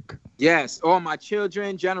opera freak. Yes, all my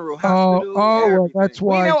children, General Hospital. Well, that's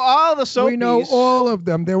why. We know all the soapies. We know all of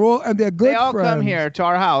them. They're good friends. They all come here to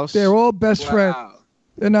our house. They're all best friends.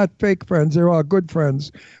 They're not fake friends. They're our good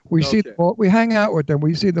friends. We see them all, we hang out with them.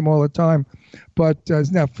 We see them all the time. But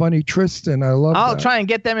isn't that funny? Tristan, I love I'll that. try and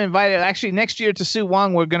get them invited. Actually, next year to Sue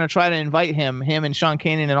Wong, we're going to try to invite him and Sean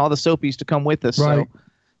Kanan and all the Soapies to come with us. Right.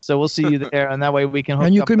 So we'll see you there, and that way we can hook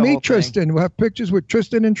and you up can the whole meet Tristan. thing. We'll have pictures with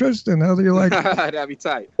Tristan and Tristan. How do you like That'd be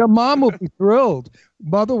tight. Your mom will be thrilled.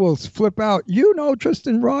 Mother will flip out. You know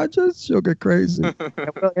Tristan Rogers? She'll get crazy.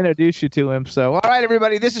 We'll introduce you to him. So, all right,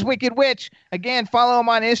 everybody, this is Wicked Witch. Again, follow him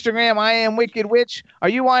on Instagram. I am Wicked Witch. Are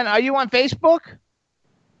you on Facebook?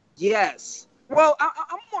 Yes. Well,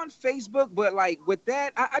 I'm on Facebook, but like with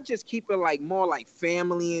that, I just keep it like more like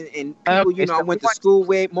family and people, you know, I went to school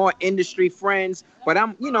with, more industry friends. But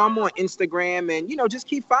I'm on Instagram and, just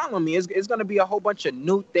keep following me. It's going to be a whole bunch of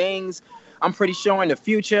new things. I'm pretty sure in the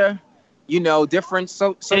future, different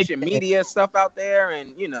social media stuff out there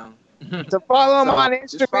and, So follow him on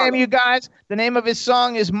Instagram, you guys. The name of his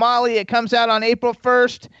song is Molly. It comes out on April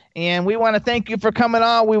 1st. And we want to thank you for coming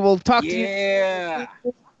on. We will talk to you. Yeah.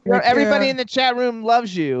 Everybody in the chat room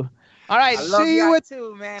loves you. All right. See you at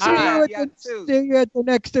the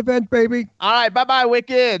next event, baby. All right. Bye-bye,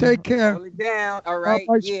 Wicked. Take care. Hold it down. All right.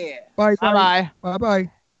 Bye-bye. Yeah. Bye-bye.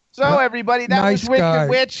 Bye-bye. So, everybody, that was Wicked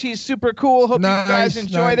Witch. He's super cool. Hope you guys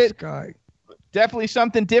enjoyed it. Guy. Definitely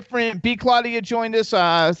something different. B. Claudia joined us.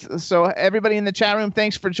 So everybody in the chat room,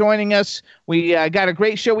 thanks for joining us. We got a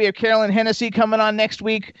great show. We have Carolyn Hennessy coming on next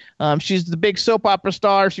week. She's the big soap opera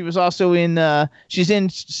star. She was also she's in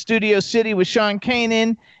Studio City with Sean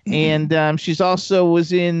Kanan. And she's also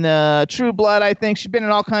was in True Blood, I think. She's been in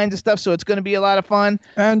all kinds of stuff. So it's going to be a lot of fun.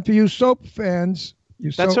 And for you soap fans.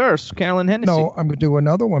 That's hers, Carolyn Hennessy. No, I'm going to do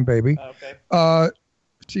another one, baby. Okay.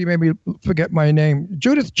 She made me forget my name.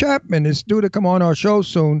 Judith Chapman is due to come on our show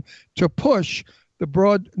soon to push the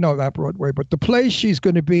not Broadway, but the play she's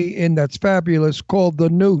going to be in that's fabulous called The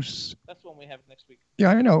Noose. That's one we have next week.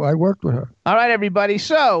 Yeah, I know. I worked with her. All right, everybody.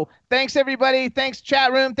 So thanks, everybody. Thanks,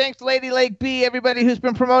 chat room. Thanks, Lady Lake B, everybody who's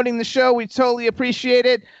been promoting the show. We totally appreciate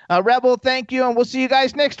it. Rebel, thank you, and we'll see you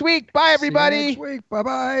guys next week. Bye, everybody. See you next week.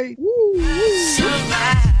 Bye-bye.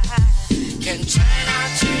 Can turn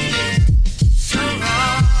out to be so wrong.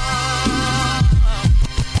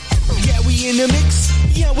 Yeah, we in the mix.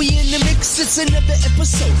 Yeah, we in the mix. It's another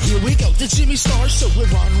episode. Here we go. The Jimmy Star Show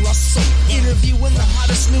with Ron Russell. Interviewing the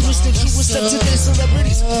hottest, newest, and truest of today's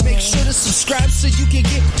celebrities. Make sure to subscribe so you can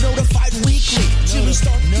get notified weekly. Jimmy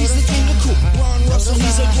Star, he's the king of cool. Ron Russell,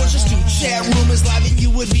 he's a gorgeous dude. Chat room is live and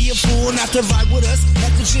you would be a fool not to vibe with us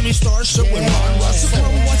at the Jimmy Star Show with Ron Russell.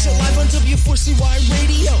 Come watch it live on W4CY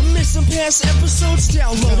Radio. Miss some past episodes,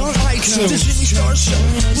 download on iTunes. The Jimmy Star Show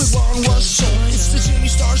with Ron Russell. It's the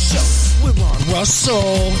Jimmy Star Show with Ron Russell.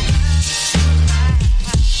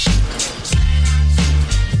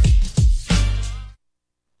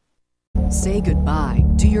 Say goodbye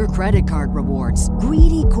to your credit card rewards.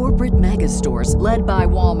 Greedy corporate mega stores, led by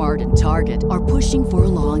Walmart and Target, are pushing for a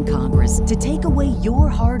law in Congress to take away your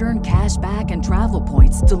hard-earned cash back and travel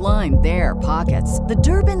points to line their pockets. The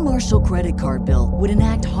Durbin-Marshall credit card bill would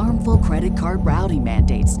enact harmful credit card routing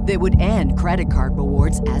mandates that would end credit card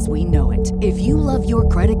rewards as we know it. If you love your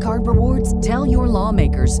credit card rewards, tell your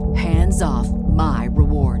lawmakers, hands off my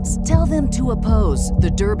rewards. Tell them to oppose the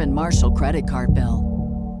Durbin-Marshall credit card bill.